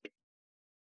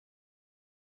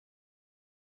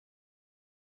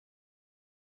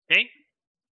 Okay.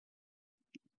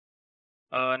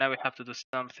 Now we have to do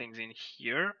some things in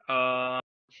here. Let's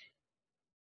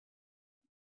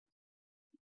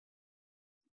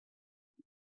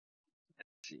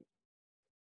see.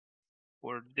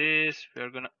 For this, we're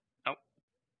gonna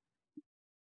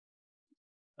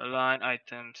align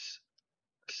items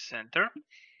center,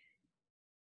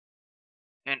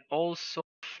 and also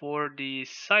for the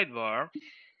sidebar,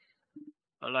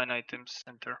 align items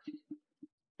center.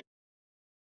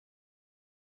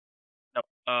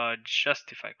 No,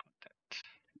 justify content.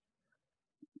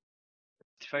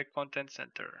 Justify content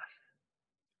center.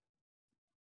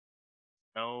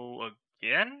 No,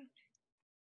 again.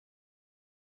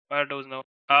 Why are those no?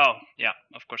 Oh, yeah,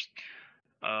 of course.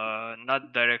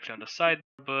 Not directly on the side,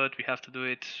 but we have to do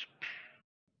it.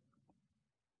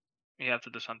 We have to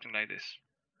do something like this.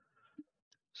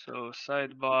 So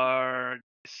sidebar,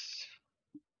 this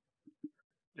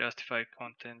justify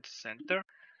content center.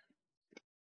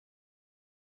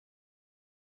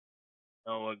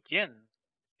 No, again,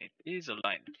 it is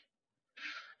aligned.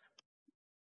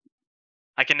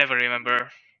 I can never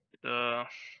remember the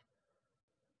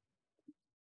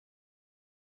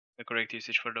correct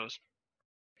usage for those.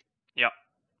 Yeah,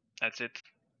 that's it.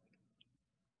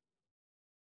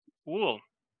 Cool.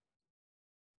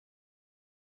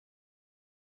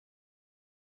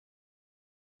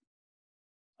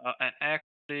 And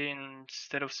actually,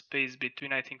 instead of space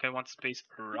between, I think I want space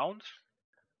around.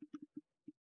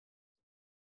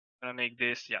 Gonna make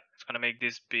this, yeah, it's gonna make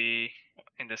this be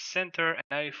in the center. And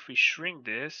now if we shrink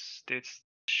this,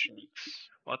 shrinks.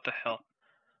 What the hell?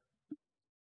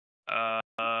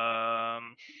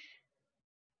 Um,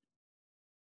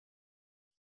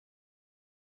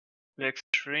 flex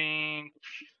shrink,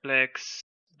 flex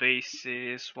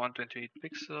basis 128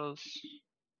 pixels.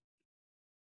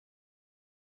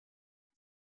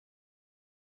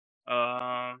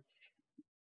 Um,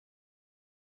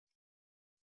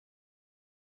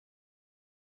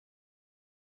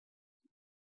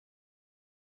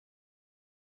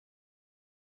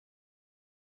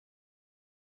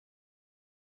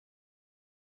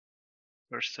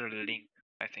 cursor link,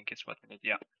 I think it's what we need.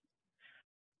 Yeah.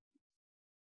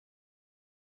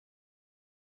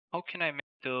 How can I make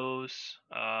those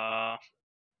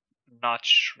not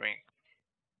shrink?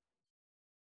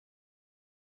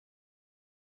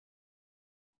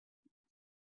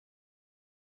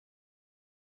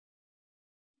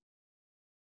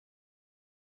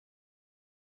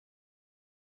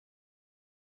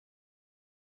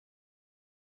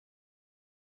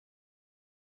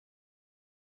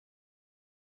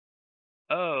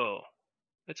 Oh,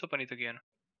 let's open it again.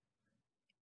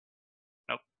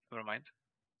 Nope, never mind.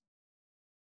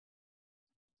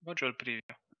 Module preview.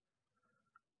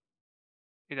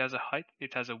 It has a height,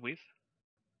 it has a width.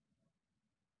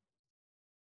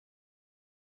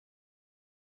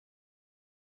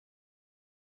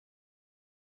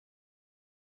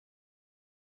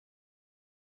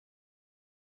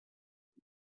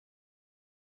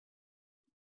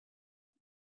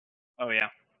 Oh yeah.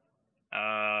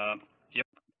 Yep.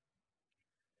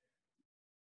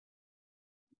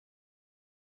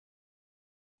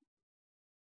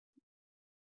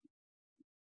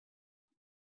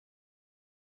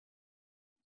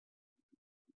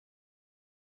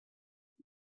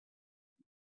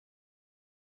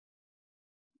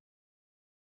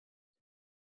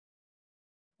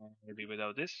 Maybe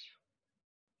without this.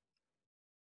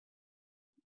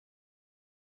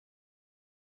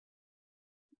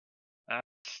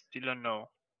 Still a no.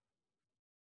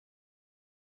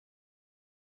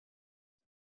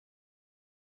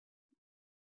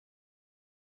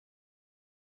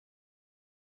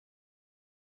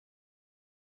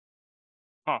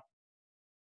 Huh.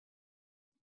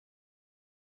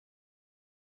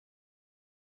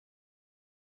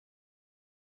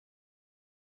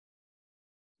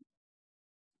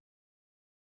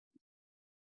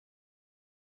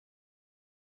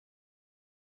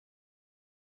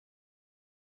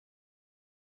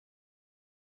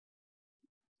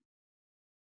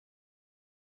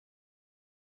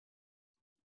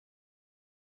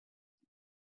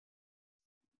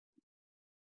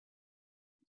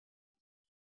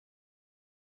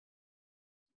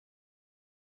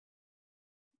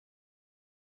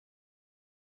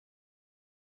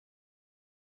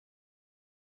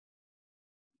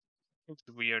 It's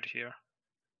weird here.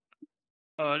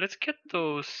 Let's get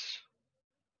those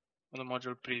on the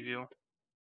module preview.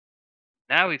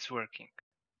 Now it's working.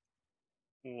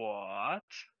 What?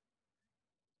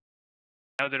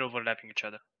 Now they're overlapping each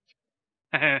other.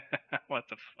 What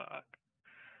the fuck?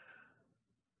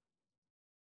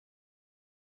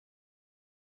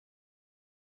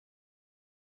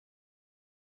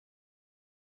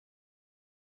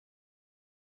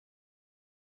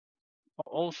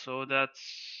 Also,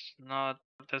 that's not.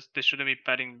 This shouldn't be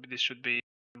padding. This should be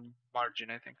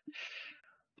margin, I think.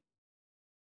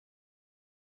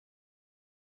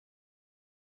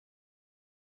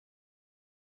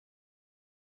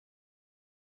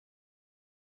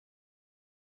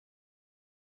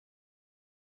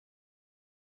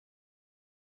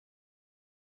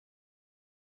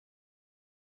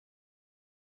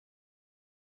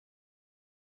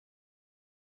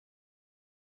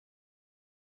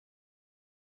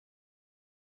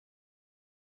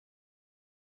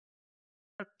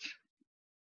 What?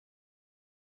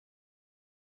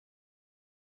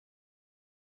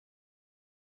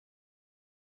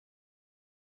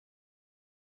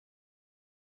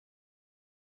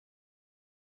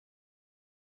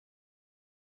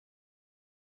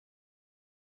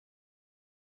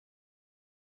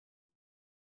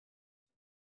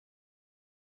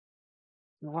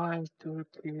 Why do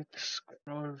it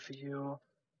scroll view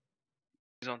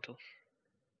horizontal?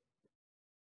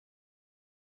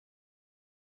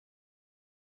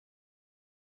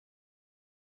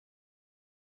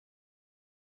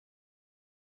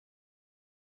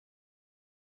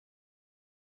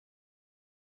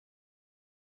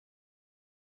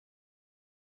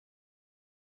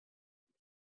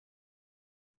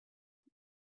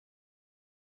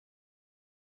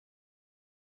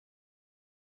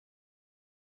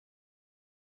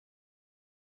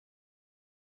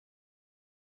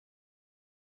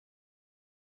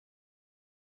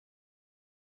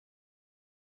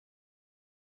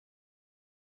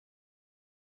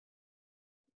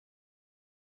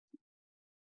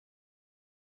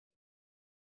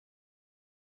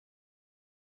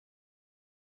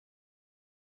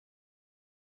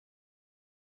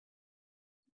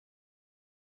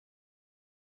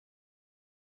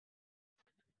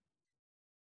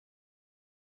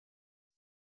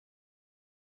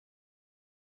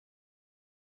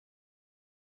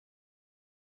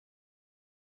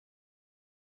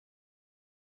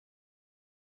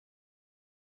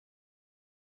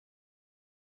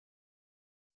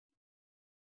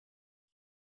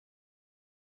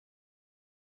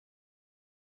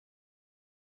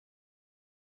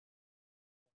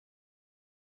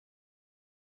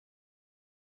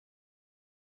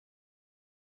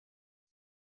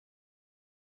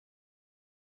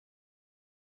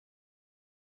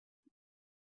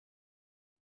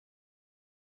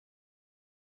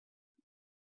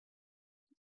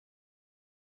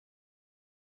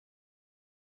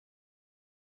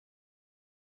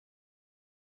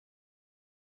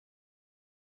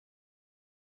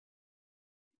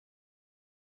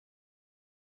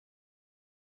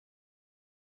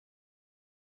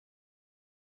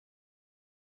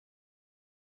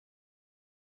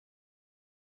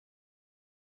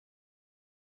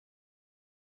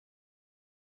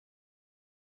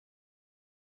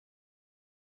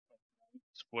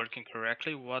 It's working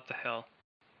correctly. What the hell?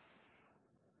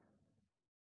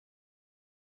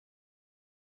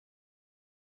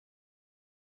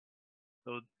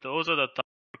 So those are the top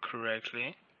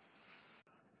correctly,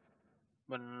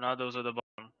 but not those are the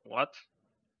bottom. What?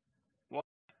 What?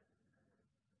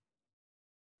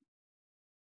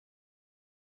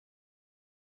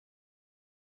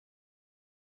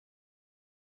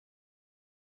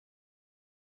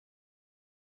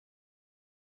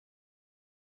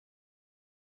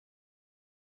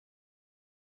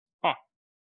 Huh.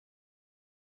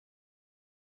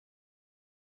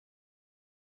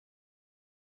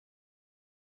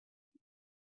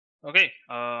 Okay.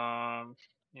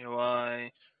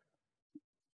 UI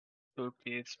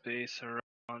toolkit space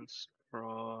around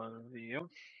scroll view.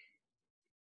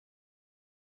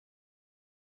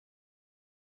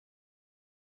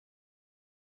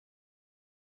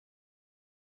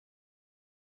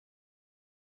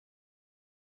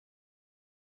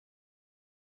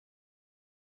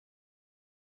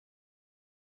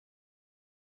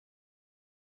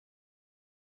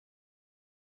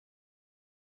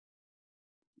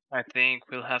 I think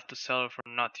we'll have to sell for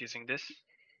not using this.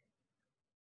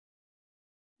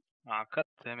 Ah, god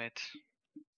damn it.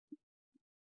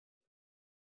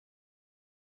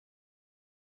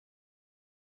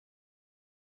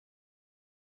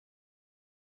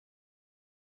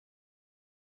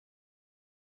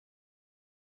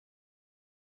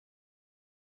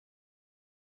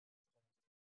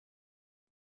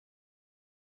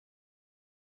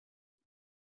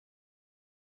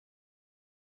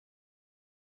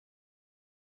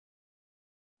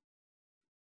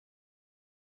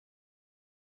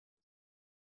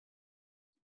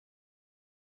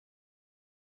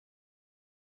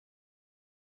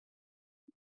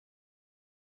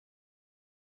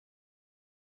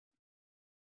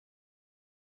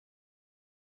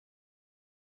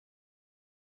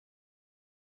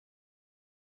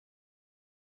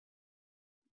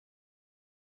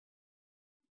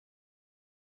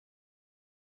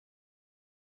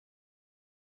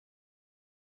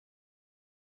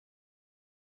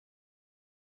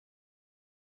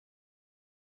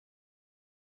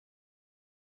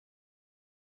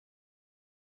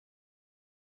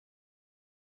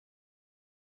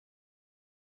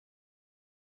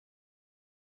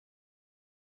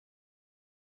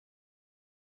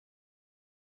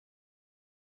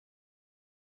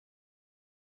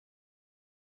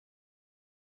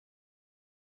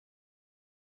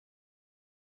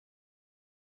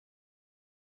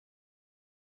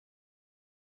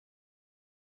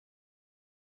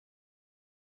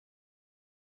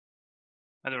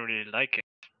 I don't really like it.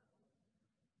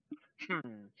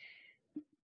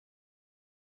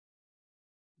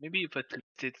 Maybe if at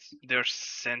least they're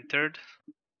centered,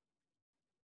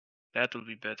 that will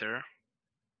be better.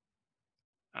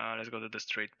 Let's go to the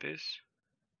straight piece.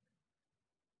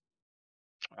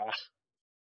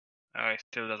 Ah, it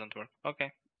still doesn't work.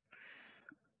 Okay.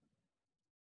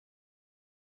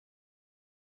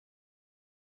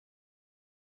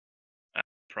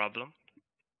 Problem.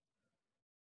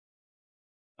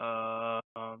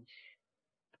 Um,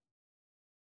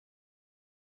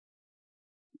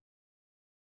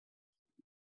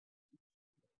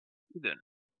 then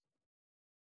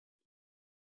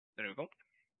there we go.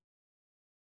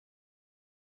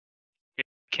 It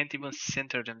can't even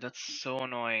center them. That's so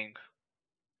annoying.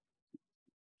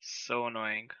 So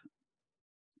annoying.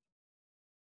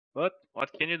 But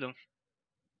what can you do? I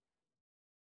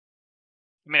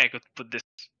mean, I could put this.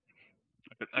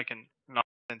 I can not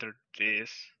center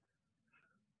this.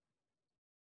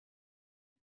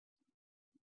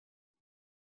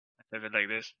 Have it like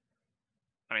this.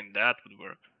 I mean, that would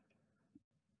work.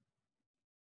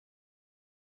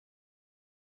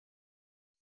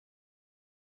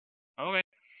 Okay.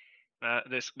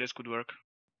 This could work.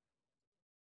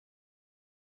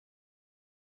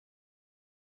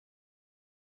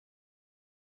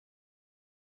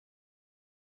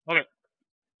 Okay.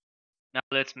 Now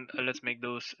let's make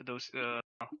those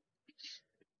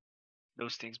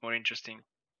things more interesting.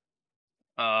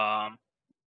 Um,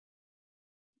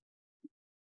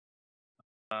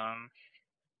 um,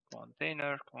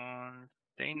 container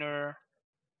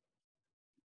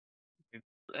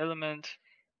element.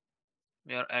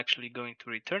 We are actually going to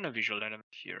return a visual element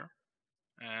here,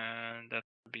 and that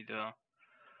will be the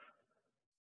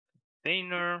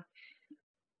container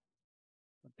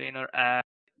add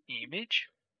image.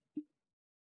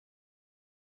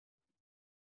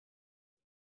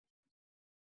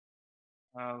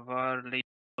 Var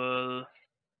label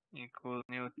equal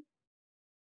new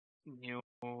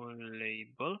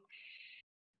label.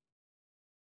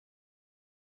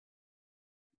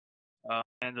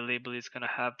 and the label is gonna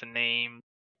have the name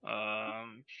our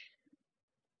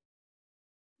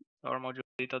module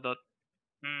data dot.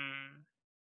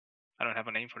 I don't have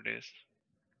a name for this,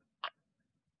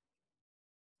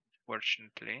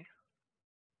 fortunately.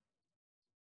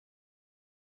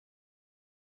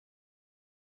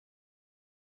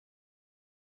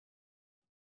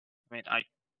 I mean, I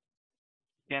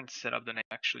can't set up the name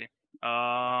actually.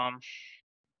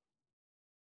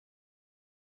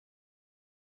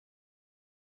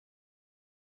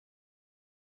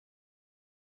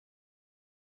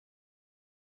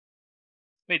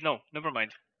 Wait, no, never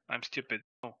mind. I'm stupid.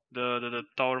 No, the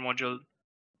tower module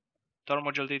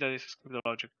data is script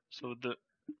logic. So the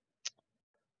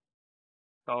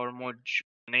tower module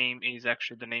name is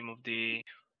actually the name of the.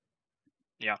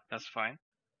 Yeah, that's fine.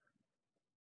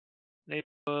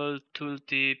 Label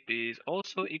tooltip is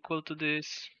also equal to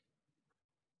this.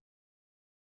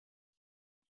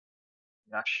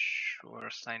 Yeah, sure,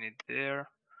 assign it there.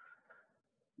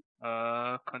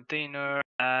 Container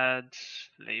add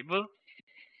label.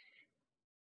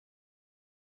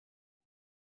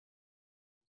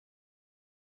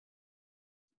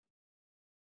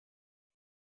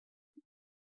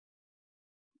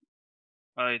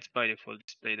 It's by default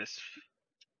displayed as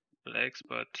flex,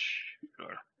 but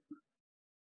sure.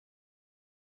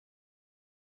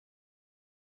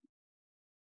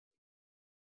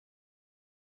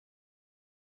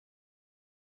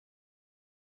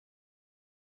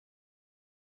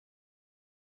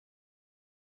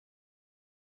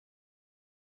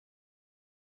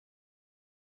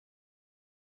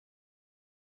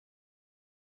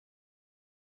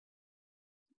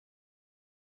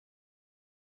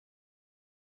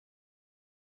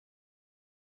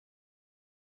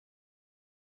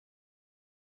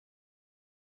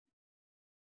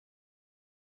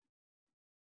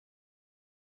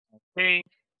 Okay.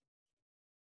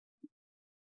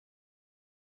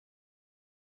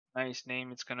 Nice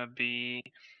name. It's gonna be.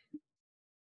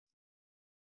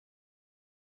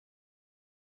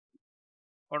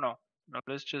 Or no. No,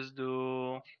 let's just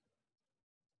do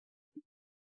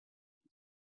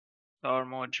our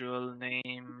module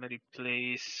name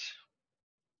replace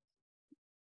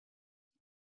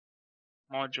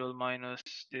module minus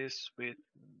this with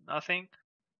nothing.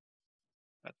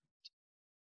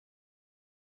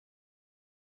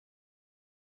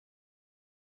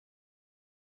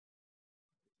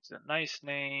 That's a nice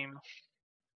name.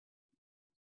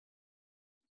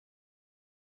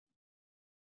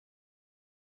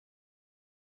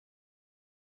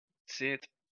 That's it.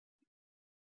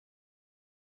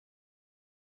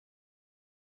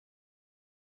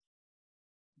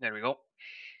 There we go.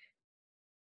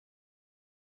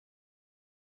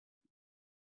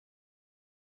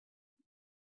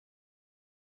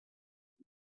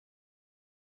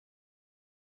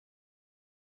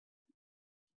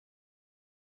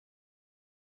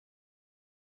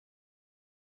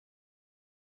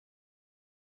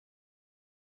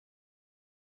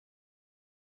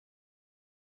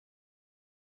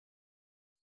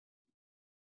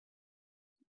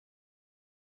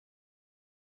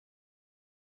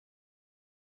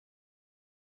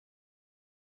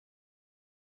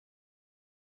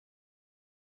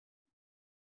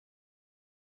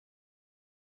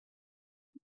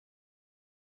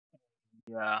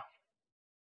 Yeah.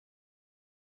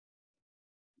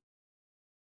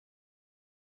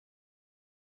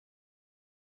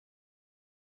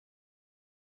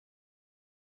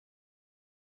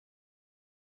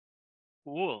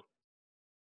 Cool.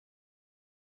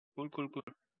 Cool, cool, cool.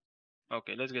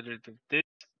 Okay, let's get rid of this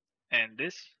and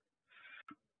this.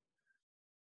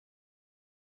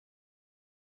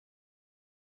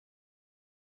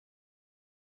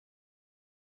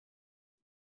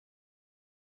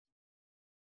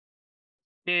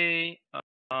 Okay.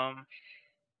 Um.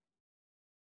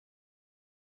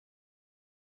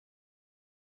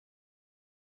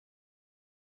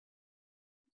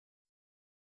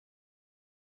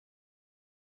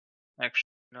 Actually,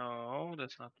 no,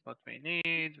 that's not what we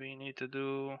need. We need to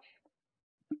do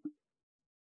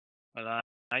an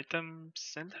item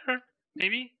center,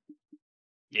 maybe?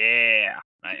 Yeah,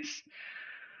 nice.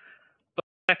 But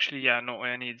actually, yeah, no,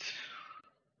 I need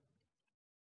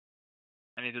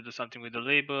to do something with the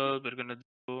label. We're gonna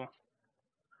do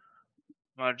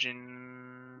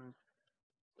margin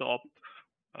top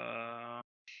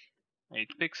 8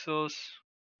 pixels.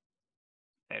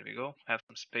 There we go. Have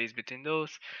some space between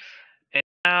those. And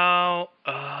now,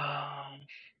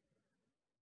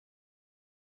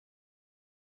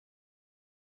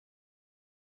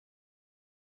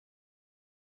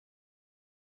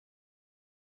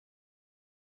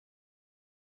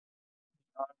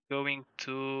 Going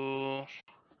to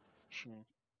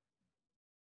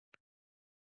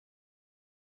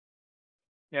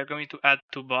we are going to add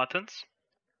two buttons.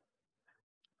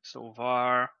 So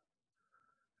var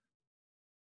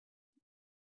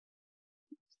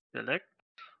select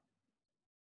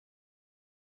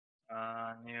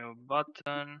new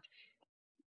button.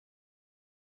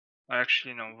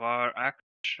 Actually, no, var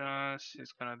actions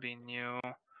is gonna be new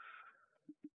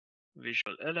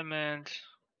visual element,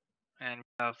 and we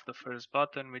have the first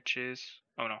button, which is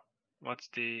oh no, what's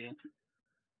the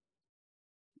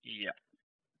yeah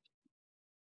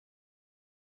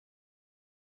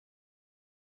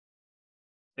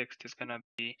text is gonna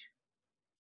be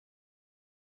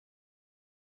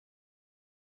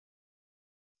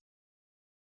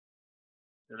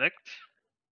select,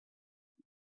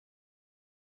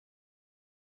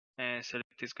 and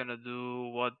select is gonna do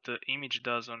what the image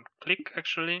does on click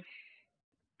actually,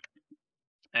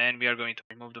 and we are going to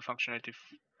remove the functionality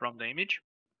from the image.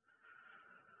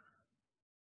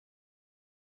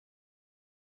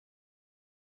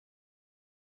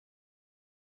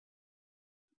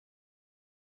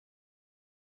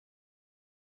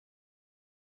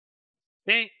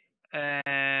 Okay,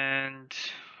 and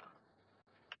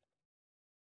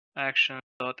action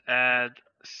dot add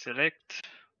select,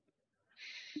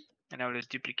 and now let's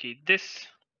duplicate this.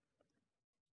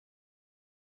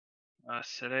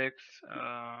 Select.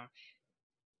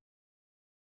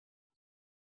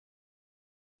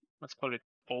 Let's call it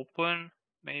open,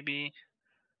 maybe.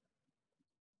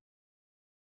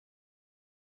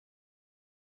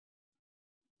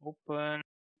 Open.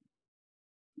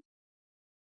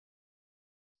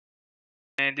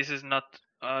 And this is not,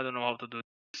 I don't know how to do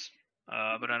this,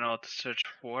 but I know how to search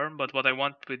for. But what I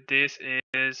want with this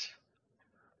is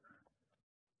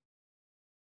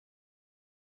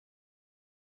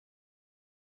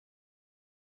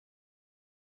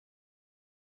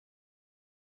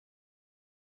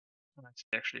let's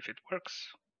see actually if it works.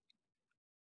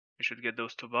 We should get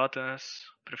those two buttons,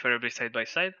 preferably side by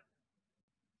side.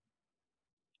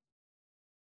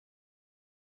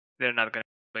 They're not gonna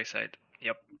be by side.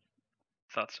 Yep,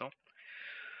 thought so.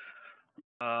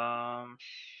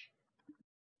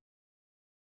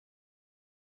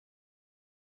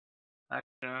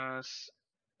 Actions.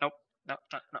 Nope, no,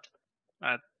 no, no.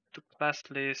 Add to class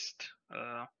list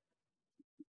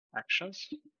actions.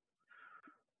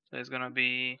 So it's gonna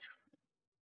be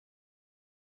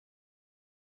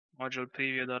module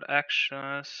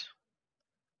preview.actions.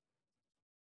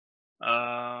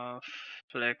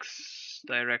 Flex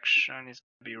direction is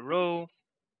gonna be row.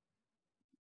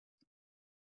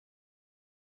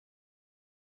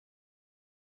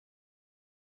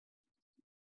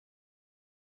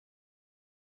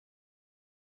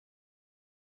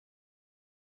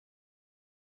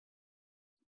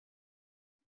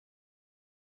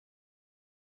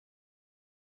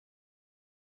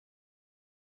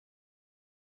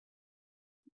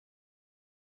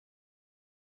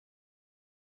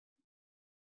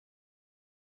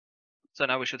 So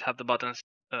now we should have the buttons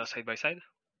side by side.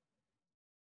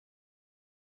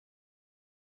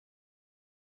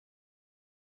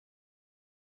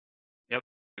 Yep,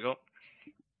 there we go.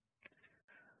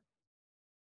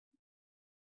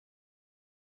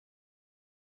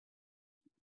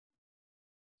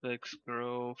 Flex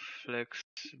grow, flex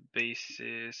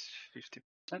basis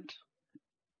 50%.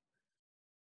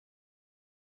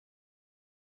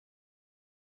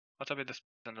 What's up with the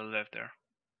space on the left there?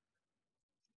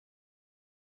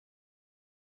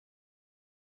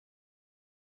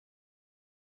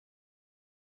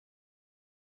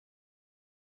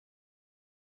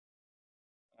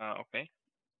 Okay.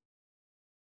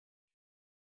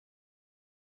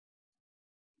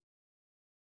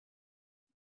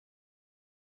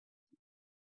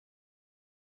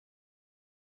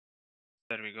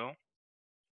 There we go.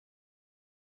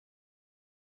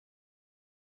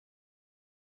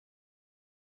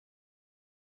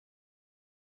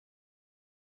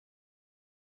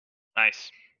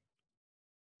 Nice.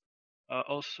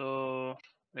 Also,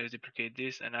 let's duplicate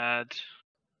this and add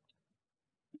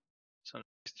some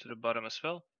to the bottom as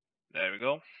well. There we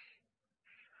go.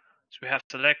 So we have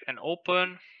select and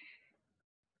open.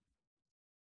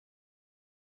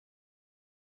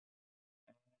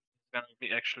 It's gonna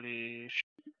be actually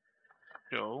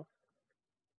show.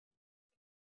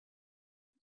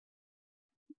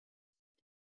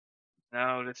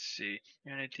 Now let's see.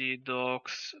 Unity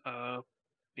docs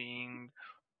ping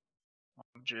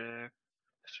object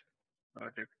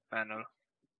project panel.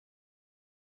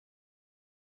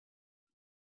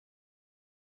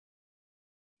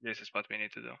 This is what we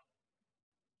need to do.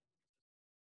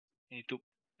 We need to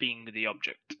ping the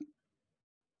object.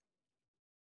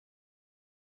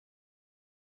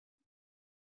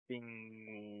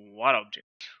 mapping what object?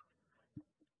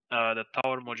 The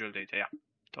tower module data, yeah.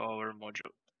 Tower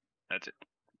module. That's it.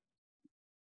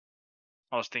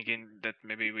 I was thinking that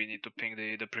maybe we need to ping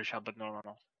the prefab, but no.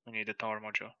 We need the tower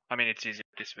module. I mean, it's easier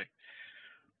this way.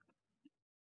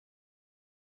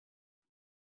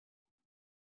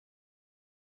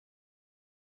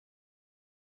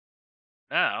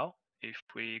 Now, if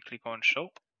we click on show,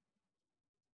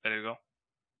 there you go.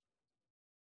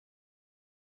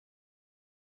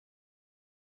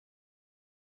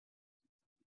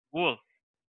 Cool.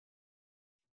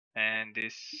 And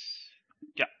this,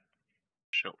 yeah,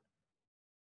 show.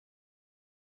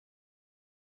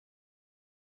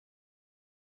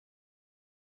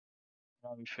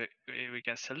 Now if we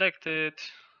can select it.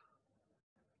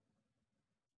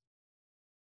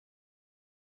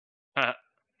 I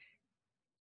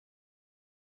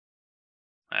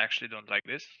actually don't like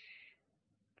this,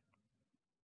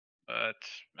 but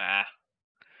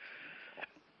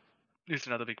it's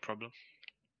not a big problem,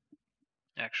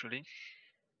 actually.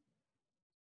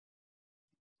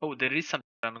 Oh, there is something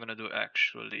I'm gonna do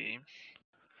actually.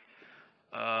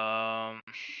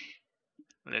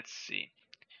 Let's see.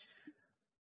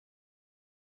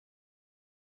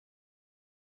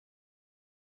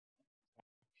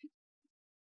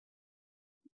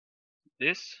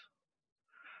 This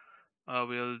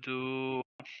we'll do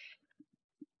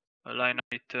align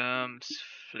items,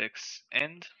 flex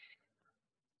end,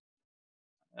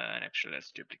 and actually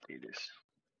let's duplicate this.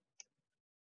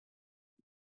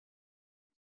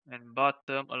 And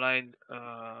bottom align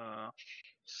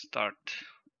start.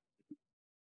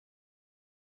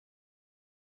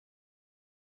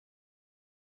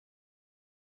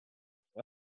 I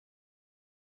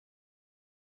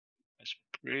was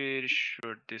pretty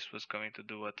sure this was going to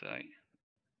do what I.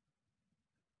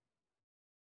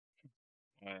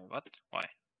 What? Why?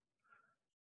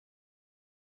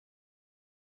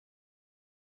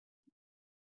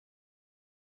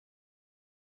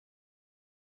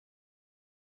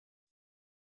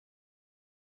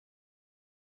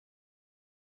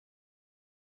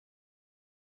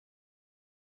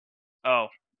 Oh,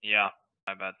 yeah,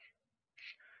 my bad.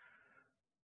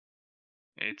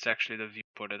 It's actually the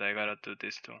viewport that I gotta do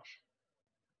this to.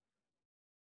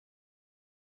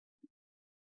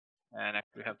 And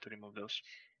actually have to remove those.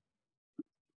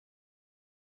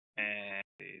 And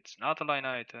it's not align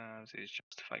items, it's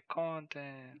justify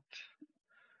content.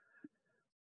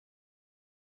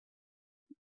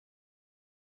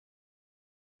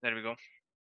 There we go.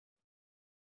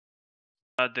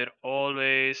 They're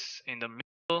always in the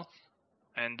middle,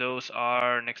 and those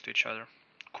are next to each other.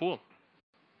 Cool.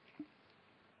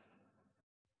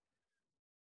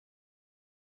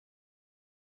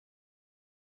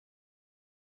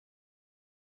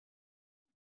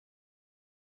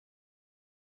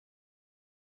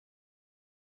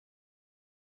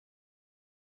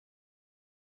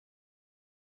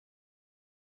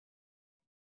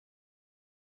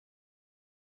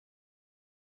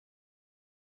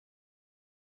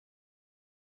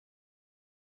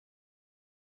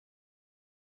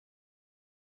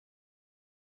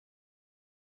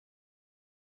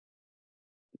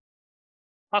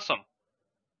 Awesome.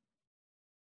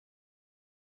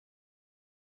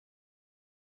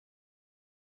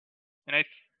 And I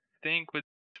think with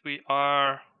we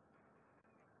are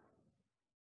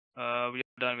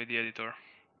done with the editor.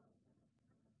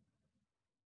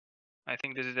 I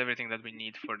think this is everything that we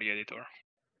need for the editor.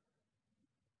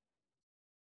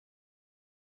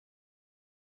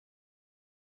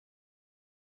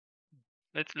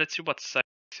 Let's see what size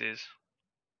this is,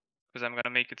 because I'm gonna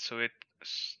make it so it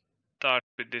start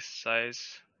with this size.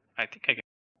 I think I can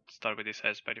start with this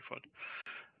size by default.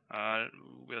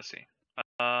 We'll see.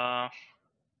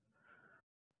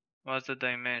 What's the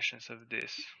dimensions of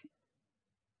this?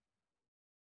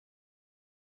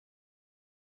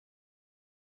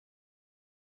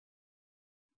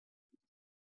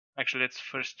 Actually, let's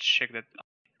first check that I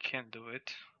can do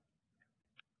it.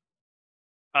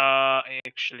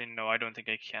 Actually, no, I don't think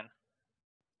I can.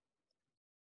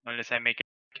 Unless I make it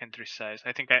country size.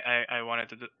 I think I wanted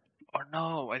to do. Or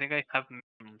no, I think I have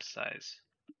minimum size.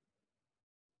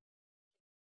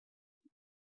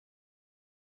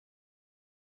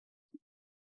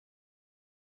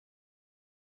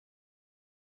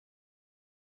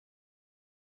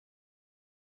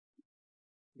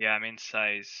 Yeah, I'm in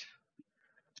size.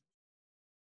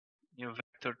 New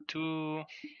vector 2.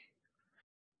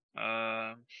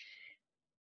 Uh,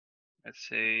 let's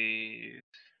say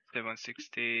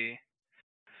 760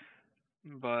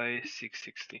 by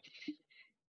 660.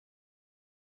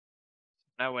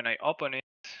 Now when I open it,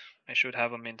 I should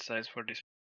have a min size for this.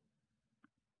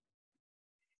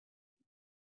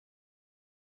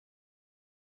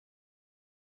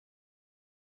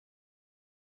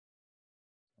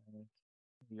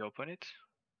 Reopen it.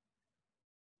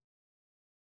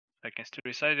 I can still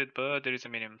resize it, but there is a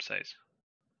minimum size.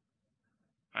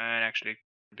 And actually,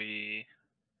 be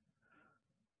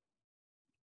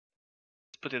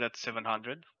let's put it at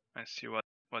 700 and see what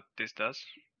this does.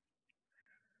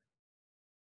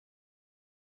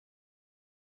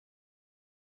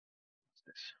 What's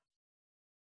this?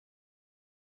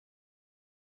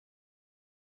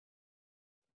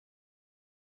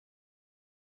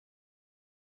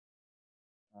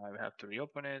 I have to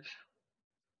reopen it.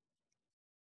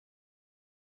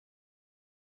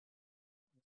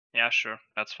 Yeah, sure,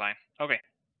 that's fine. Okay,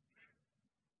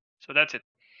 so that's it.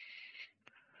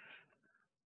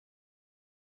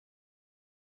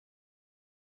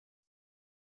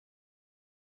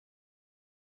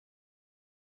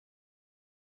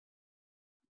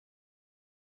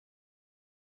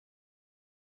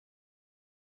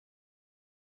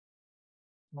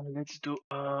 Let's do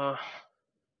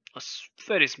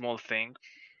very small thing.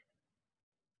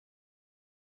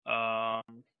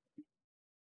 Um,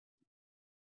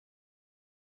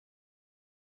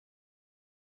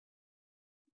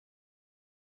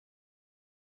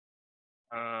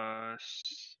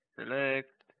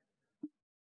 select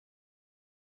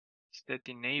set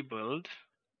enabled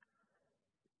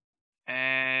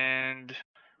and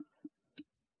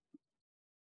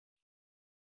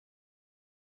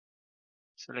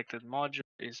selected module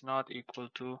is not equal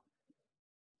to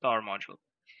tower module.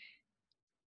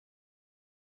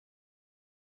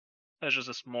 That's just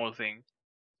a small thing.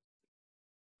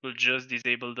 We'll just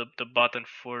disable the button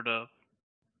for the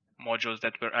modules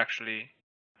that we're actually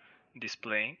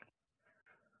displaying.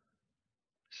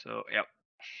 So yeah,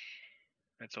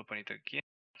 let's open it again.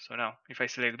 So now if I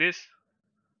select this,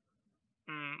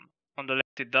 on the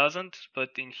left it doesn't, but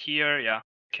in here, yeah,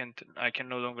 I can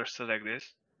no longer select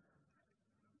this.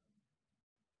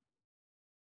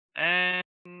 And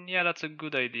yeah, that's a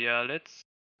good idea. Let's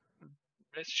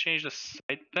change the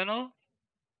side panel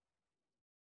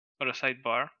or the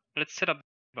sidebar. Let's set up the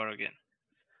bar again.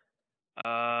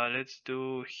 Let's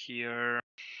do here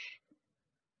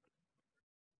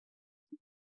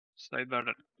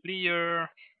sidebar clear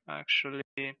actually.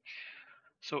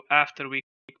 So after we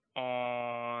click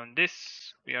on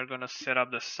this, we are gonna set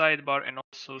up the sidebar and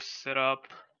also set up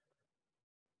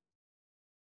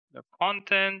the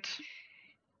content.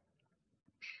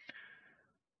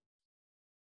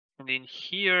 And in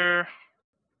here,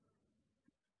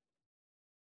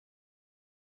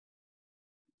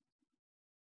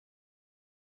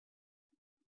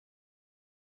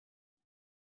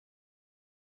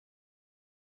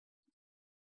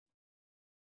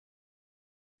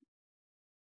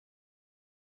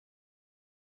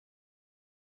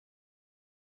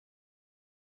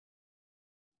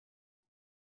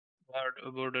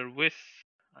 border width,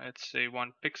 let's say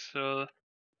 1 pixel,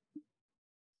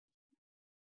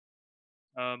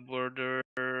 border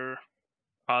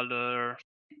color,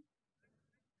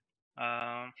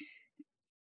 um,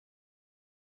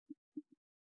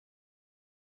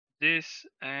 this,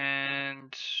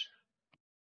 and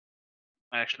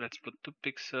actually let's put 2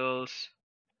 pixels,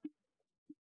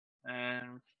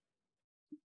 and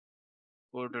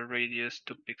border radius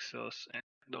 2 pixels, and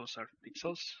those are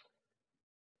pixels.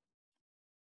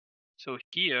 So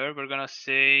here we're gonna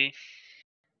say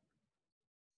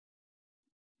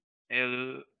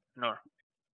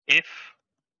if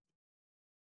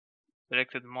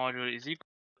selected module is equal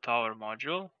to tower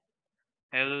module,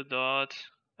 hello dot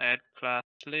add class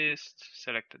list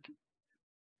selected.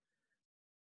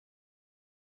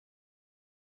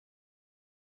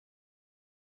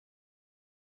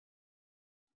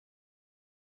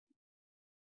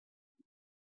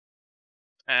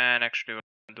 And actually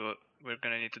we're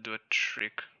gonna need to do a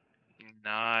trick.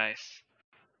 Nice.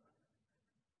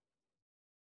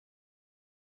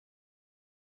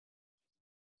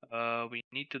 We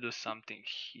need to do something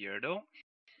here though.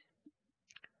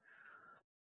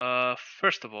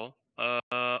 First of all,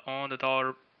 on the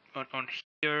tower on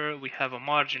here we have a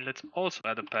margin. Let's also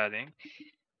add a padding.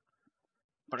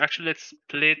 Or actually let's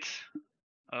split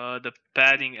the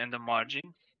padding and the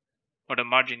margin, or the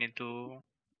margin into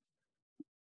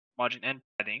margin and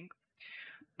padding.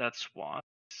 That's one.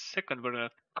 Second, we're gonna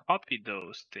copy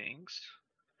those things,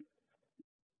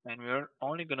 and we're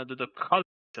only gonna do the color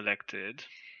selected.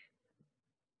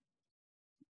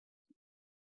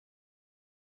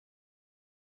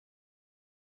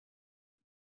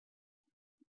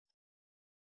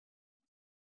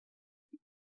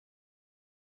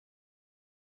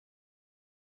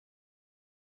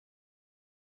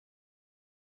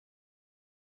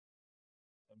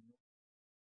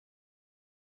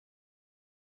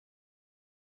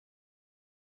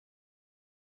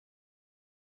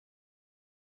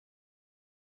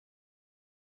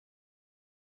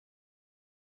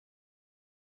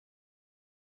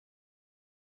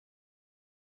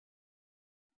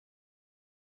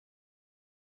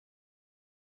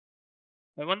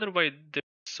 I wonder why there's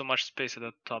so much space at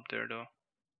the top there, though.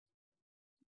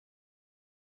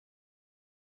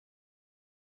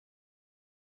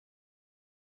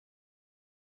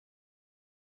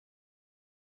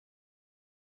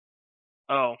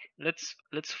 Oh, let's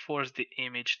force the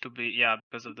image to be, yeah,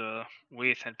 because of the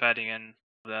width and padding and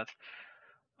that.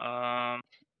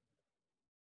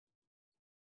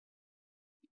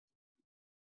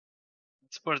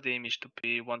 Let's force the image to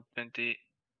be 120.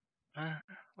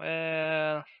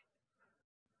 Well,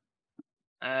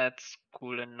 that's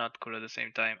cool and not cool at the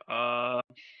same time.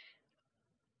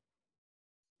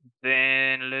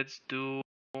 Then let's do.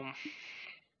 We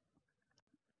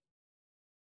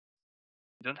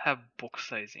don't have box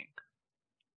sizing.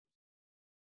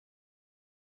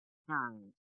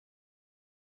 Hmm.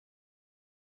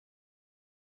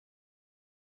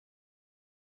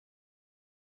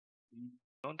 We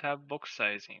don't have box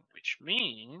sizing, which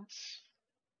means.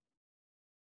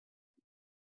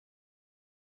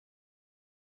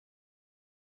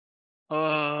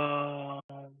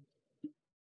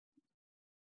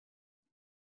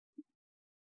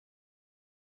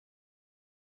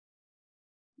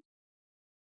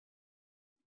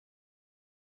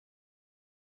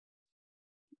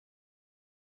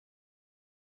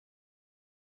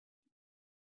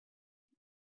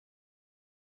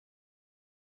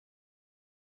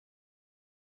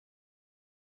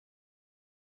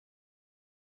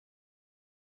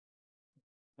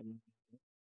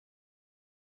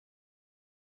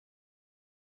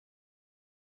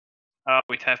 Um,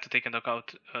 we'd have to take into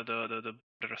account the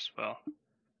border as well.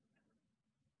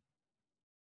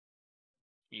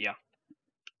 Yeah,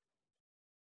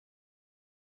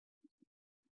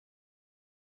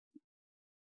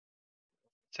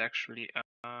 it's actually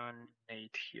an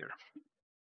 8 here,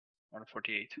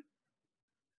 148.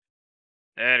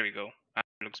 There we go. That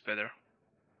looks better.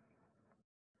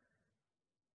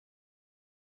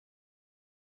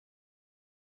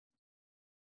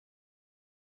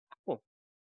 Cool.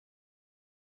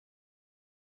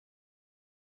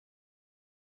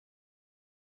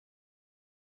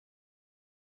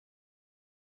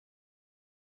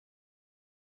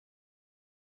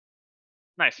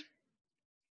 Nice.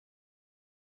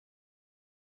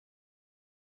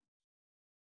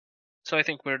 So I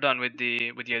think we're done with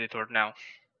the editor now.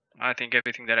 I think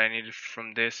everything that I needed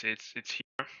from this, it's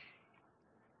here.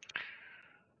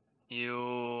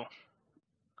 You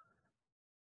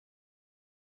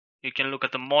you can look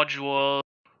at the module.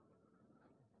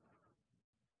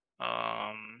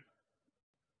 Um,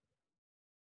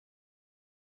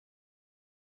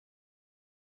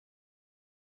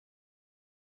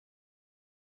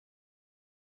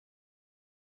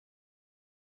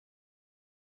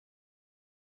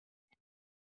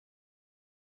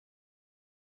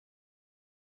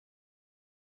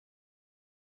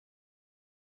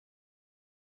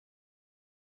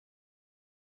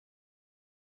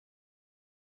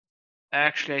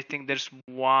 Actually, I think there's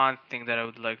one thing that I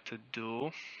would like to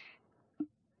do.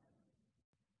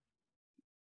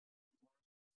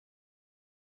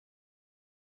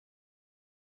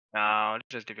 Now, let's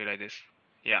just leave it like this.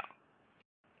 Yeah.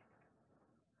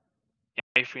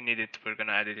 Yeah, if we need it, we're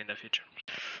gonna add it in the future.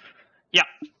 Yeah,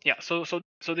 yeah. So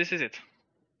this is it.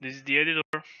 This is the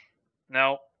editor.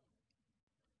 Now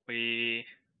we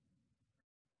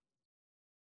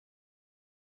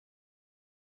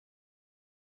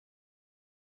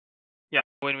yeah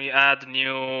when we add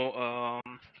new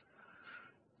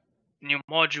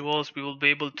modules, we will be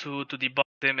able to debug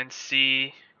them and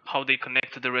see how they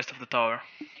connect to the rest of the tower.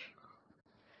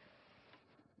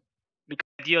 Because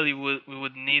ideally, we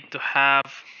would need to have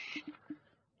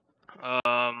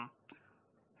um,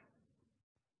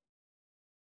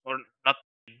 or not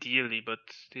ideally, but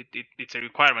it's a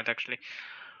requirement actually.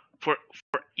 For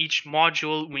each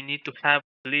module, we need to have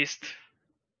at least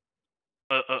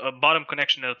a bottom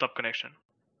connection and a top connection.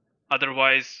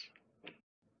 Otherwise,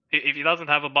 if it doesn't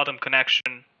have a bottom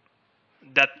connection,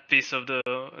 that piece of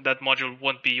that module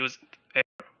won't be used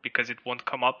ever because it won't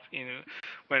come up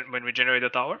when we generate the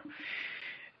tower.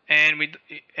 And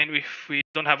if we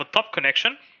don't have a top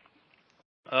connection,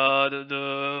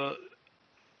 the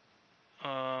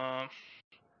uh,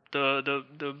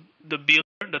 the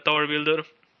builder, the tower builder,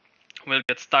 will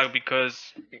get stuck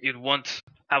because it won't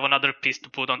have another piece to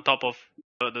put on top of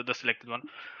the selected one.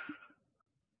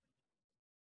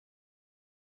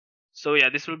 So yeah,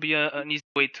 this will be an easy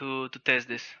way to test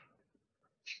this,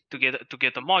 to get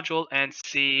a module and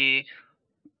see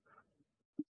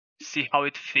how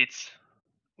it fits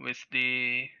with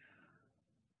the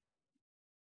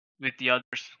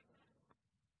others.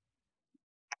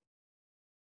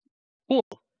 Cool.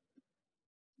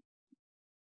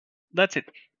 that's it.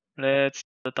 Let's set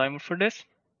the timer for this.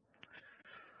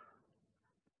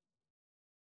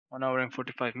 1 hour and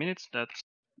 45 minutes.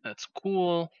 That's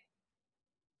cool.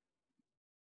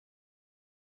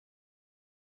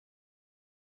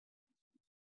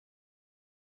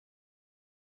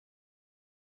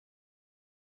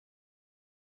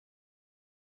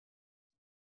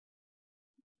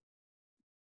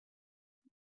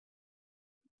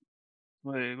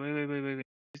 Wait. What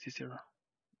is this error?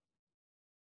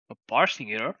 A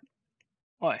parsing error?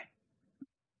 Why?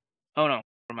 Oh no,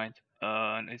 never mind.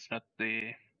 It's not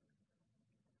the.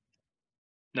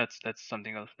 That's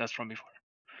something else. That's from before.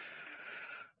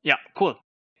 Yeah, cool.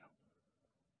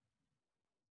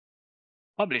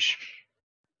 Publish.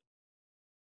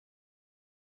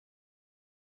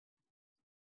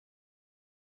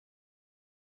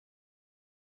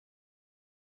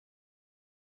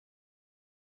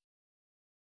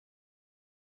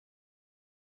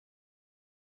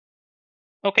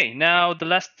 Okay, now the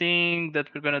last thing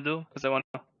that we're gonna do, because I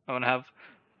wanna have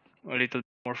a little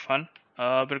more fun.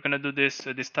 We're gonna do this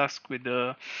task with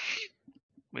the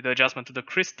adjustment to the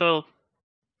crystal.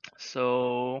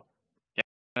 So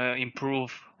yeah,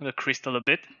 improve the crystal a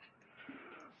bit.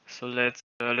 So let's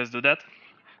do that.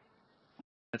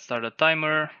 Let's start a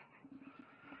timer.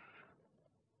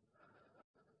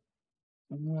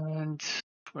 And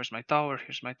where's my tower?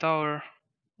 Here's my tower.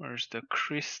 Where's the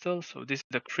crystal? So this is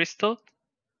the crystal.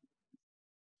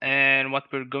 And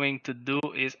what we're going to do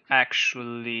is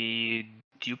actually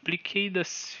duplicate the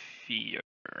sphere.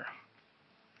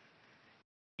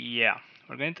 Yeah,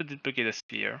 we're going to duplicate the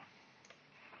sphere.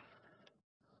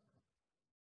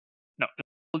 No, let's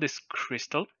call this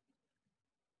crystal.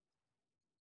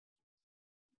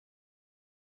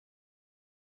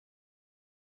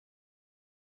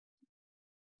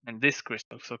 And this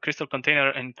crystal. So crystal container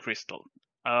and crystal.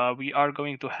 We are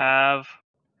going to have,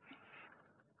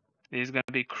 this is going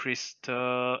to be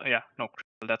crystal. Yeah, no,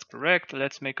 crystal, that's correct.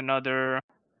 Let's make another.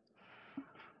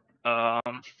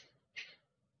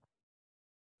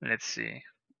 Let's see.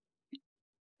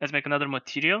 Let's make another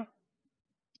material.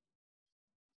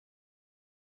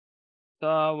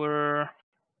 Tower,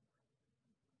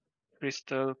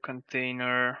 crystal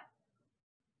container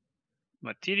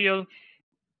material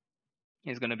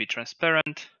is going to be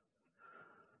transparent.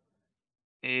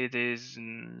 It is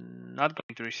not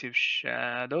going to receive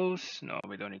shadows. No,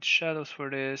 we don't need shadows for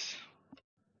this.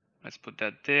 Let's put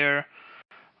that there.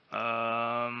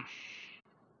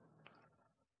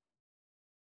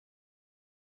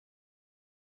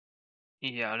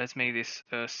 Yeah, let's make this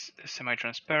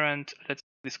semi-transparent. Let's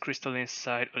make this crystal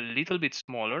inside a little bit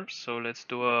smaller. So let's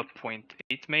do a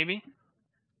 0.8 maybe.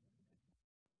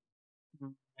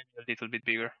 Maybe a little bit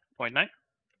bigger, 0.9.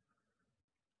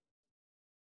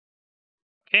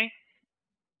 Okay.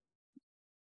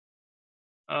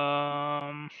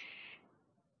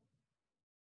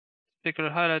 Particular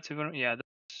highlights. Yeah,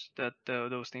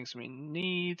 those things we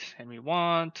need and we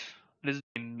want. Let's do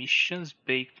emissions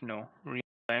baked. No, real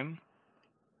time.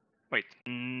 Wait,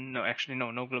 no, actually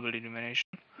no, no global illumination.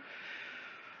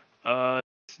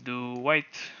 Let's do white.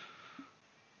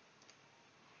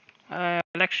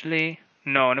 Actually,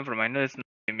 no, never mind. Let's not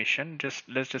emission.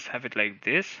 Let's just have it like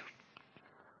this.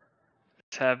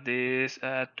 Let's have this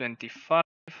at 25.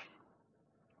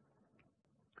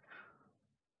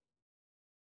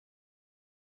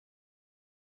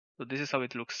 So this is how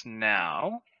it looks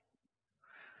now.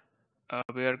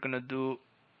 We are gonna do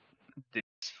this.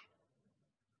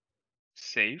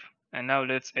 Save. And now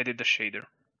let's edit the shader.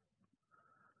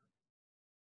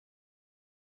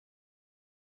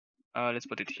 Let's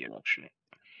put it here actually.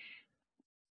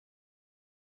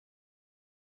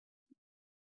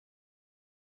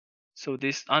 So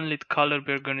this unlit color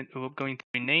we're going to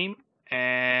rename,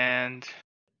 and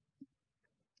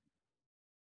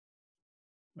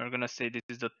we're gonna say this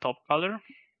is the top color.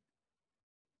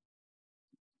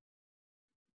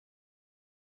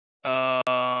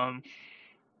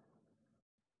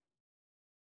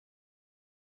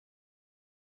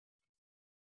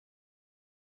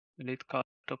 Lit color,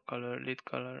 top color, lit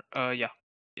color. Yeah,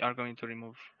 we are going to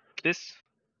remove this.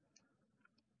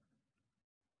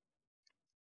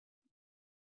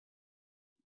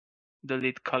 The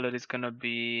lit color is gonna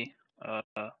be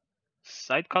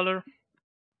side color.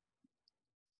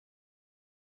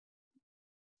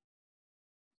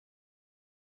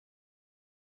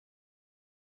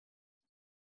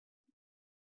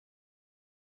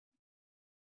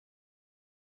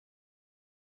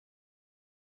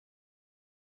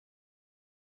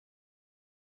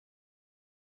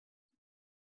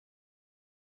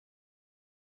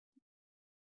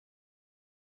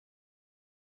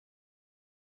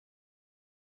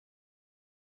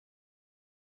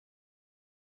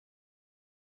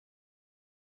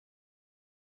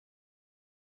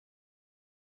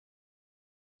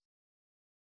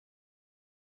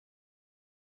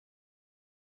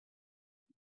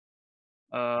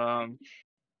 Um,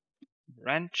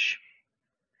 Wrench.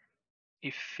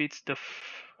 If it's the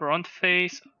front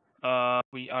face,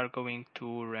 we are going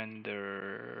to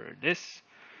render this.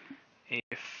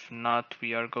 If not,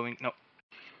 we are going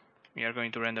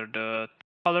to render the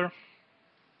color.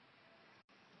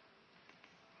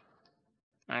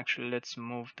 Actually, let's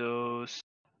move those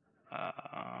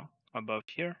above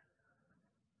here,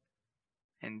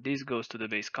 and this goes to the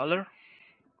base color.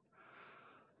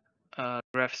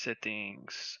 Graph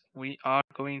settings. We are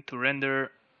going to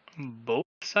render both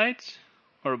sides,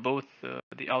 or both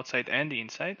the outside and the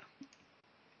inside.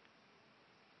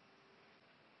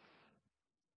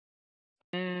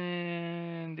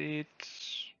 And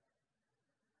it's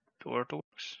sort of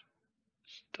works.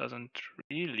 Doesn't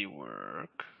really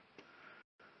work.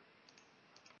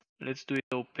 Let's do it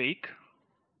opaque.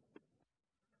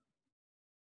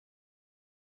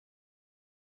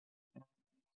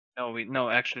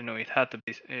 Actually no, it has to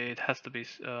be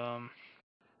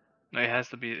no, it has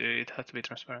to be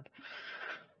transparent.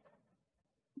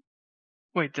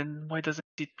 Wait, then why doesn't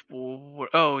it work?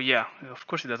 Oh yeah, of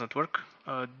course it doesn't work.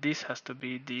 This has to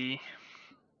be the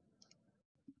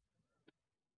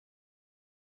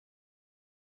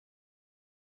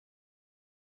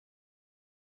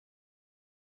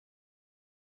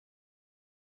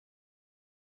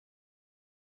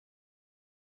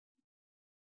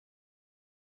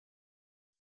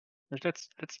let's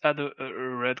add a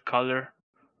red color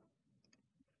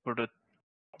for the.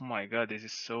 Oh my god, this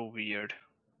is so weird.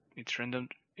 It's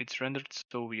rendered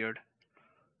so weird.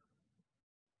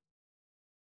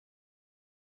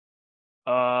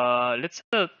 Let's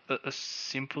add a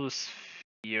simple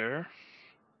sphere.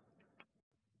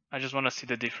 I just want to see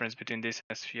the difference between this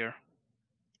and a sphere.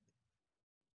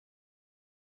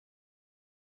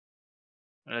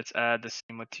 Let's add the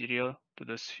same material to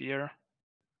the sphere.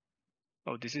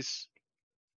 Oh, this is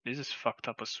fucked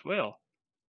up as well.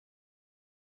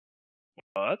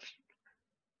 What?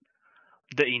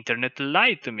 The internet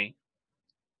lied to me.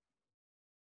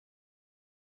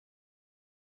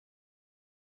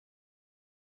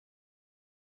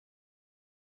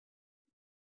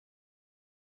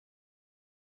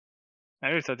 I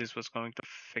really thought this was going to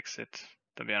fix it,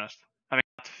 to be honest. I mean,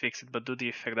 not fix it, but do the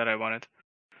effect that I wanted.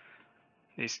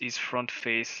 This is front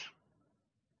face.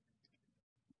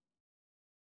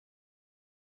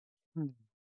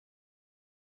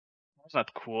 That's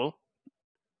not cool.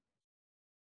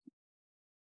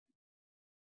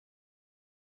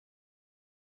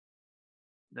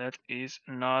 That is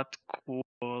not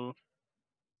cool.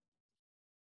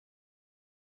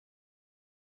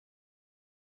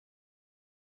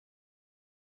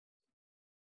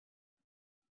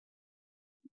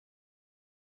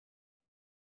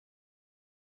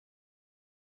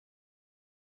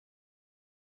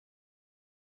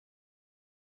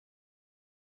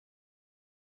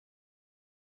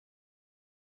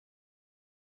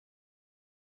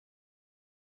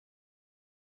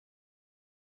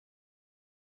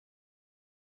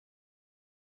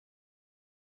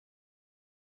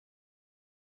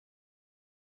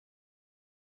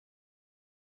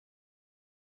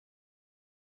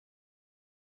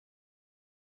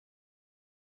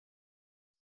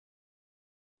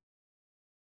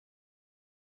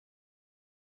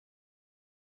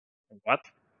 What?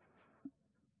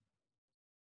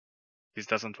 This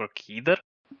doesn't work either?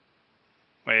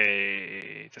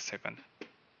 Wait a second.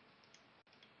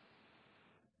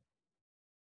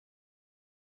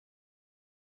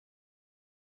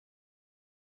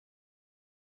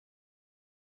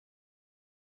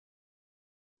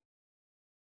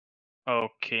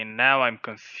 Okay, now I'm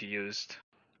confused.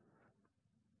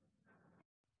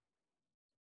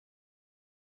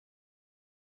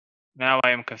 Now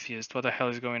I am confused. What the hell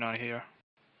is going on here?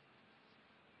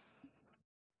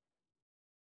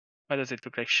 Why does it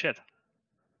look like shit?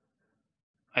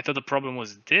 I thought the problem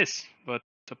was this, but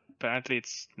apparently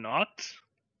it's not.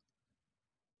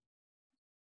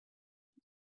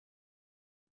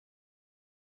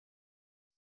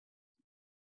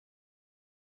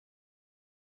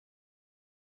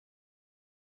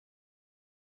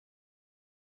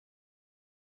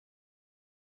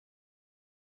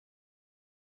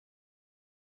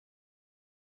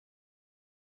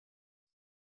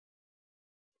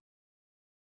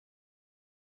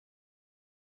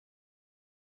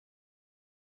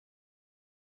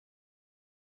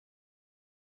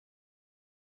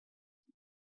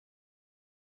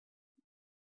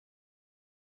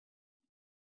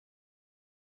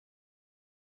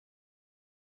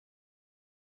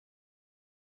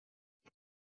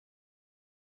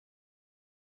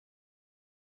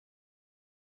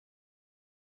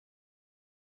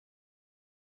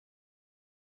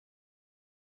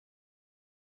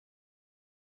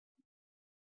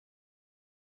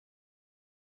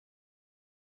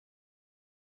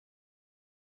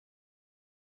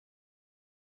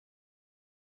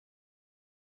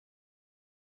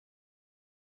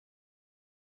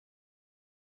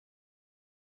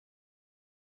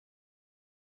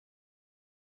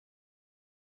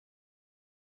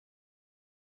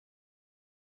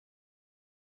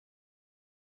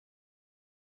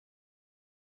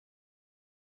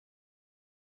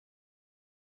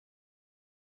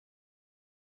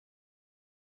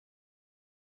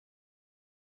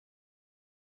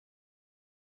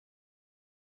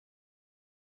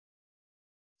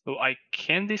 So I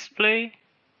can display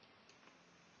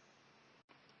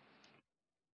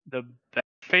the back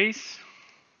face.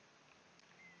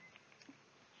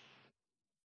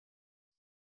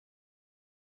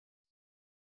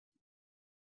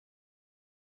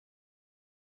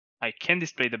 I can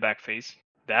display the back face.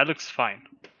 That looks fine.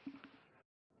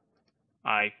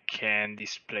 I can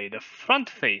display the front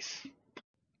face.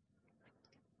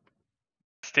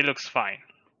 Still looks fine.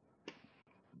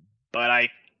 But I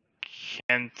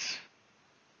can't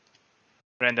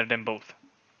render them both.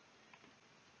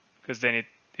 Because then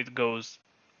it goes.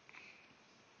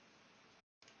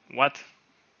 What?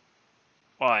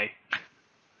 Why?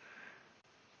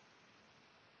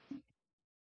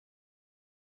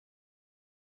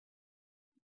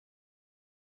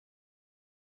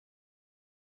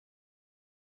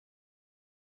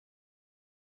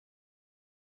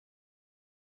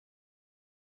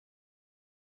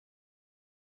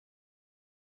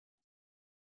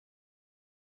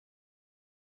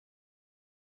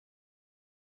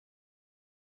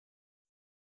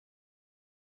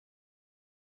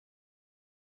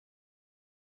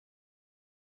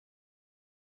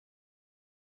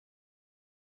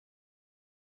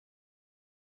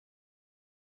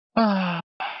 Ah.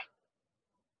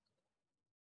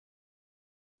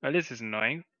 Well, this is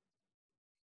annoying.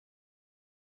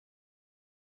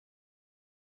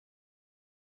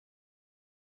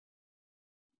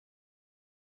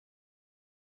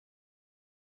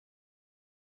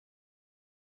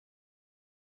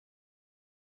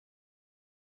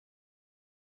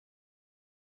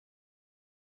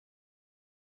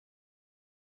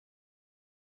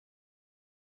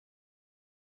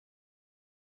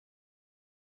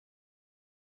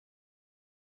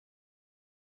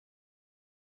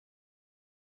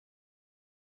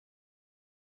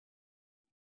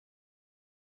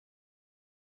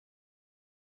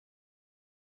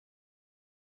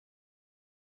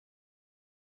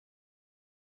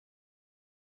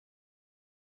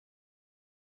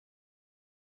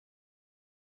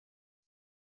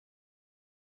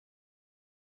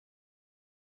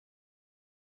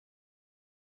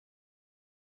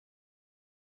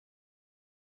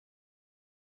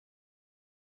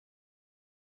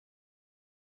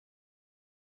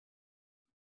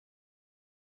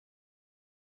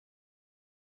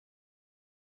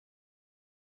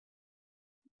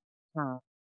 Hmm.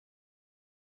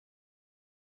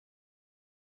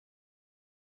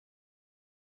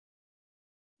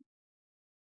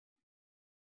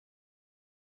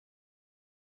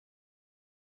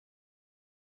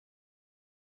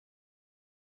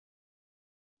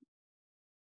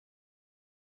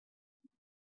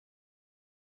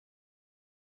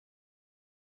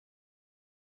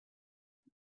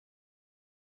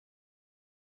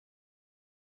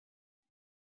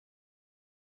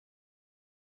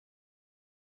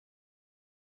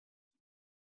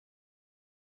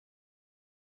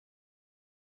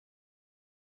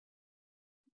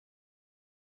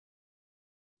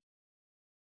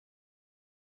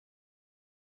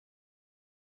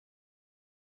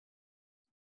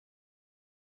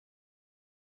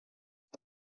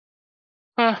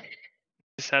 Huh.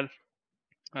 Sad.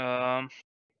 Um,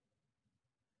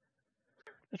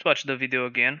 let's watch the video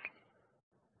again.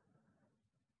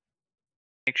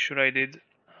 Make sure I did.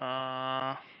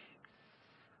 One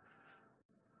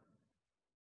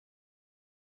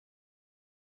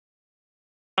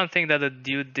thing that the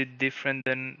dude did different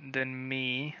than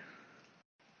me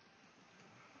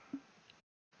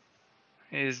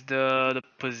is the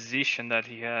position that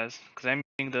he has. Because I'm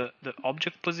using the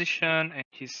object position, and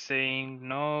he's saying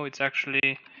no, it's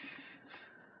actually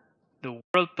the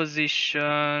world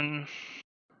position,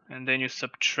 and then you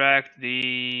subtract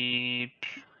the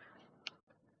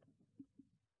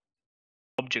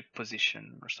object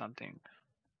position or something.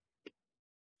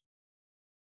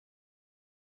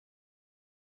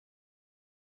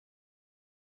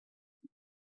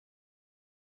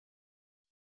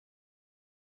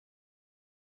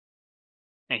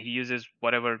 And he uses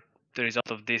whatever the result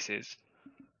of this is.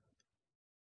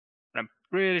 But I'm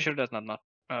pretty sure that's not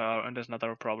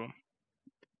our problem.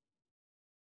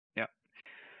 Yeah,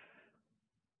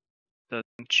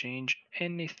 doesn't change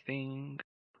anything.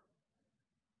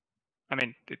 I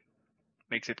mean, it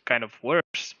makes it kind of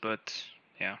worse, but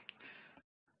yeah.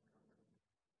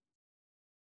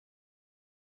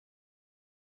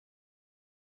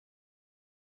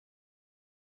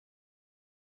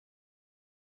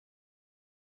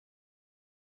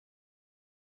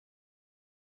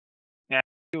 Yeah,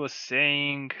 he was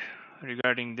saying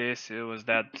regarding this, it was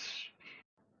that,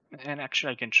 and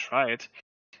actually I can try it,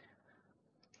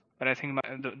 but I think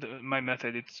my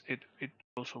method it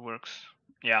also works.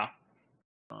 Yeah,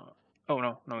 oh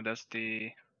no, that's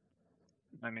the.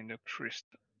 I mean the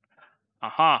crystal.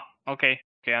 Aha. Okay.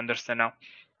 Okay, I understand now.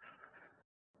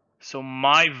 So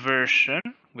my version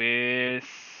with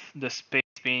the space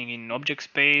being in object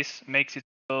space makes it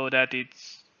so that it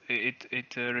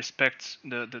respects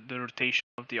the rotation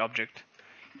of the object.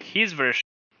 His version,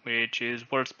 which is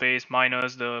world space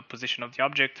minus the position of the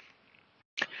object,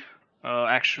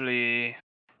 actually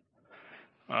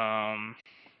um,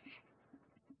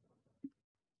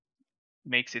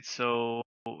 makes it so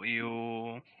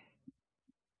you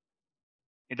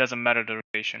it doesn't matter the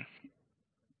rotation.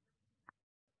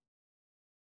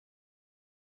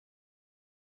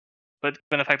 But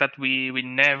given the fact that we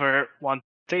never want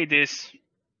to rotate this,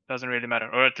 doesn't really matter,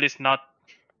 or at least not.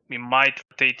 We might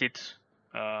rotate it,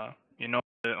 you know,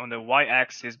 on the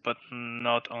y-axis, but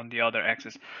not on the other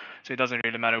axis. So it doesn't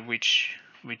really matter which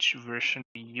version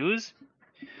we use.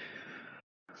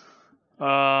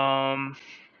 Um,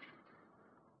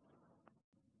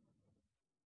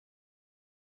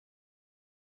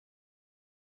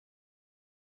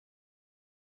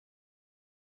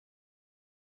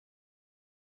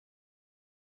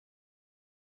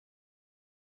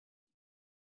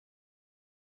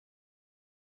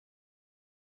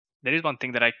 there is one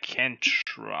thing that I can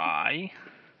try.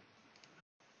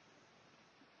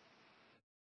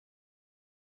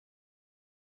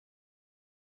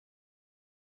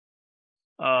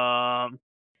 Um,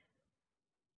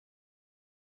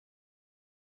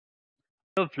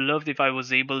 I would have loved if I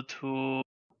was able to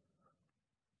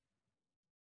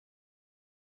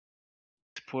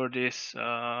export this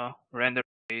render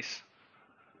space.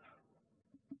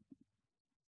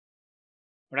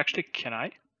 But actually, can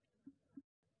I?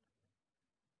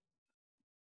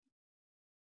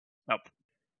 Nope.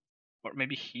 Or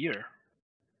maybe here.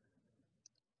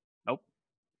 Nope.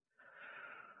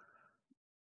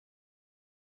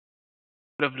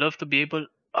 Would have loved to be able.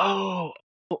 Oh,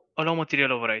 allow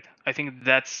material override. I think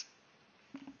that's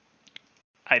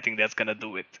gonna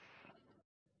do it.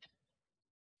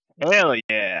 Hell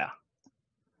yeah!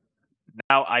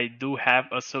 Now I do have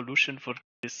a solution for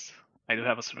this. I do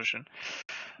have a solution.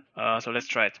 So let's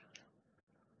try it.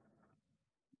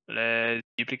 Let's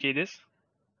duplicate this.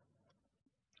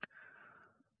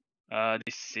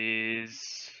 This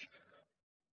is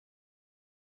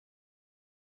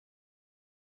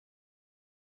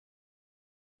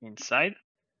inside.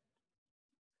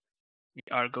 We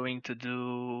are going to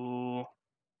do.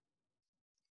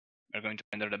 We're going to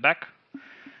render the back.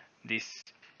 This.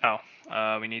 Oh,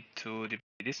 we need to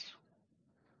duplicate this.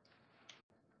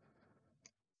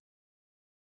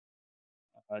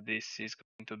 This is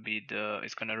going to be the.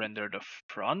 It's gonna render the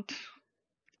front.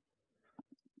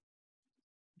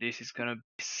 This is gonna be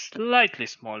slightly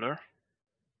smaller.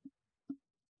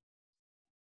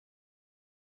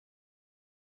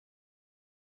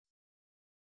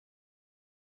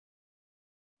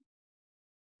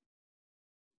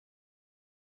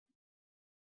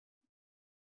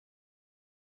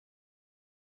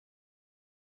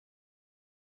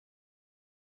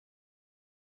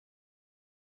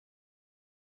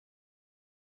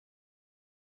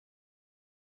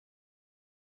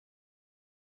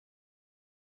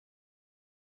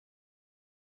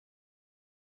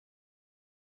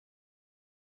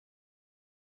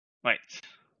 Right.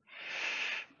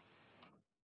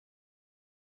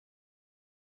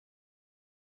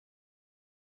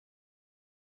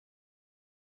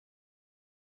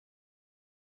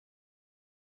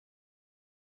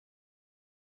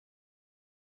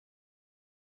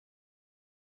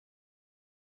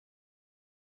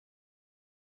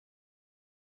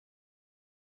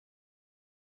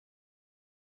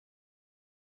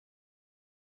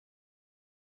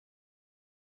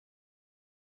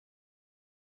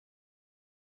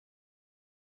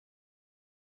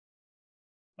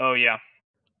 Oh yeah.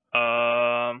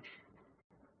 Um.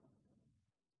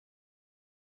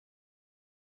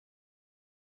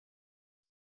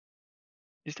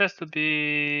 This has to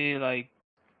be like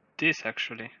this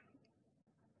actually.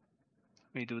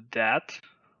 We do that.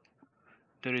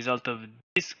 The result of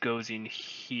this goes in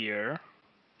here.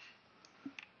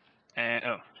 And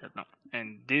oh shit, no.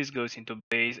 And this goes into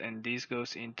base and this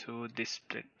goes into this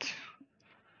split.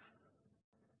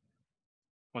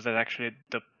 Was that actually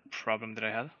the problem that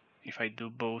I had? If I do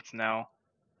both now,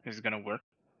 is it gonna work?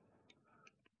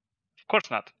 Of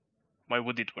course not. Why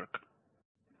would it work?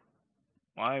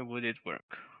 Why would it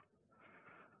work?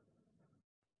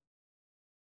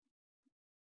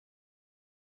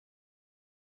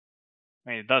 I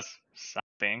mean, it does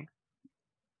something.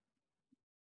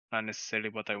 Not necessarily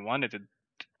what I wanted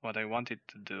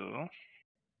to do.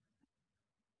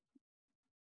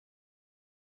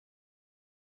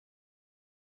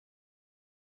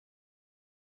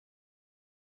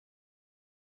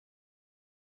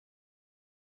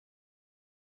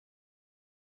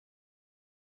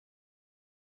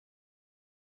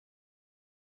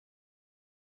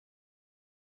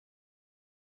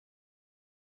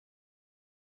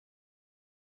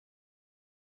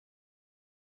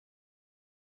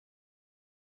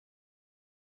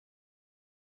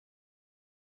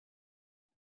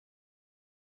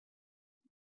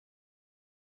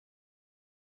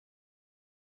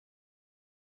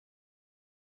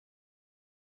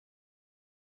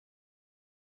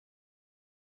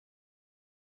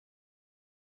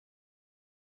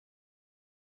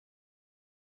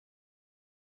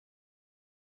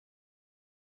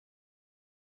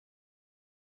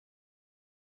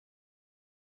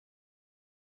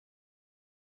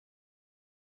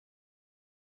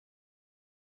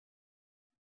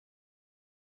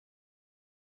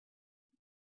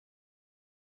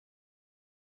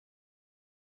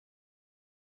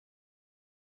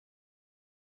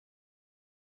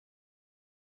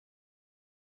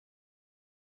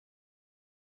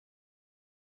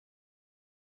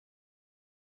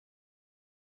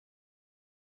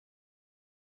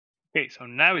 Okay, so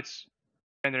now it's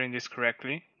rendering this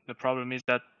correctly. The problem is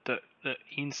that the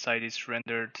inside is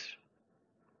rendered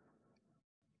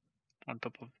on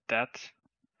top of that.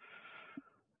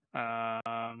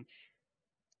 Um,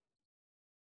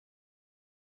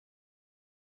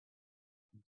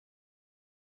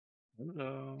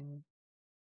 hello.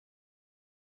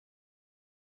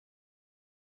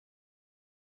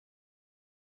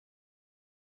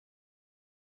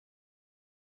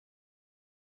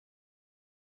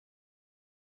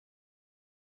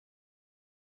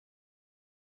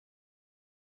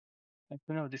 I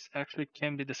don't know. This actually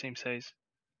can be the same size.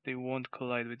 They won't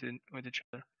collide with each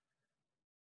other.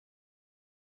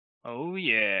 Oh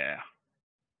yeah.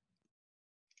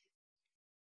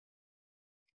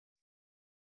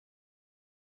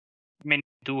 I mean,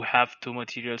 I do have two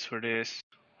materials for this.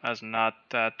 That's not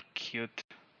that cute.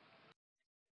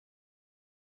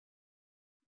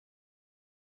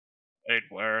 It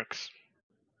works.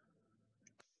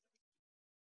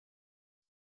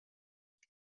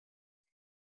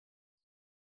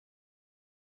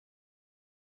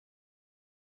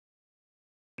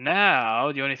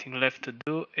 Now the only thing left to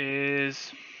do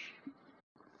is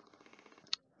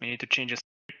we need to change a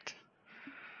script.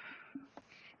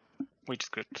 Which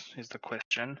script is the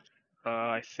question?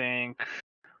 I think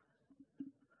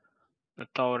the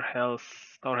tower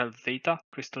health data,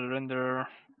 crystal render,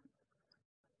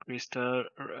 crystal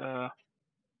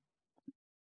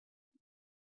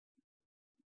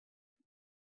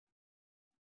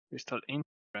crystal in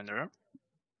renderer.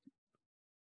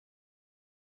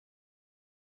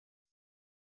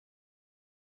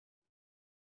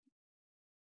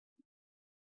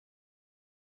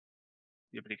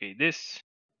 Duplicate this.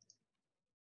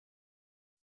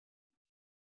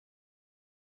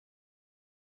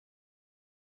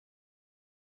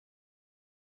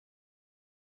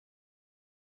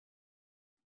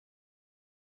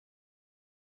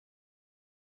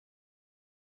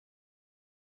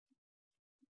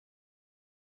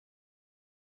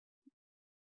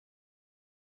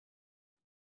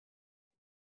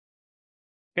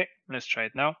 Okay, let's try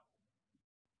it now.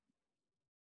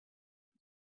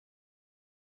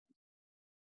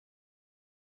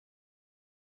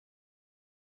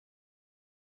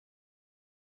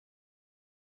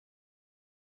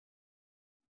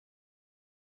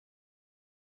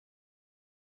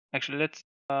 Actually, let's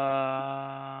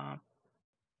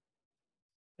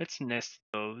nest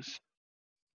those.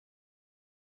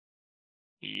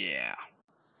 Yeah.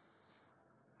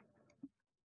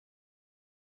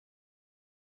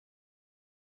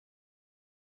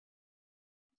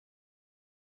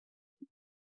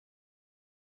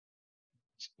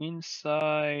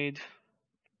 Inside,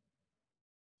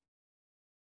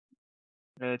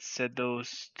 let's set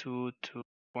those to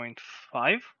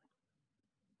 2.5.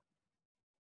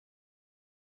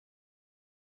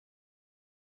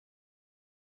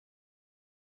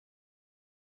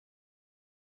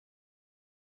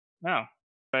 Now,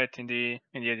 try it in the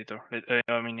editor.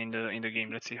 I mean in the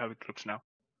game. Let's see how it looks now.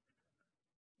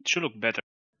 It should look better.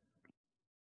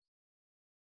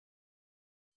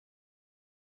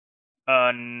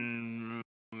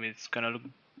 It's gonna look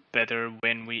better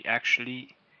when we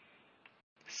actually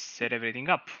set everything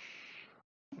up.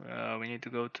 We need to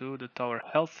go to the tower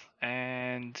health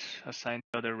and assign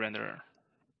the other renderer.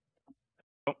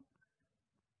 Oh,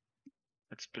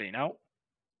 let's play now.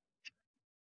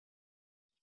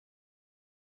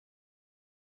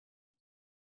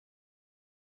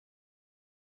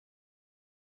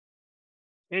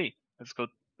 Hey, let's go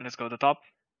to the top.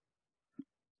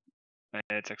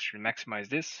 Let's actually maximize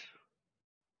this.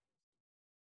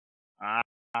 Well,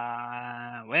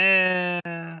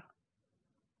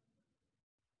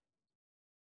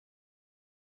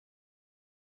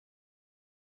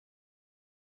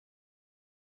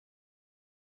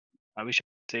 I wish I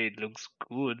could say it looks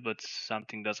good, but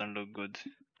something doesn't look good.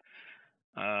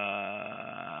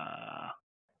 Uh,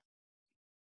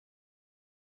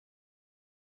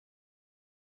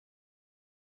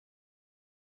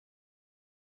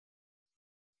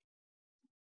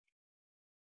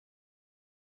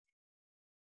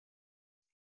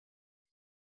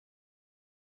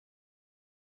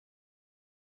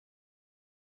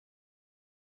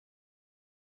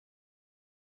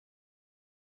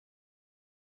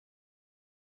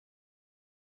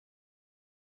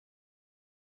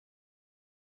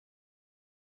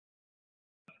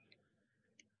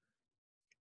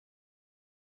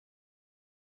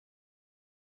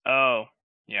 oh,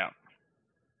 yeah.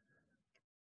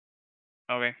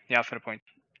 Okay, yeah, fair point.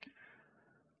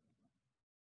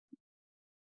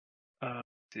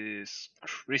 This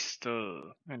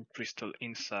crystal and crystal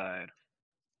inside.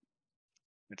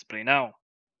 Let's play now.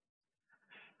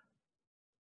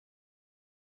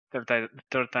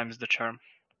 Third time is the charm.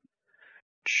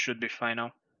 Should be fine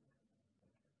now.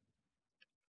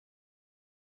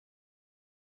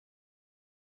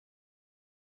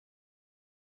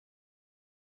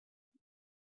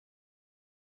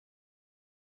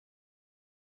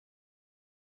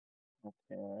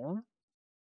 Okay.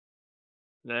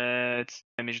 Let's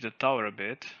damage the tower a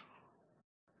bit.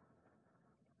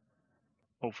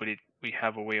 Hopefully we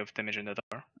have a way of damaging the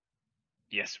tower.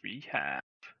 Yes, we have.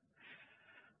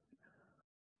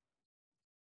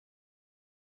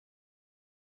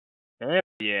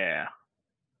 Yeah.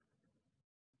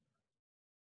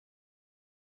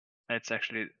 Let's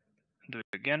actually do it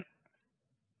again.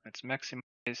 Let's maximize.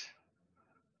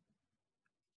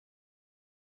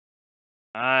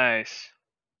 Nice.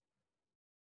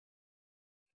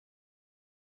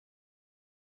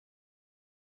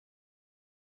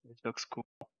 It looks cool.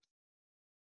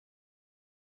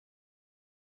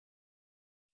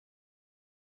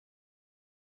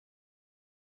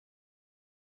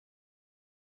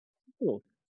 Cool.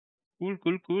 Cool,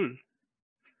 cool, cool.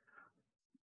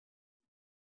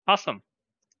 Awesome.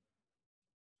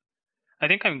 I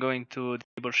think I'm going to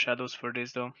disable shadows for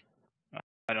this though.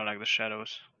 I don't like the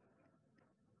shadows.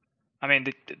 I mean,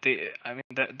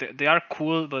 they are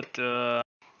cool, but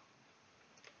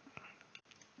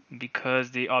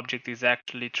because the object is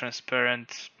actually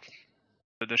transparent,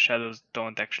 the shadows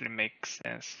don't actually make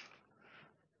sense.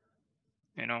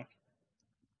 You know.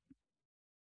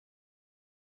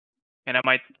 And I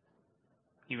might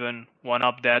even one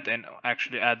up that and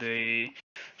actually add a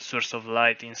source of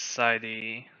light inside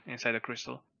the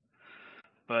crystal.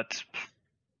 But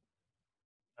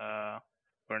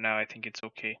for now, I think it's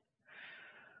okay.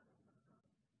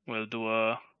 We'll do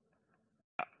a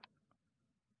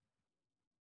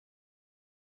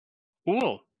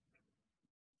cool.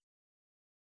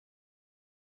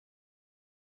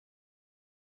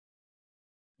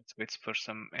 Let's wait for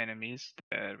some enemies.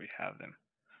 There we have them.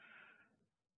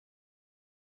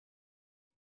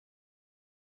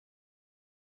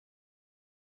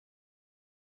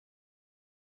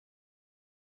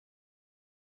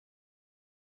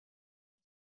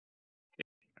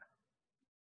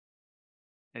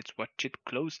 Let's watch it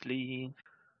closely.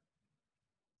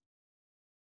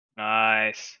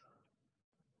 Nice.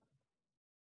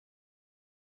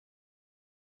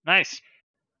 Nice.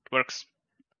 Works.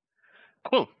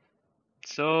 Cool.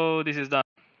 So this is done.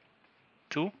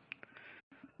 Two.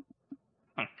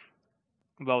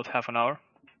 About half an hour.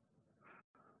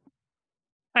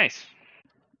 Nice.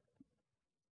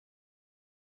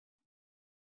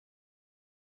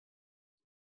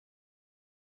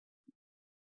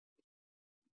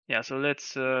 Yeah. So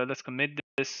let's commit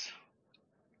this.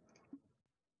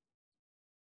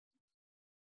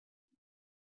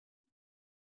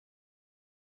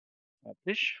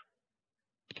 Publish.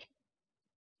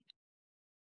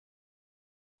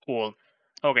 Cool.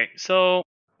 Okay. So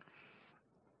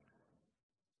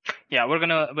yeah, we're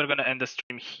gonna end the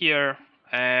stream here,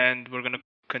 and we're gonna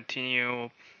continue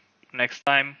next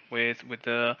time with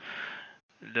the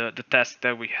test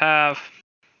that we have.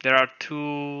 There are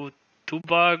two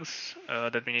bugs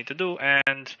that we need to do,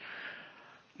 and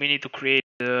we need to create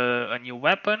a new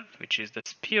weapon, which is the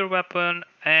spear weapon,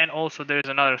 and also there's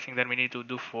another thing that we need to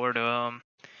do for the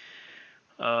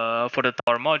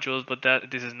tower modules, but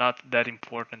that this is not that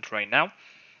important right now.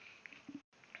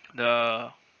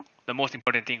 The the most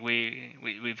important thing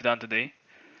we've done today,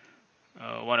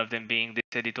 one of them being this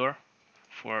editor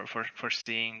for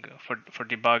seeing for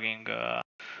debugging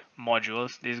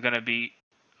modules. This is gonna be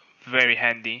very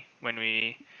handy when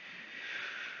we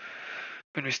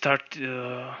start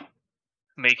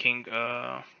making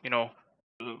a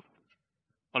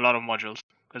lot of modules,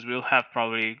 because we'll have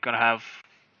probably gonna have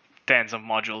tens of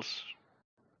modules.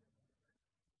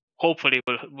 Hopefully,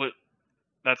 we'll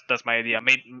that's my idea.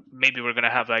 Maybe we're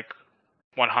gonna have like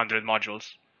 100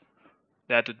 modules.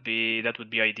 That would be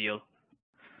ideal.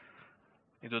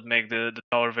 It would make the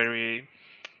tower very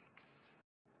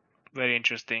very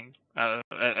interesting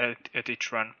at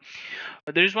each run.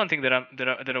 But there is one thing that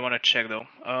I want to check though.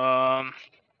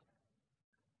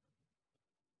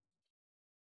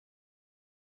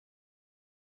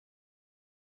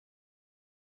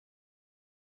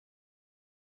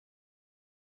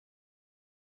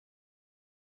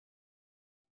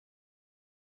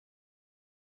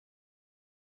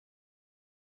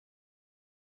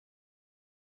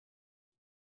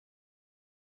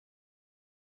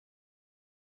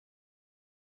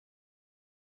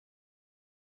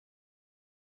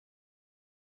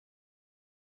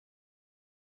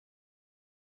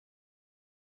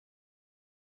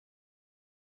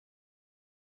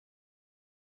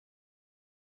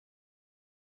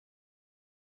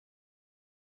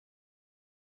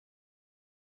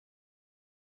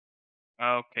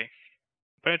 Okay.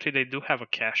 Apparently they do have a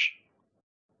cache.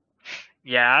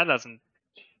 Yeah, it doesn't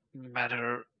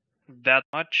matter that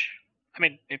much. I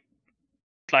mean, it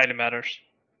slightly matters.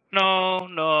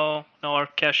 No. Our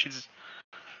cache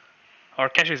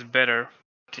is better.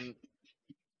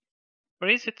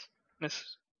 Where is it?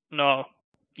 This. No.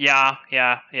 Yeah.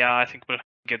 I think we'll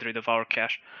get rid of our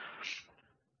cache.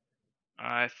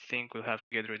 I think we'll have to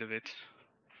get rid of it.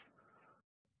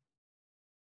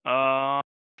 Uh,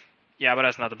 yeah, but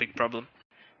that's not a big problem.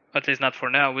 At least not for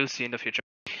now. We'll see in the future.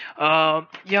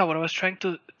 Yeah, what I was trying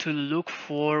to look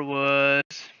for was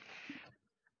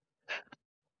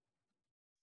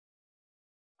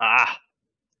I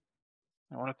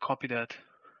want to copy that.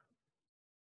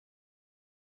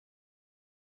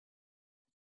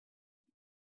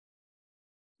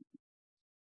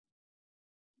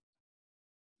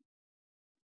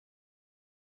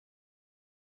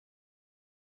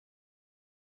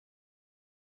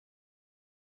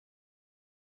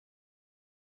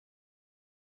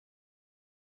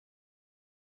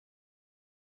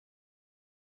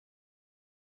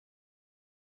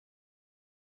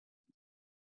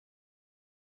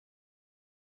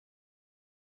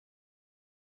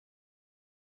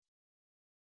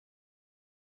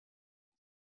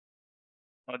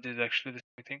 Oh, this is actually the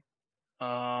same thing.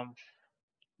 Um,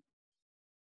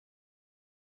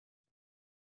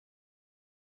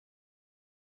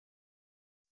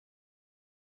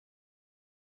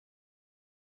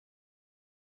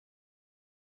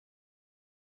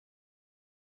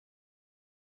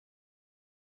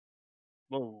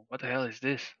 Whoa, what the hell is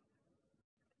this?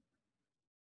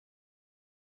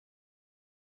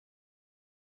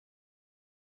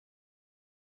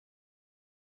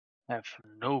 I have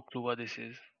no clue what this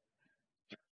is.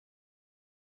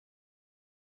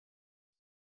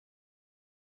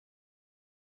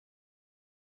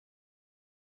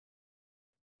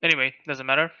 Anyway, doesn't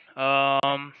matter.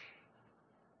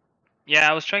 Yeah,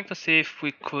 I was trying to see if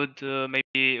we could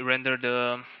maybe render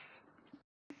the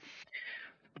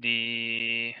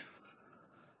the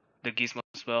gizmos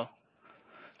as well,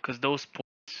 because those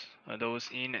ports, those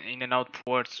in and out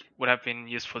ports, would have been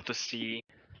useful to see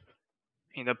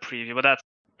in the preview. But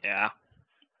yeah,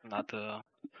 not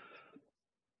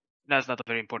that's not a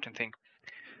very important thing.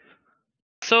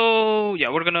 So yeah,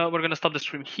 we're gonna stop the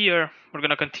stream here. We're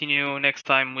gonna continue next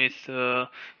time with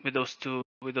those two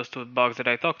bugs that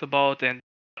I talked about and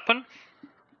happen,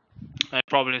 and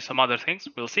probably some other things.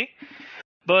 We'll see.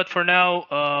 But for now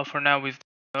we've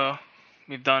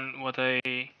done what I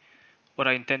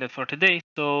intended for today.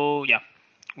 So yeah,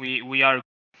 we are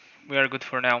good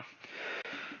for now.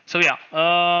 So yeah,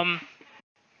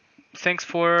 thanks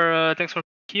for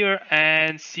here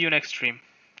and see you next stream.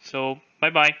 So bye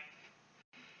bye.